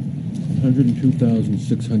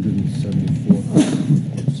 102,674.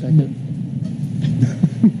 Second.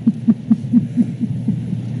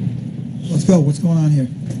 Let's go. What's going on here?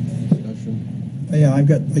 Discussion. Yeah, I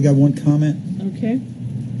got one comment. Okay.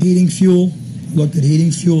 Heating fuel. Looked at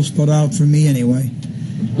heating fuel, stood out for me anyway.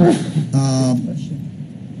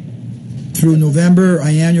 Through November,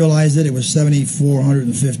 I annualized it. It was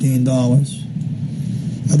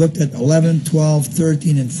 $7,415. I looked at 11, 12,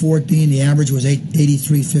 13, and 14. The average was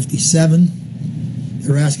 $83.57.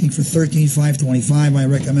 They're asking for $13,525. I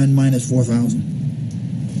recommend minus $4,000.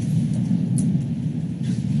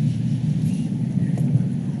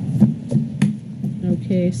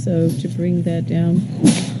 Okay, so to bring that down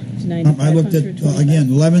to 9,500. I looked at, again,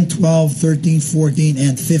 11, 12, 13, 14,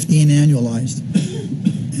 and 15 annualized.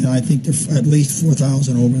 And I think they're at least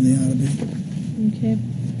 4,000 over they ought to be. Okay.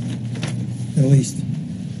 At least.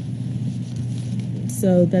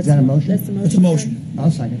 So that's Is that a motion? That's the motion. It's a motion. I'll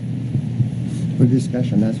second. Good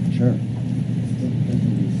discussion, that's for sure.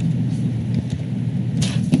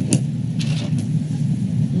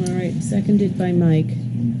 All right, seconded by Mike.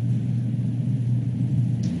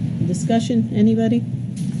 Discussion, anybody?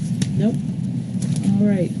 Nope. All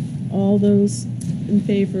right, all those in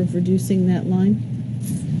favor of reducing that line?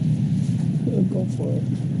 Go for it.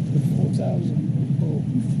 4,000.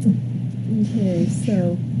 Okay,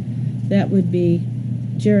 so that would be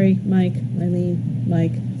Jerry, Mike, Eileen,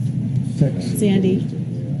 Mike, Sandy,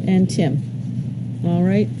 and Tim. All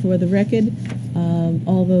right, for the record,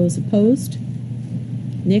 all those opposed?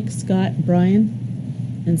 Nick, Scott, Brian,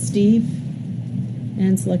 and Steve,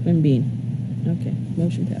 and Selectman Bean. Okay,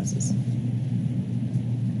 motion passes.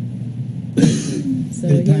 So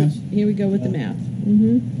here we go with the math.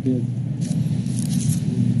 Good.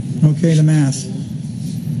 Okay, the math.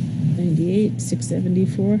 98,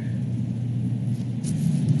 674.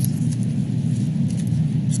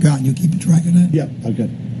 Scott, you keeping track of that? Yep, I've got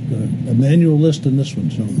a manual list in this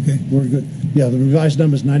one, so Okay. we're good. Yeah, the revised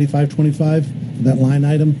number is 9525, that line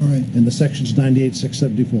item. All right. And the section's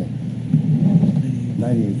 98674.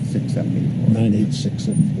 98,674.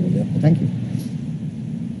 98674, yep. Thank you.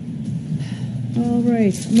 All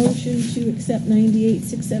right, motion to accept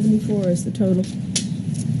 98,674 as the total.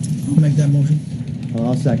 I'll make that motion.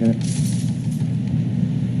 I'll second it.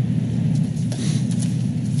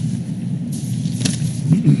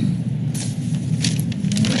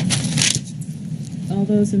 All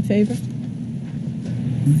those in favor?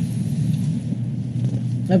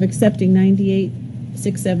 Of accepting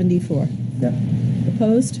 98,674. Yep.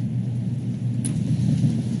 Opposed?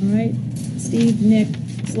 All right, Steve, Nick,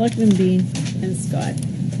 Selectman Bean, and Scott.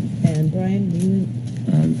 And Brian,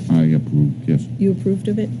 I approve, yes. you approved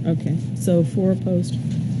of it? Okay, so 4 opposed.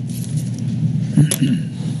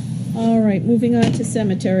 All right, moving on to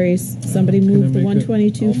cemeteries. Somebody move the I'll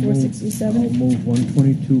 122, move- 467? I'll move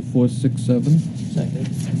 122, 467. Second.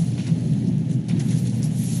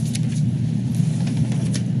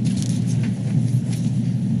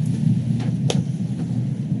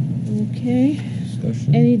 Okay,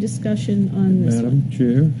 Discussion. any discussion on this one? Madam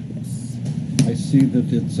Chair, Yes. I see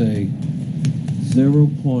that it's a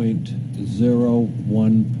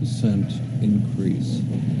 0.01% increase.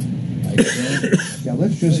 I don't- Yeah,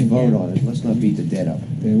 let's just vote on it. Let's not beat the dead up.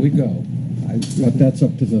 There we go. But that's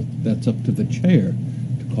up to the chair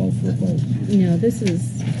to call for a vote. You know, this is,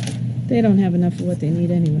 they don't have enough of what they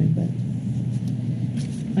need anyway, but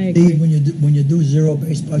I agree. Steve, when you do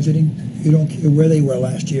zero-based budgeting, you don't care where they were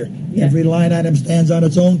last year. Yeah. Every line item stands on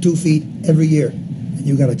its own 2 feet every year, and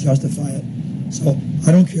you got to justify it. So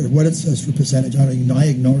I don't care what it says for percentage. I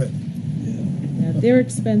ignore it. Yeah, their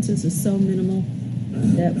expenses are so minimal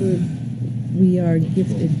that we are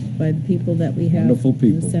gifted by the people that we have Wonderful in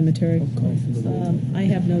people. the cemetery. I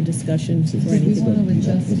have no discussion for Did we anything. want to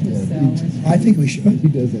adjust his salary? I think we should. He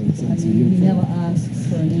does have a I sense of mean, he humor. never asks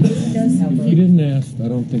for an increase. If you didn't ask, I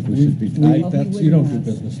don't think we should be, Well, that's, he you don't do wouldn't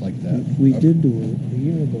ask. business like that. We did do it a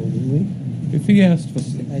year ago, didn't we? If he asked for, I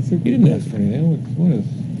think he we didn't did. ask for anything, what is?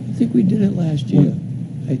 I think we did it last year.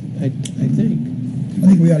 I think. I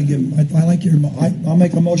think we ought to give him, I like your, I'll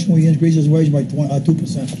make a motion, we increase his wage by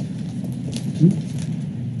 2%.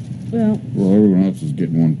 Well, Well, everyone else is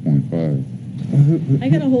getting 1.5. I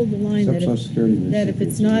gotta hold the line Except that Social Security. that if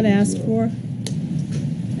it's not asked for,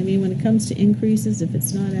 I mean, when it comes to increases, if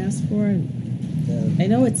it's not asked for, I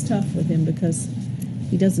know it's tough with him because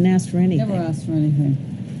he doesn't ask for anything. Never asked for anything.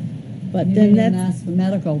 But He then didn't that's, ask for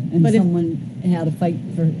medical, and But if- someone had to fight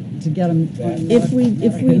to get him. on if we,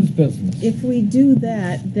 His business. if we do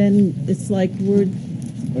that, then it's like we're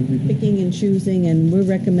picking and choosing and we're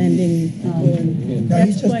recommending people and No, he's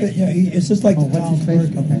that's just, why, it's just like the what's town his face?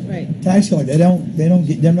 clerk. Okay. right. Tax collector,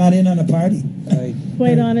 they're not in on the party.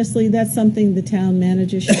 Quite honestly, that's something the town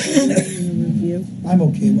manager should do in a review. I'm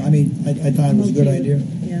okay, I mean, I thought it was a good idea.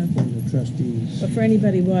 Yeah. From the trustees. But for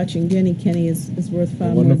anybody watching, Danny Kenny is worth A far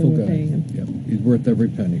more wonderful than we're guy. paying him. Yep, he's worth every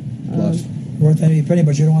penny, plus. Worth any penny,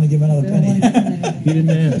 but you don't want to give another They don't penny. want to spend anything. He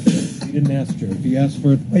didn't ask, he didn't ask, Joe. If he asked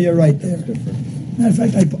for it, Well, you're right there. it's different. Matter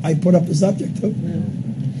of fact, I put up the subject too. No.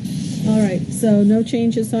 All right, so no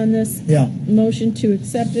changes on this. Yeah. Motion to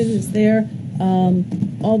accept it is there.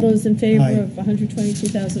 All those in favor Aye. of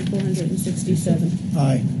 122,467.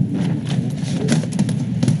 Aye.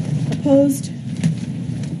 Opposed?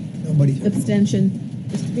 Nobody. Abstention?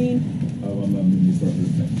 Mr. Bean? I'm in the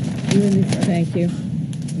affirmative. You in the, thank you.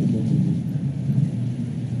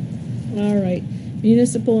 All right.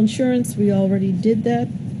 Municipal insurance, we already did that.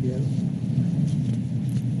 Yeah.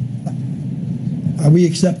 Are we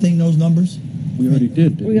accepting those numbers? We already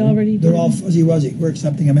did, didn't we? We already did. They're all fuzzy-wuzzy. We're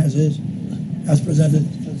accepting them as is, as presented.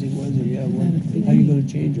 Fuzzy wuzzy, yeah. Well, how you going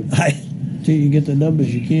to change them? Aye. Till you get the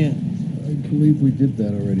numbers, you can't. I believe we did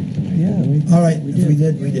that already tonight, didn't we? All right, if we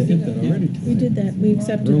did, we We did did. that already tonight. We did that. We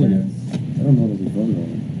accepted Earlier. that. I don't know that we voted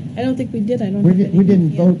on I don't think we did. I don't We, think we didn't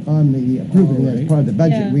anything- vote on the approving it as part of the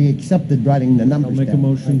budget. Yeah. We accepted writing the I'll numbers make a down.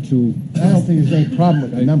 motion to, I don't think there's any problem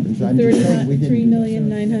with the numbers. I'm just saying we didn't. do that.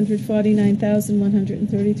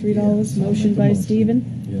 $3,949,133. Motion by motion.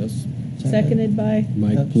 Stephen, yes, seconded by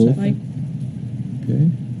Mike Plouffe. Mike. Okay.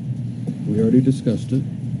 We already discussed it.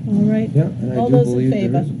 All right. Yeah, and I All do those in believe there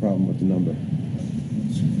favor? is a problem with the number. Do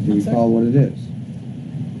I'm you sorry? recall what it is?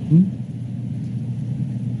 Hmm?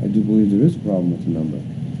 I do believe there is a problem with the number.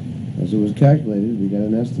 As it was calculated, we got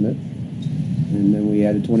an estimate, and then we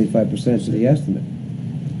added 25% to the estimate.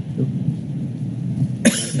 I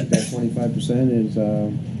think that 25% is,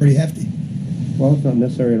 Pretty hefty. well, it's not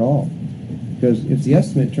necessary at all. Because if the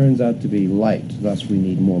estimate turns out to be light, thus we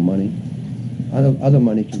need more money, other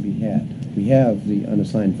money can be had. we have the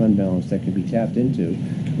unassigned fund balance that can be tapped into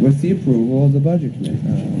with the approval of the budget committee.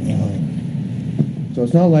 So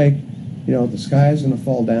it's not like, you know, the sky is going to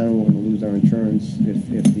fall down and we're going to lose our insurance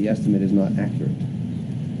if the estimate is not accurate.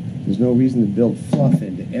 There's no reason to build fluff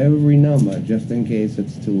into every number just in case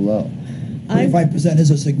it's too low. 25%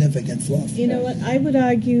 is a significant fluff. You know what, I would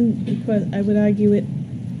argue, because I would argue it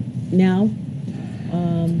now,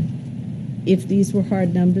 if these were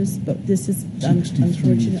hard numbers, but this is,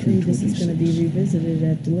 unfortunately, this is going to be revisited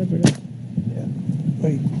at deliberative. Yeah.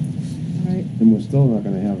 Right. All right. And we're still not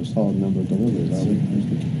going to have a solid number of deliveries, are we?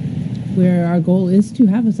 Where our goal is to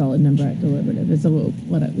have a solid number at deliberative, is what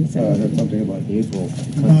we I said. heard something about April.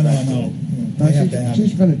 No. They have to have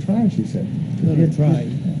She's going to try, she said. Gonna try.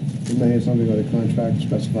 Didn't I hear something about a contract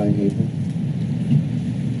specifying April?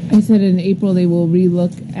 I said in April they will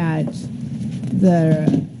relook at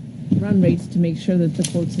the run rates to make sure that the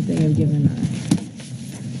quotes that they have given are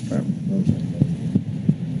firm.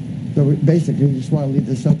 So we basically, you just want to leave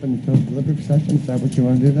this open until deliberative session? Is that what you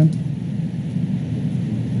want to do then?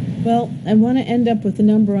 Well, I want to end up with a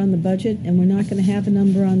number on the budget, and we're not going to have a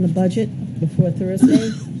number on the budget before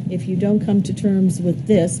Thursday if you don't come to terms with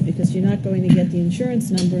this, because you're not going to get the insurance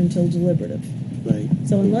number until deliberative. Right.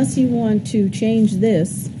 So unless you want to change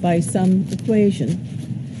this by some equation,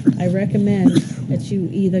 I recommend that you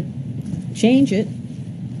either change it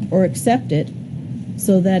or accept it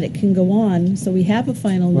so that it can go on, so we have a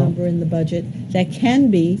final number in the budget that can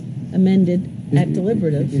be amended at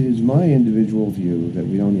deliberative. It is my individual view that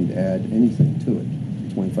we don't need to add anything to it.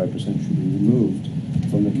 25% should be removed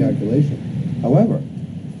from the calculation. However,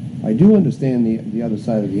 I do understand the other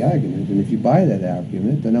side of the argument, and if you buy that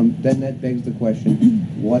argument, then that begs the question,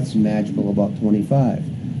 what's magical about 25?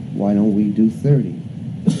 Why don't we do 30?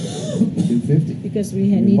 Do 50? Because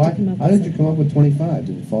we need to come up How did you come up with 25?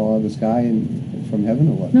 Did it fall out of the sky from heaven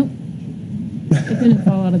or what? Nope. It didn't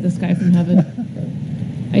fall out of the sky from heaven.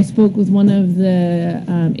 I spoke with one of the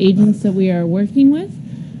agents that we are working with.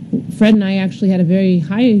 Fred and I actually had a very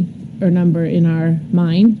higher number in our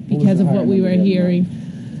mind because of what we were hearing.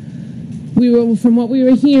 From what we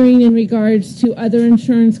were hearing in regards to other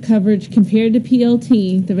insurance coverage compared to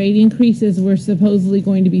PLT, the rate increases were supposedly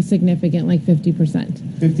going to be significant, like 50%.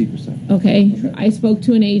 50%. Okay. I spoke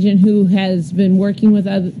to an agent who has been working with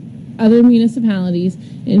other municipalities,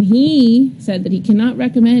 and he said that he cannot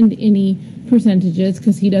recommend any percentages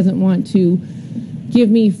because he doesn't want to give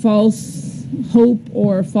me false hope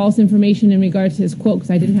or false information in regards to his quote, because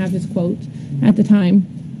I didn't have his quote at the time.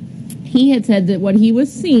 He had said that what he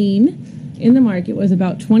was seeing in the market was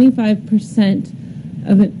about 25%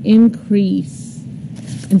 of an increase,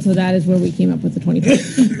 and so that is where we came up with the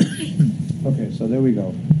 25%. Okay, so there we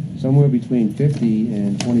go. Somewhere between 50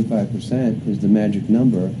 and 25% is the magic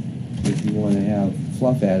number if you want to have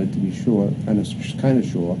fluff added to be sure, kind of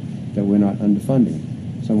sure that we're not underfunding.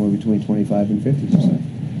 Somewhere between 25 and 50%.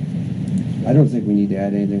 I don't think we need to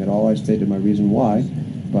add anything at all. I stated my reason why,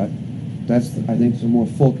 but that's, I think, some more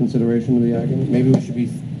full consideration of the argument. Maybe we should be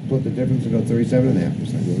split the difference and go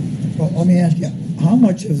 37.5%. Well, let me ask you, how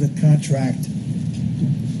much of the contract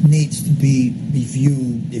needs to be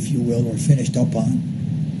reviewed, if you will, or finished up on?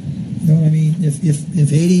 You know what I mean?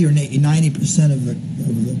 If 80 or 90% of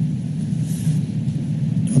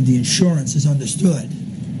the insurance is understood,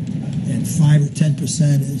 and 5 or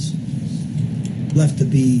 10% is left to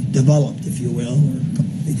be developed, if you will, or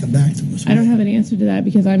they come back to us. I don't have an answer to that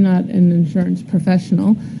because I'm not an insurance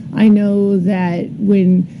professional. I know that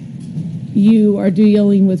when you are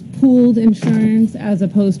dealing with pooled insurance as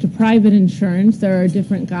opposed to private insurance, there are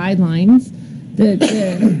different guidelines that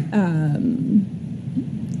the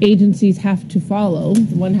agencies have to follow.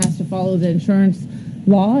 One has to follow the insurance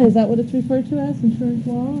law. Is that what it's referred to as, insurance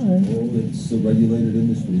law? Or? Well, it's a regulated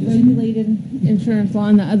industry. Regulated insurance law,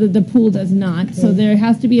 and the pool does not. So there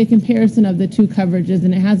has to be a comparison of the two coverages,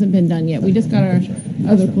 and it hasn't been done yet. We just got our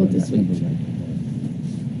other quote this week.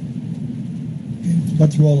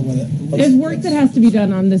 Let's roll with it. There's work that has to be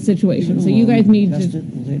done on this situation, so you guys need to,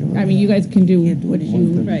 I mean, you guys can do what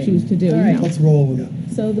you choose to do. All right. Let's roll with it.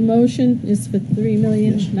 So the motion is for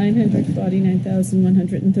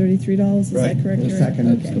 $3,949,133. Is that correct? Eric?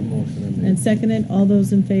 Second. Okay. And seconded, all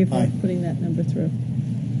those in favor of putting that number through?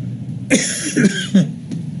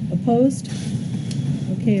 Opposed?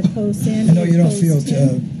 Okay, opposed, Sandy. I know you don't feel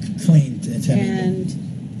Opposed, clean, Timmy. And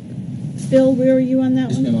Phil, where are you on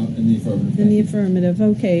that one? In the affirmative. In the affirmative.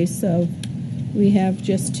 Okay, so we have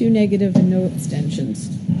just 2 negative and no abstentions.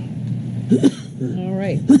 All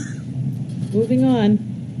right. Moving on.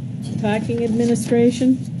 Parking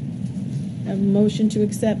administration. Have a motion to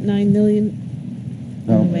accept $9 million.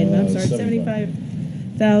 No. Wait a minute, I'm sorry,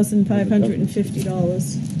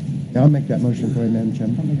 $1,550. Yeah, I'll make that motion for you, Madam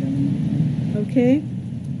Chairman. Okay,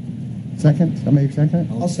 Second? Somebody second?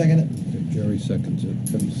 I'll second it. Jerry seconds it.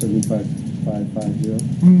 77550.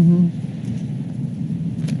 Mm-hmm.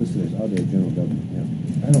 This is other general government,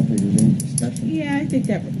 yeah. I don't think there's any discussion. yeah, I think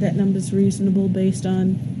that number's reasonable based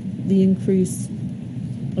on the increase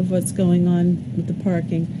of what's going on with the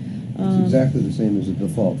parking. It's exactly the same as the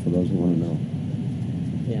default, for those who want to know.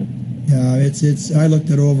 Yeah. Yeah, it's. I looked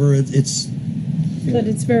it over. It's. But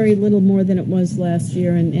it's very little more than it was last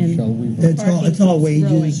year, and Shall we? It's all. It's all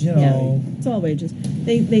wages. You know. Yeah, it's all wages.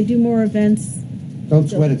 They do more events. Don't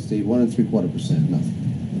sweat it, Steve. 1 3/4%,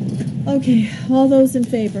 nothing. Okay, all those in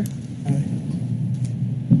favor?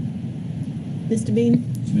 Mr. Bean?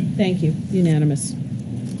 Thank you. Unanimous.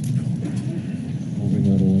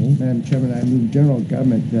 Moving right along. Madam Chairman, I move general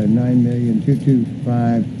government,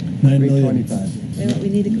 9,225,325. We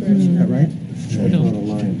need a correction on that. That's not a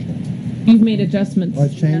line. You've made adjustments. Oh,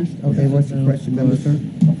 it's changed? Okay, what's the question number, sir?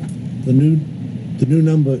 The new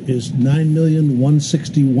number is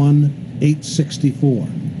 9,161,864.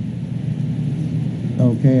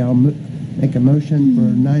 Okay, I'll make a motion for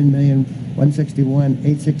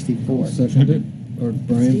 9,161,864. Second it, or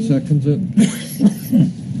Brian seconds it?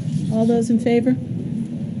 All those in favor? I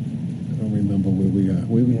don't remember where we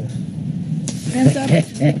are. Hands up.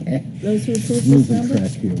 Those who approve this Losing number?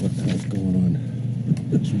 track here, what the hell's going on?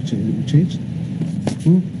 We changed?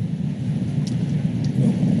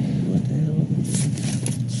 What the hell?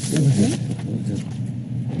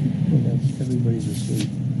 Everybody's asleep.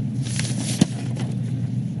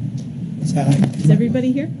 Is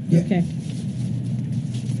everybody here? Yeah. Okay.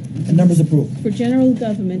 The number's approved. For general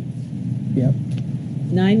government, Yep.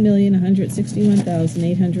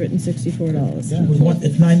 $9,161,864.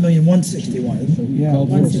 It's 9,161,161. Yeah,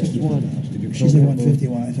 161. She said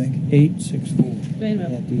 151, I think. 864. Wait a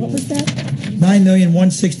minute. What was that?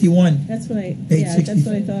 9,161. That's what I. Yeah, 864. that's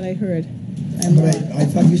what I thought I heard. I'm Right, I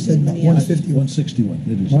thought you said 151. 161.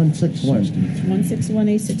 It is 161.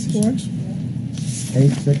 161,864.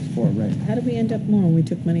 864, right. How did we end up more when we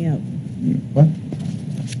took money out? What?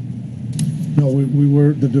 No, we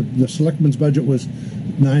were, the selectmen's budget was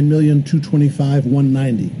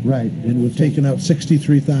 9,225,190. Right. And we've taken out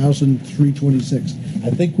 63,326. I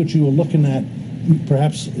think what you were looking at,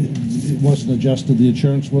 perhaps it wasn't adjusted, the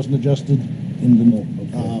insurance wasn't adjusted in the,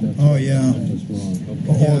 Oh, yeah. That's wrong.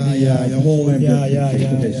 The whole,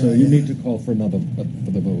 Okay, so you need to call for another,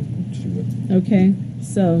 for the vote. Okay,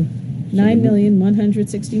 so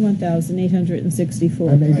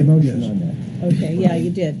 9,161,864. I made the motion on that. Okay, yeah, you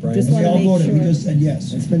did. Brian? Just We want to all make voted, we sure. just said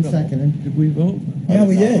yes. It's been seconded. Did we vote? Yeah,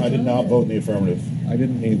 we I did. did not vote in the affirmative. I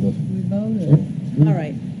didn't either. We voted. All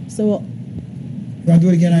right, so, You want to do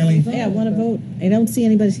it again, Eileen? yeah, I want to vote. I don't see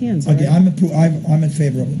anybody's hands. Okay, all right? I'm in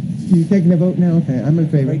favor of it. You taking a vote now? Okay, I'm in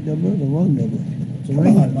favor. Right number or the wrong number? Come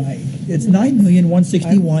on, Mike. It's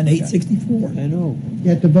 9,161,864. I know. You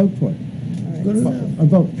have to vote for it. Good enough. A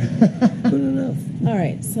vote. Good enough. All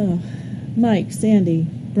right, so Mike, Sandy,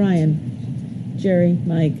 Brian, Jerry,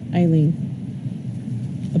 Mike, Eileen.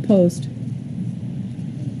 Opposed?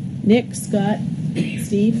 Nick, Scott,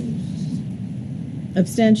 Steve?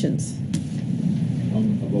 Abstentions?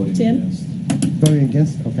 I'm voting Tim? against. Voting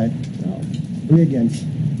against? Okay. Oh. 3 against.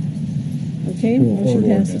 Okay, Four motion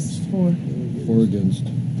against. passes. 4. 4 against.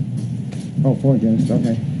 Oh, 4 against,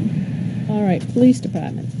 okay. All right, police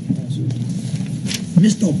department.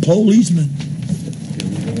 Mr. Policeman.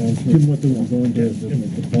 Jim, what we're going to,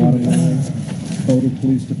 the bottom line, total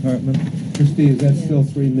police department. Christie, is that still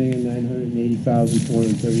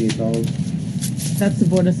 $3,980,438? That's the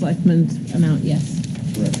Board of Selectmen's amount, yes.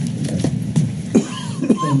 Correct.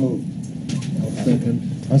 So moved. Second.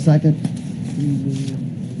 A second?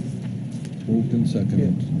 Moved and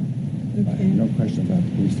seconded. Okay. No question about the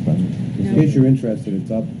police department. In case you're interested,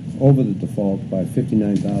 it's up over the default by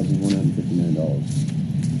 $59,159.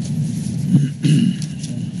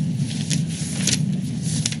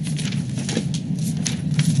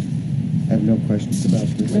 I have no questions about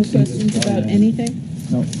this. No questions about anything?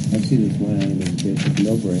 No. I see this line item as a basic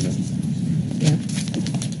no-brainer. Yeah.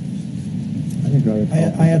 I think I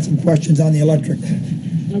I had some questions on the electric,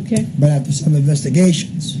 Okay. but after some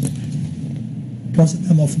investigations, plus a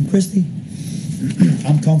memo from Christie,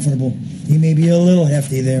 I'm comfortable. He may be a little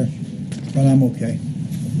hefty there, but I'm okay.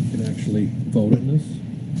 You can actually vote on this.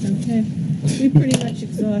 Okay. We pretty much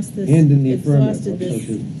exhausted And in the exhausted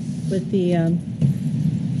affirmative. this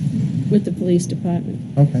with the police department.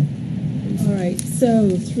 Okay. All right, so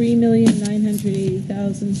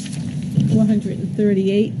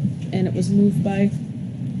 3,980,438, and it was moved by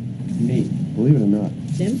Me, believe it or not.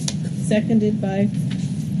 Tim, seconded by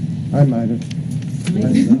I might have.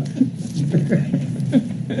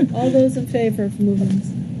 All those in favor of moving this?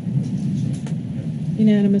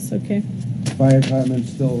 Unanimous, okay. Fire department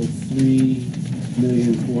still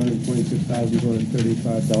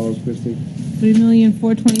 $3,426,235, Christie.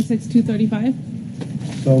 $3,426,235.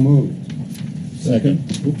 So moved. Second.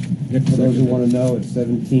 For those who want to know, it's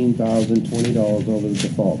 $17,020 over the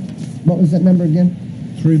default. What was that number again?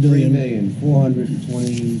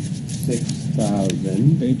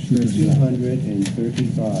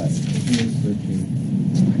 $3,426,235.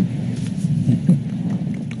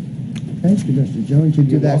 Thank you, Mr. Jones. You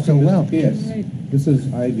do that so well. Yes. This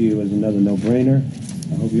is, I view, as another no-brainer.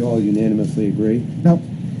 I hope you all unanimously agree. Nope.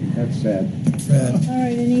 That's sad. All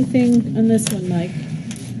right, anything on this one, Mike?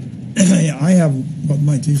 Yeah, I have, what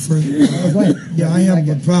might be further? Yeah, I have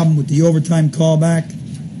a problem with the overtime callback.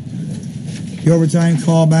 The overtime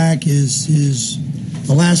callback is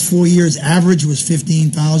the last 4 years average was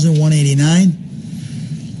 15,189.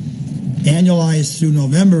 Annualized through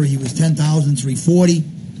November, he was 10,340.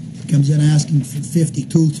 Comes in asking for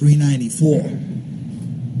 52,394.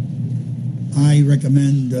 I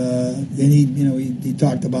recommend, he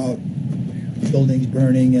talked about buildings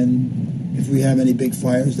burning, and if we have any big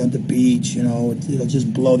fires on the beach, it'll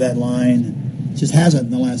just blow that line. It just hasn't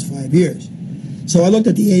in the last 5 years. So I looked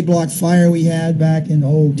at the A-block fire we had back in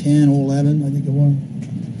 2010, 2011, I think it was.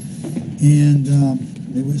 And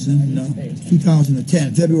it was in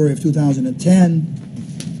 2010, February of 2010.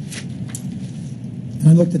 And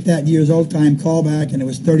I looked at that year's overtime callback, and it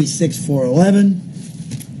was 36,411,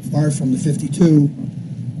 far from the 52.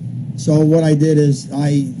 So what I did is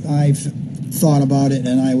I thought about it,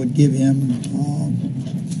 and I would give him,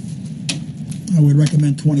 I would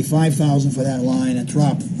recommend 25,000 for that line and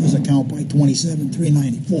drop his account by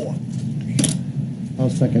 27,394. I'll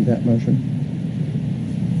second that motion.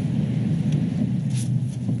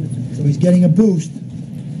 So he's getting a boost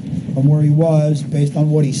from where he was based on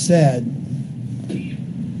what he said.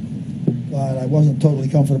 But I wasn't totally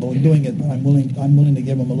comfortable in doing it. But I'm willing to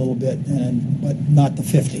give him a little bit, but not the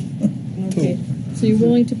 50. Okay. So you're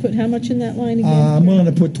willing to put how much in that line again? I'm willing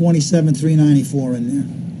to put 27,394 in there.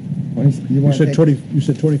 You said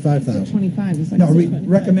 25,000. 25 is like No,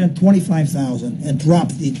 recommend 25,000 and drop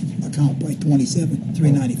the account by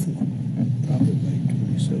 27,394.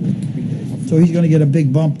 So he's going to get a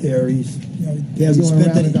big bump there. He hasn't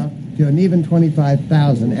spent any. To an even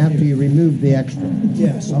 25,000 after you remove the extra.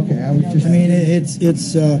 Yes. Okay, I was just. I mean,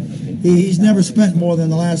 he's never spent more than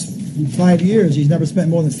the last 5 years. He's never spent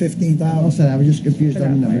more than 15,000. I was just confused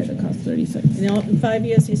on the numbers. It costs 36. In 5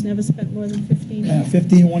 years, he's never spent more than 15. Yeah,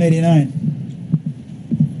 15,189.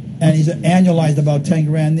 And he's annualized about 10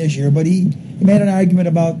 grand this year. But he made an argument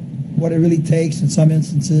about what it really takes in some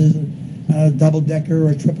instances, a double decker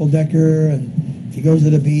or a triple decker, and if he goes to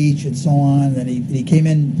the beach and so on. And he came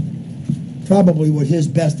in probably with his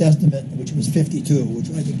best estimate, which was 52, which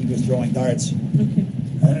I think he was throwing darts. Okay.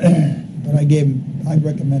 But I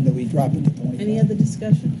recommend that we drop it to 25. Any other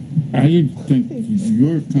discussion? I think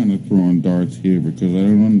you're kind of throwing darts here because I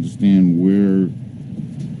don't understand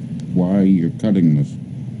why you're cutting this.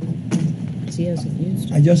 He hasn't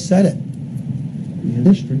used it. I just said it.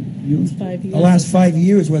 History. It's 5 years. The last 5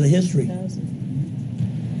 years were the history.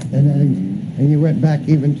 And you went back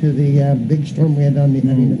even to the big storm we had on the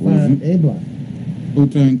A block.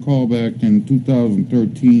 Full-time callback in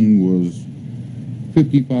 2013 was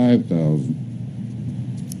 55,000.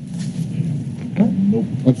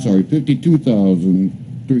 I'm sorry,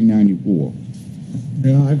 52,394.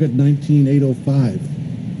 Yeah, I've got 19,805.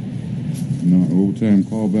 No, overtime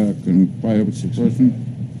callback and fire suppression.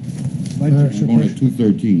 I'm going at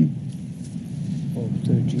 213.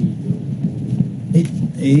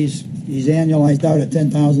 He's annualized out at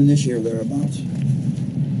 10,000 this year, thereabouts.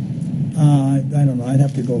 I don't know. I'd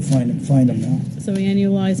have to go find him now. So he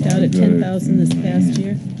annualized out at 10,000 this past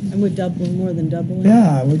year, and we're doubling, more than doubling.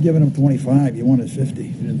 Yeah, we're giving him 25. You wanted 50.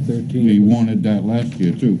 And 13. He wanted that last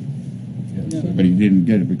year too, but he didn't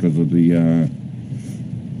get it because of the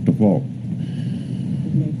default.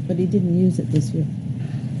 Okay, but he didn't use it this year.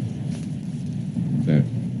 That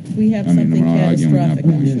We have I mean, something we're not arguing catastrophic.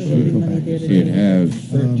 that I'm sure point. there'll be money there to do It has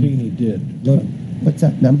 13 he did. Look, what's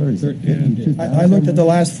that number? Is it 13. I looked at the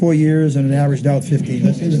last 4 years and it averaged out 15.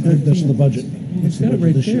 That's the budget. It's got it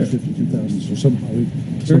right This year, there. 52,000. So somehow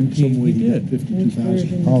 13 we he did.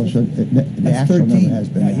 52,000. Oh, so the That's actual 13. number has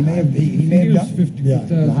been. Yeah, he may have He got. used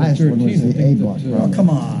 50,013. The highest one was the A block. Oh, come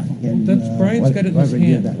on. That's Brian's got it in his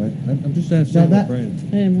hand. I'm just asking Now about that- Brian.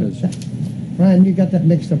 because Brian, you got that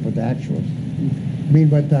mixed up with the actuals. I mean,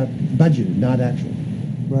 but budgeted, not actual.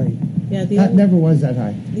 Right. Yeah, That never was that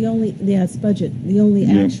high. it's budget. The only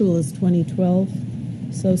Yeah. actual is 2012.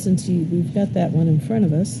 So since we've got that one in front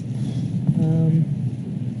of us,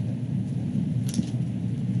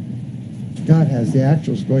 God has the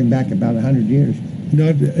actuals going back about 100 years.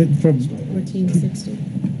 No, from 1460.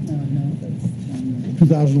 No, that's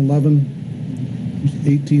 2011,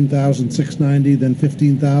 18,690, then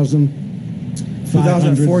 15,000.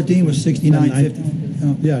 2014 was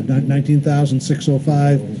 6950. Yeah,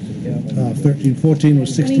 19,605. 13-14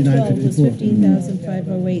 was 2012 was 69.54.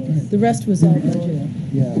 15,508. The rest was all budget.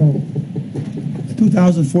 Yeah.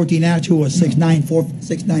 2014 actual was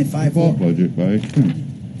 695. Budget by expense.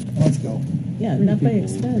 Let's go. Yeah, not by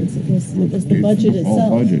expense. It was the budget All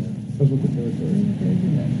itself. budget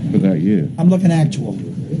for that year. I'm looking actual.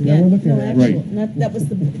 Yeah, we're looking no, at actual. Right. Not, that was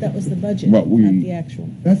the budget, But we- not the actual.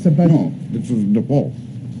 That's the budget. No, this is default.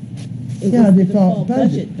 It Yeah, was the default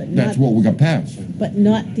budget. but That's not, what we got passed. but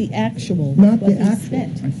not the actual. Not what the he actual.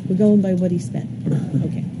 spent. We're going by what he spent.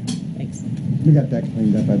 Okay, thanks. We got that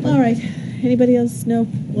cleaned up, I think. All right. Anybody else? No.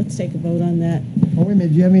 Let's take a vote on that. Oh, wait a minute.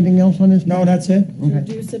 Do you have anything else on this? No, that's it. Okay.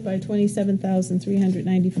 Reduce it by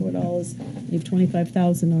 $27,394. Leave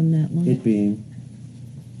 $25,000 on that line. It being,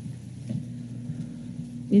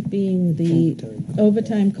 It being the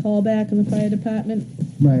overtime callback in the fire department.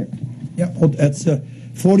 Right, Yep, that's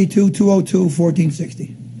 42,202,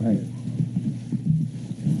 1460. right.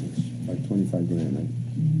 like 25 grand, right?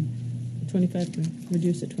 25 grand.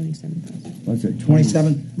 Reduce it 27,000. What's it?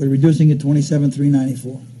 27, we're reducing it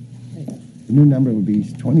 27,394. The new number would be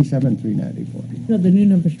 27,394. No, the new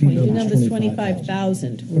number's 20. The number's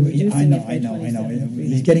 25,000. We're I reducing know, it by I know. 27,394.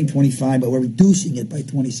 He's getting 25, but we're reducing it by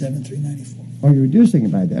 27,394. Oh, you're reducing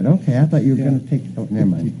it by that. Okay, I thought you were going to take. Oh, never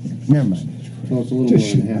mind. Never mind. No, it's a little more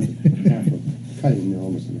than half of, cutting it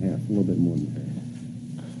almost in half, a little bit more than half.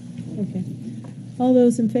 Okay. All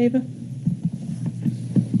those in favor?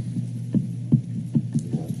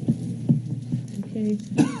 Okay.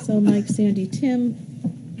 So Mike, Sandy, Tim,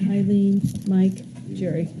 Eileen, Mike,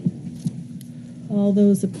 Jerry. All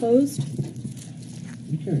those opposed?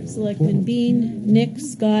 Selectmen Bean, Nick,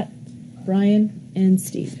 Scott, Brian, and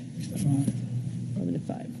Steve. 11 to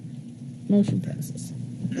 5. Motion passes.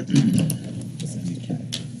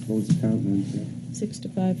 What was the count then, sir? 6 to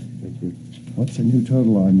 5. Thank you. What's the new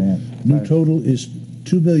total on that? New total is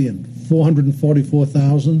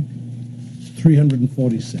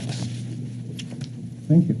 $2,444,346.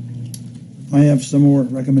 Thank you. I have some more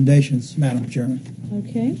recommendations, Madam Chairman.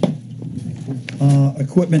 Okay.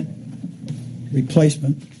 Equipment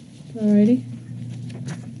replacement. All righty.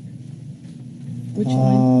 Which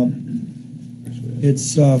line?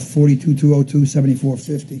 It's 42,202,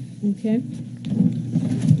 7450. Okay.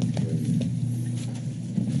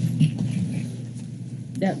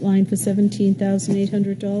 That line for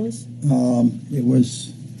 $17,800. It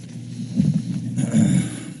was.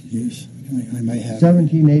 Yes, I may have.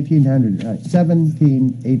 1800. Right.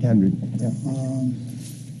 17,800. Yeah.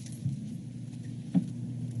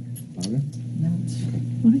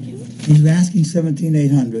 What account? He's asking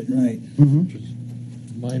 17,800, right?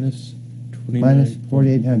 Mm-hmm. Minus Minus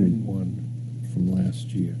 4,800. from last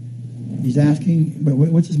year. He's asking, but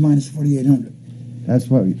what's his minus 4,800? That's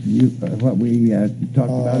what we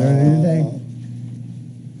talked about earlier today.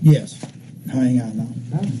 Yes. Hang on now.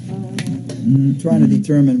 Trying to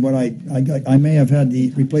determine what I may have had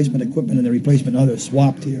the replacement equipment and the replacement other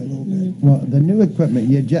swapped here a little bit. Well, the new equipment,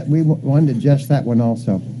 we wanted to adjust that one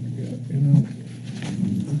also.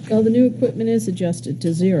 Well, the new equipment is adjusted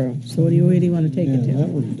to 0. So where do you want to take it to?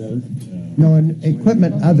 one's done. No,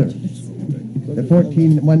 equipment other. The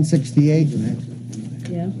 14,168.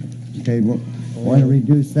 Yeah. Okay, we want to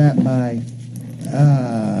reduce that by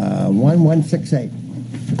 1,168.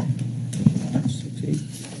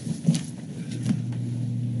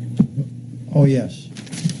 Oh, yes.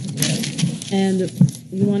 And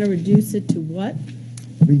you want to reduce it to what?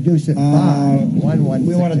 Reduce it by 1,168.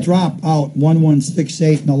 We want to drop out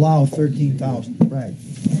 1,168 and allow 13,000. Right.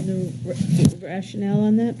 And the rationale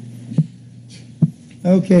on that?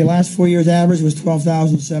 Okay, last 4 years' average was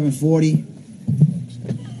 12,740.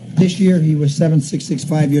 This year he was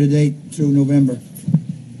 7,665 year to date through November.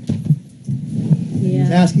 Yeah.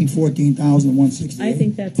 He's asking 14,168. I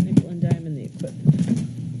think that's nickel and dime in the equipment. I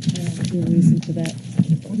don't see a reason for that.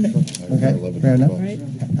 Okay, fair enough. All right.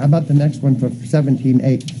 How about the next one for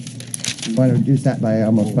 17,800? Want to reduce that by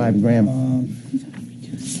almost $5,000.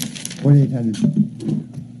 4,800.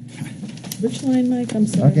 Which line, Mike? I'm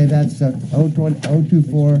sorry. Okay, that's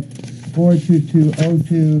 024 422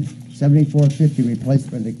 02 7450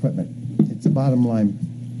 replacement equipment. It's the bottom line.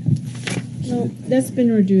 No, that's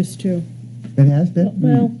been reduced too. It has been?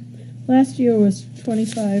 Well, Last year was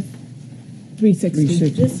 25. 360.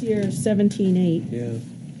 This year is 17.8. Yeah.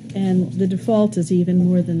 And the default is even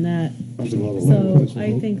more than that. So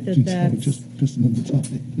I think that that's, just another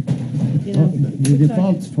topic. you know, The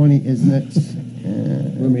default's 20, isn't it?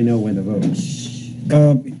 Let me know when to vote.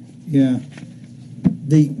 Yeah.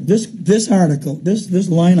 This article, this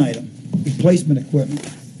line item, replacement equipment,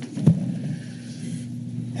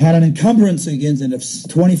 had an encumbrance against it of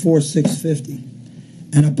 24,650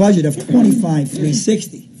 and a budget of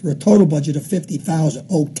 25,360 for a total budget of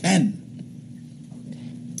 50,010.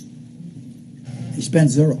 He spent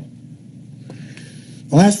zero.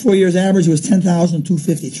 The last 4 years' average was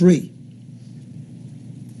 10,253.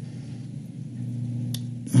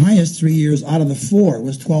 The highest 3 years out of the 4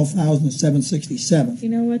 was 12,767. you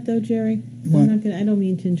know what though, Jerry? What? I don't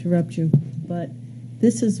mean to interrupt you, but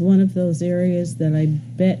this is one of those areas that I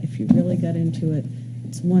bet if you really got into it,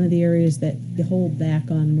 it's one of the areas that you hold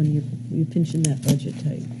back on when you're pinching that budget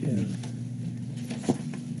tight. Yeah.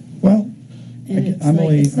 Well, And it's I'm like,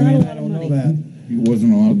 only, it's I not a mean, lot I of don't know money. that. He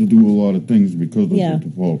wasn't allowed to do a lot of things because of Yeah. the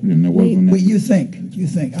default, and there wasn't. What you think?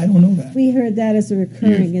 I don't know that. We heard that as a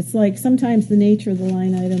recurring. It's like sometimes the nature of the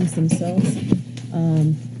line items themselves,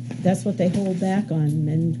 that's what they hold back on,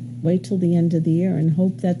 and wait till the end of the year and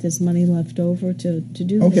hope that there's money left over to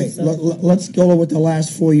do Okay, this. So- let's go with the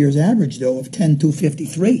last 4 years' average, though, of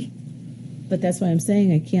 10,253. But that's why I'm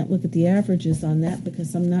saying I can't look at the averages on that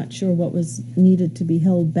because I'm not sure what was needed to be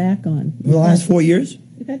held back on. The last 4 years?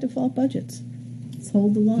 We've had default budgets. Let's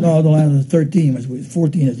hold the line. No, the last 13 was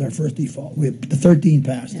 14 is our first default. The 13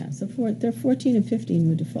 passed. Yeah, so they're 14 and 15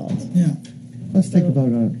 were defaults. Yeah. Let's take a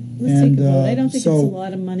vote on it. Let's take a vote. I don't think so- it's a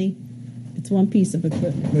lot of money. It's one piece of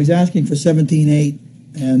equipment. He's asking for 17.8,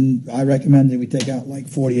 and I recommend that we take out like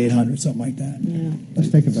 4,800, something like that. Yeah. Let's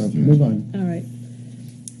take a vote. Move on. All right.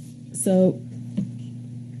 So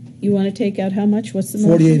you want to take out how much? What's the motion?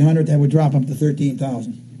 4,800, that would drop up to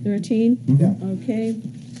 13,000. 13? Yeah. Okay.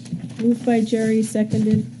 Moved by Jerry,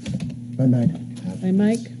 seconded Bye, Mike. by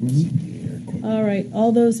Mike. All right.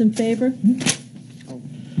 All those in favor?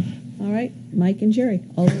 All right. Mike and Jerry.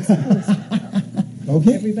 All those opposed?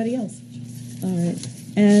 Okay. Everybody else. All right.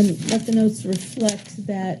 And let the notes reflect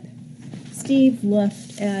that Steve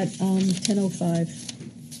left at 10:05.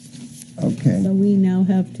 Okay. So we now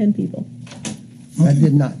have 10 people. That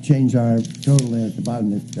did not change our total there at the bottom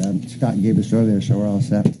that Scott gave us earlier, so we're all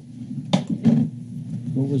set.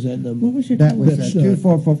 What was that number? What was your That was That's,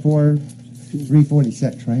 2,444,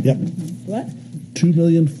 346, right? Yep. What?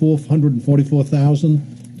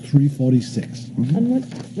 2,444,346. On what?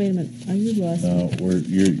 Wait a minute. Are you lost? No,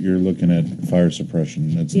 you're looking at fire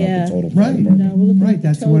suppression. That's Yeah. not the total. Right. fire No, we're looking Right, at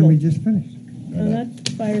that's the total. one we just finished. No, not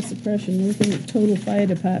fire suppression. We're looking at total fire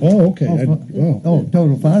department. Oh, okay. Total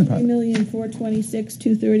fire Three department.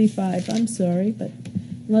 3,426,235. I'm sorry, but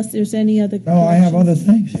unless there's any other. No, I have other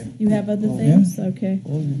corrections. things here. You have other Oh, things? Okay.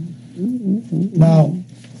 Now,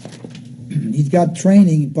 he's got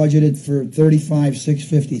training budgeted for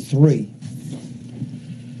 35,653,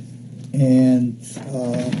 and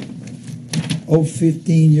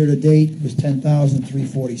 015 year to date was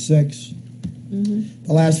 10,346. Mm-hmm.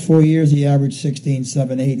 The last 4 years, he averaged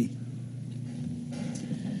 16,780.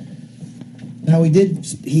 Now, he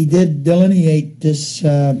did delineate this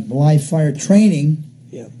live fire training,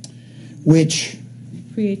 Yeah. which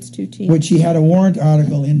Creates two teams. which he had a warrant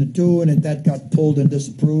article in the two, and that got pulled and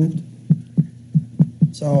disapproved.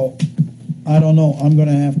 So, I don't know. I'm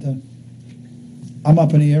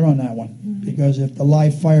up in the air on that one. Because if the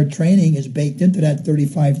live fire training is baked into that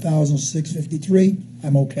 35,653,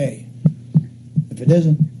 I'm okay. If it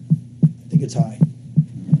isn't, I think it's high.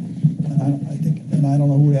 And I don't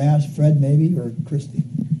know who to ask, Fred maybe, or Christie.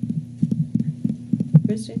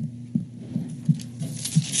 Christian?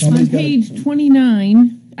 On page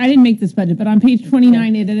 29, I didn't make this budget, but on page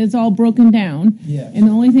 29, it is all broken down. Yeah. And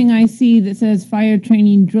the only thing I see that says fire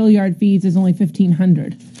training drill yard fees is only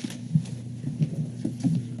 1,500.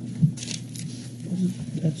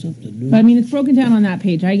 That's something new. But I mean, it's broken down on that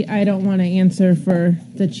page. I don't want to answer for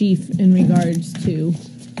the chief in regards to,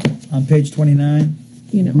 On page 29.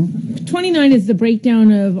 29 is the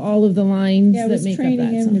breakdown of all of the lines Yeah, it that was make up training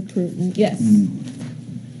that. and sum. recruitment. Yes.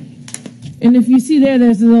 And if you see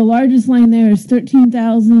there's the largest line there is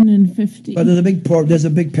 13,050. But there's a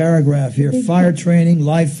big paragraph here. Fire training,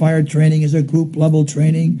 live fire training is a group level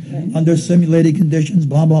training under simulated conditions,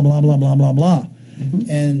 blah, blah, blah, blah, blah, blah, blah.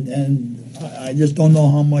 And I just don't know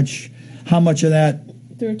how much of that,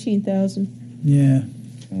 13,000. yeah.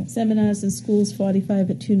 Seminars and schools, 45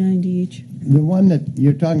 at 290 each. The one that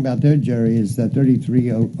you're talking about there, Jerry, is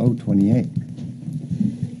 33,028.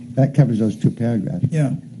 That covers those two paragraphs.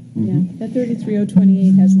 Yeah. Yeah, that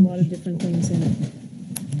 33028 has a lot of different things in it.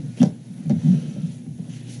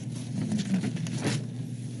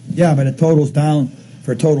 Yeah, but it totals down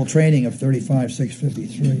for total training of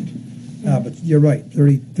 35,653. But you're right,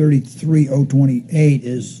 33028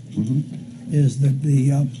 is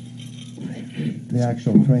The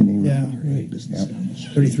actual training. yeah, Right.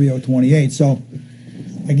 33028. So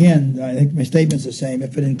again, I think my statement's the same.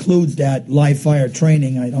 If it includes that live fire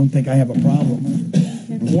training, I don't think I have a problem.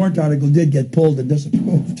 The warrant article did get pulled and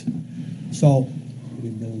disapproved. So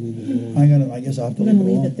I guess I'll have to We're going to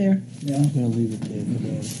leave leave it there. Yeah. I'm going to leave it there for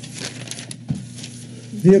now.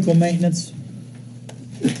 Vehicle maintenance.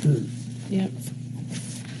 Yep.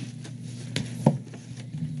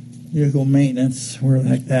 Vehicle maintenance, where the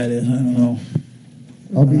heck that is, I don't know.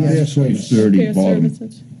 OBS, Page 30, Repair bottom.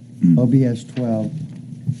 services. OBS 12.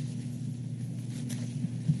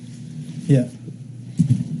 Yeah,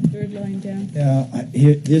 Third line down. yeah.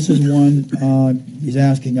 This is one, he's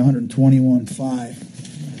asking 121.5.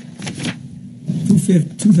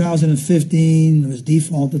 2015 was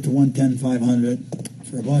defaulted to 110,500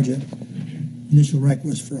 for a budget. Initial rec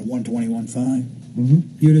was for 121.5.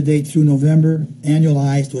 Year to date through November,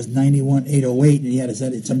 annualized was 91,808, and he had to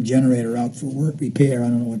set some generator out for work repair. I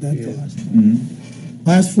don't know what that cost.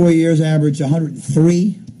 Last 4 years, average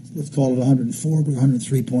 103. Let's call it 104, but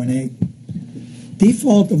 103.8.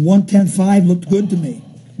 Default of 110.5 looked good to me,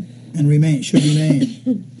 and should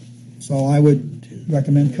remain. So I would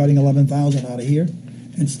recommend cutting 11,000 out of here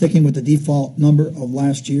and sticking with the default number of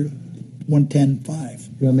last year, 110.5.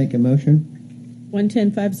 You want to make a motion?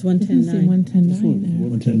 110.5 is 110.9. 110.9 there.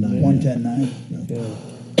 110.9. 110.9. Yeah.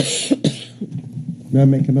 You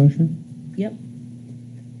want to make a motion? Yep.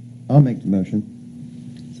 I'll make the motion.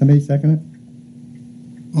 Somebody second it?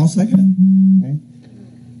 I'll second Okay.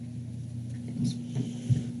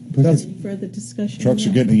 That's- Any further discussion? Trucks are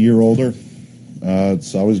on getting a year older.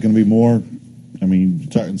 It's always going to be more. I mean, you're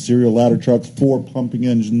talking serial ladder trucks, 4 pumping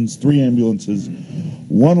engines, 3 ambulances,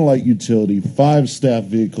 1 light utility, 5 staff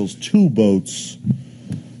vehicles, 2 boats.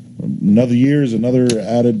 Another year is another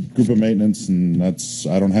added group of maintenance, and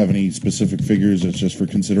I don't have any specific figures. It's just for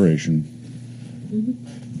consideration.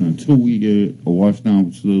 Until we get a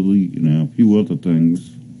washdown facility and a few other things,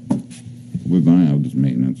 we're going to have this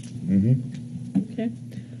maintenance. that? Okay.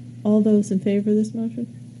 All those in favor of this motion?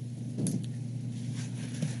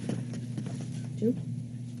 Two.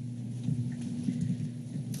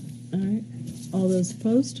 All right. All those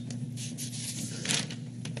opposed?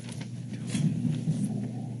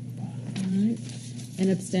 All right. And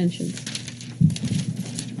abstentions.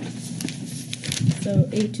 So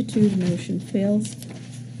 8-2, the motion fails.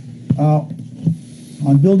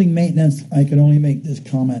 On building maintenance, I can only make this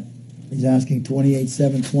comment. He's asking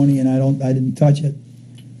 28,720, and I didn't touch it.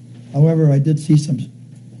 However, I did see some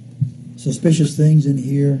suspicious things in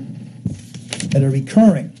here that are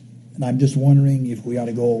recurring, and I'm just wondering if we ought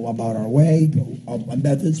to go about our way, go on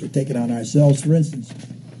methods, or take it on ourselves. For instance,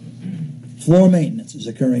 floor maintenance is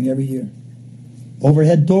occurring every year.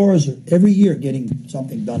 Overhead doors are every year getting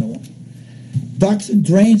something done to them. Ducts and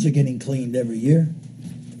drains are getting cleaned every year,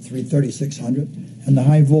 3,600, and the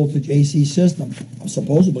high voltage AC system,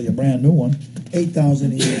 supposedly a brand new one,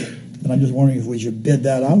 8,000 a year. And I'm just wondering if we should bid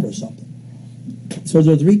that out or something. So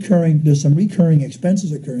there's some recurring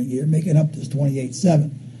expenses occurring here, making up this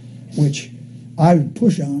 28.7, which I would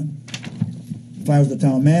push on if I was the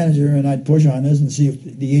town manager, and I'd push on this and see if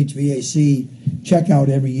the HVAC checkout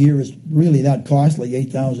every year is really that costly,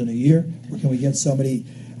 8,000 a year, or can we get somebody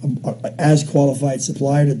as qualified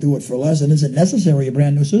supplier to do it for less? And is it necessary a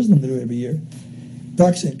brand new system to do it every year?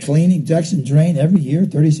 Ducts and cleaning, ducts and drain every year,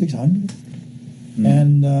 3,600.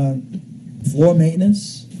 And floor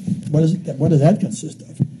maintenance, what does that consist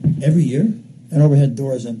of? Every year, and overhead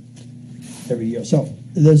doors and every year. So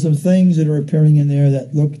there's some things that are appearing in there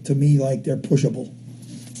that look to me like they're pushable.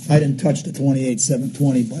 I didn't touch the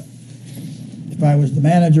 28,720, but if I was the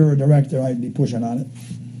manager or director, I'd be pushing on it,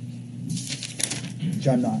 which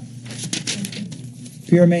I'm not.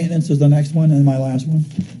 Pier maintenance is the next one and my last one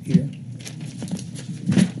here.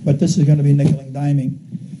 But this is going to be nickel and diming.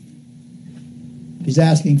 He's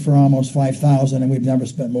asking for almost 5,000, and we've never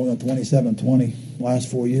spent more than 2720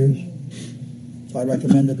 last 4 years. So I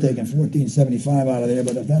recommend taking 1475 out of there.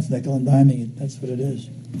 But if that's nickel and diming, that's what it is.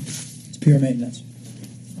 It's pure maintenance.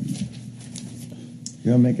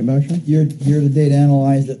 You want to make a motion? Year to date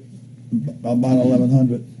analyzed it about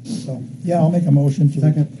 1,100. So yeah, I'll make a motion to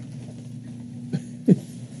Second.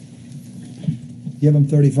 give him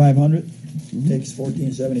 3,500. Takes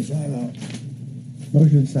 1475 out.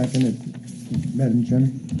 Motion second, Madam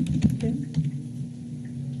Chairman. Okay.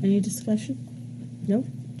 Any discussion? No?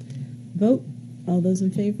 Vote. All those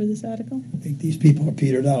in favor of this article? I think these people are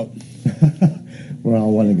petered out. We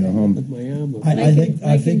all want to go home. With my arm up. I Mike think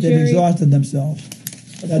and they've Jerry? exhausted themselves.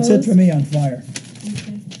 That's it for Opposed? me on fire.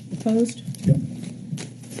 Okay. Opposed? Yep.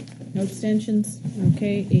 No abstentions?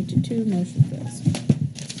 Okay, 8-2, motion passed.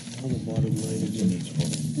 On the bottom line again.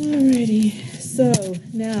 Alrighty, so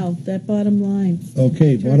now, that bottom line.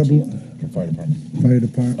 Okay, Turn bottom to you. line. Fire department. Fire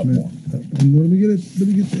department. Let me get it. Let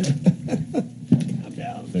me get there.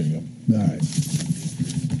 There you All right.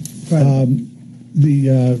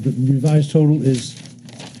 The revised total is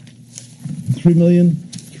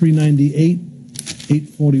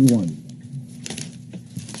 $3,398,841.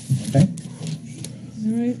 Okay.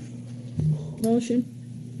 All right. Motion?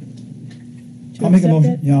 To I'll make a accept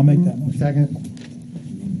motion. that? Yeah, I'll make that motion. Second.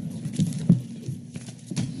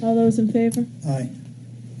 All those in favor? Aye.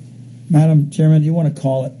 Madam Chairman, do you want to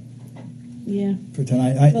call it Yeah. for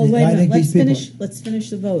tonight? Well, wait a I minute, think these people. let's finish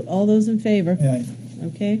the vote. All those in favor? Yeah.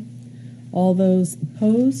 Okay. All those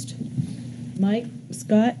opposed? Mike,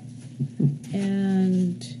 Scott,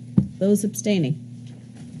 and those abstaining.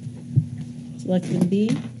 Selectman B,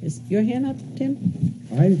 is your hand up, Tim?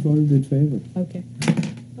 I voted in favor. Okay.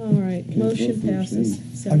 All right, motion vote for passes.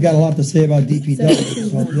 abstain. I've got a lot to say about DPW,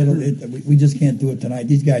 Seven. so we just can't do it tonight.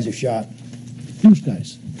 These guys are shot. Who's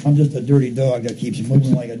guys? I'm just a dirty dog that keeps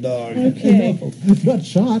moving like a dog. Okay. Not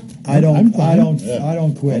shot. I I'm don't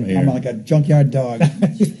fine. quit. I'm here. I'm like a junkyard dog.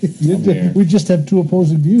 We just have two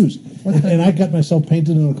opposing views. And I got myself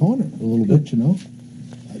painted in a corner a little bit, you know.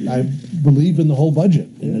 I believe in the whole budget.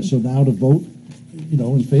 And so now to vote,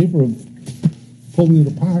 in favor of pulling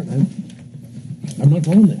it apart, I'm not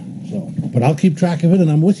going there. So, but I'll keep track of it, and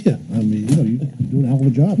I'm with you. I mean, you're doing a hell of a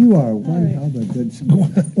job. You are one right. hell of a good sport.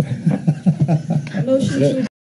 Motion to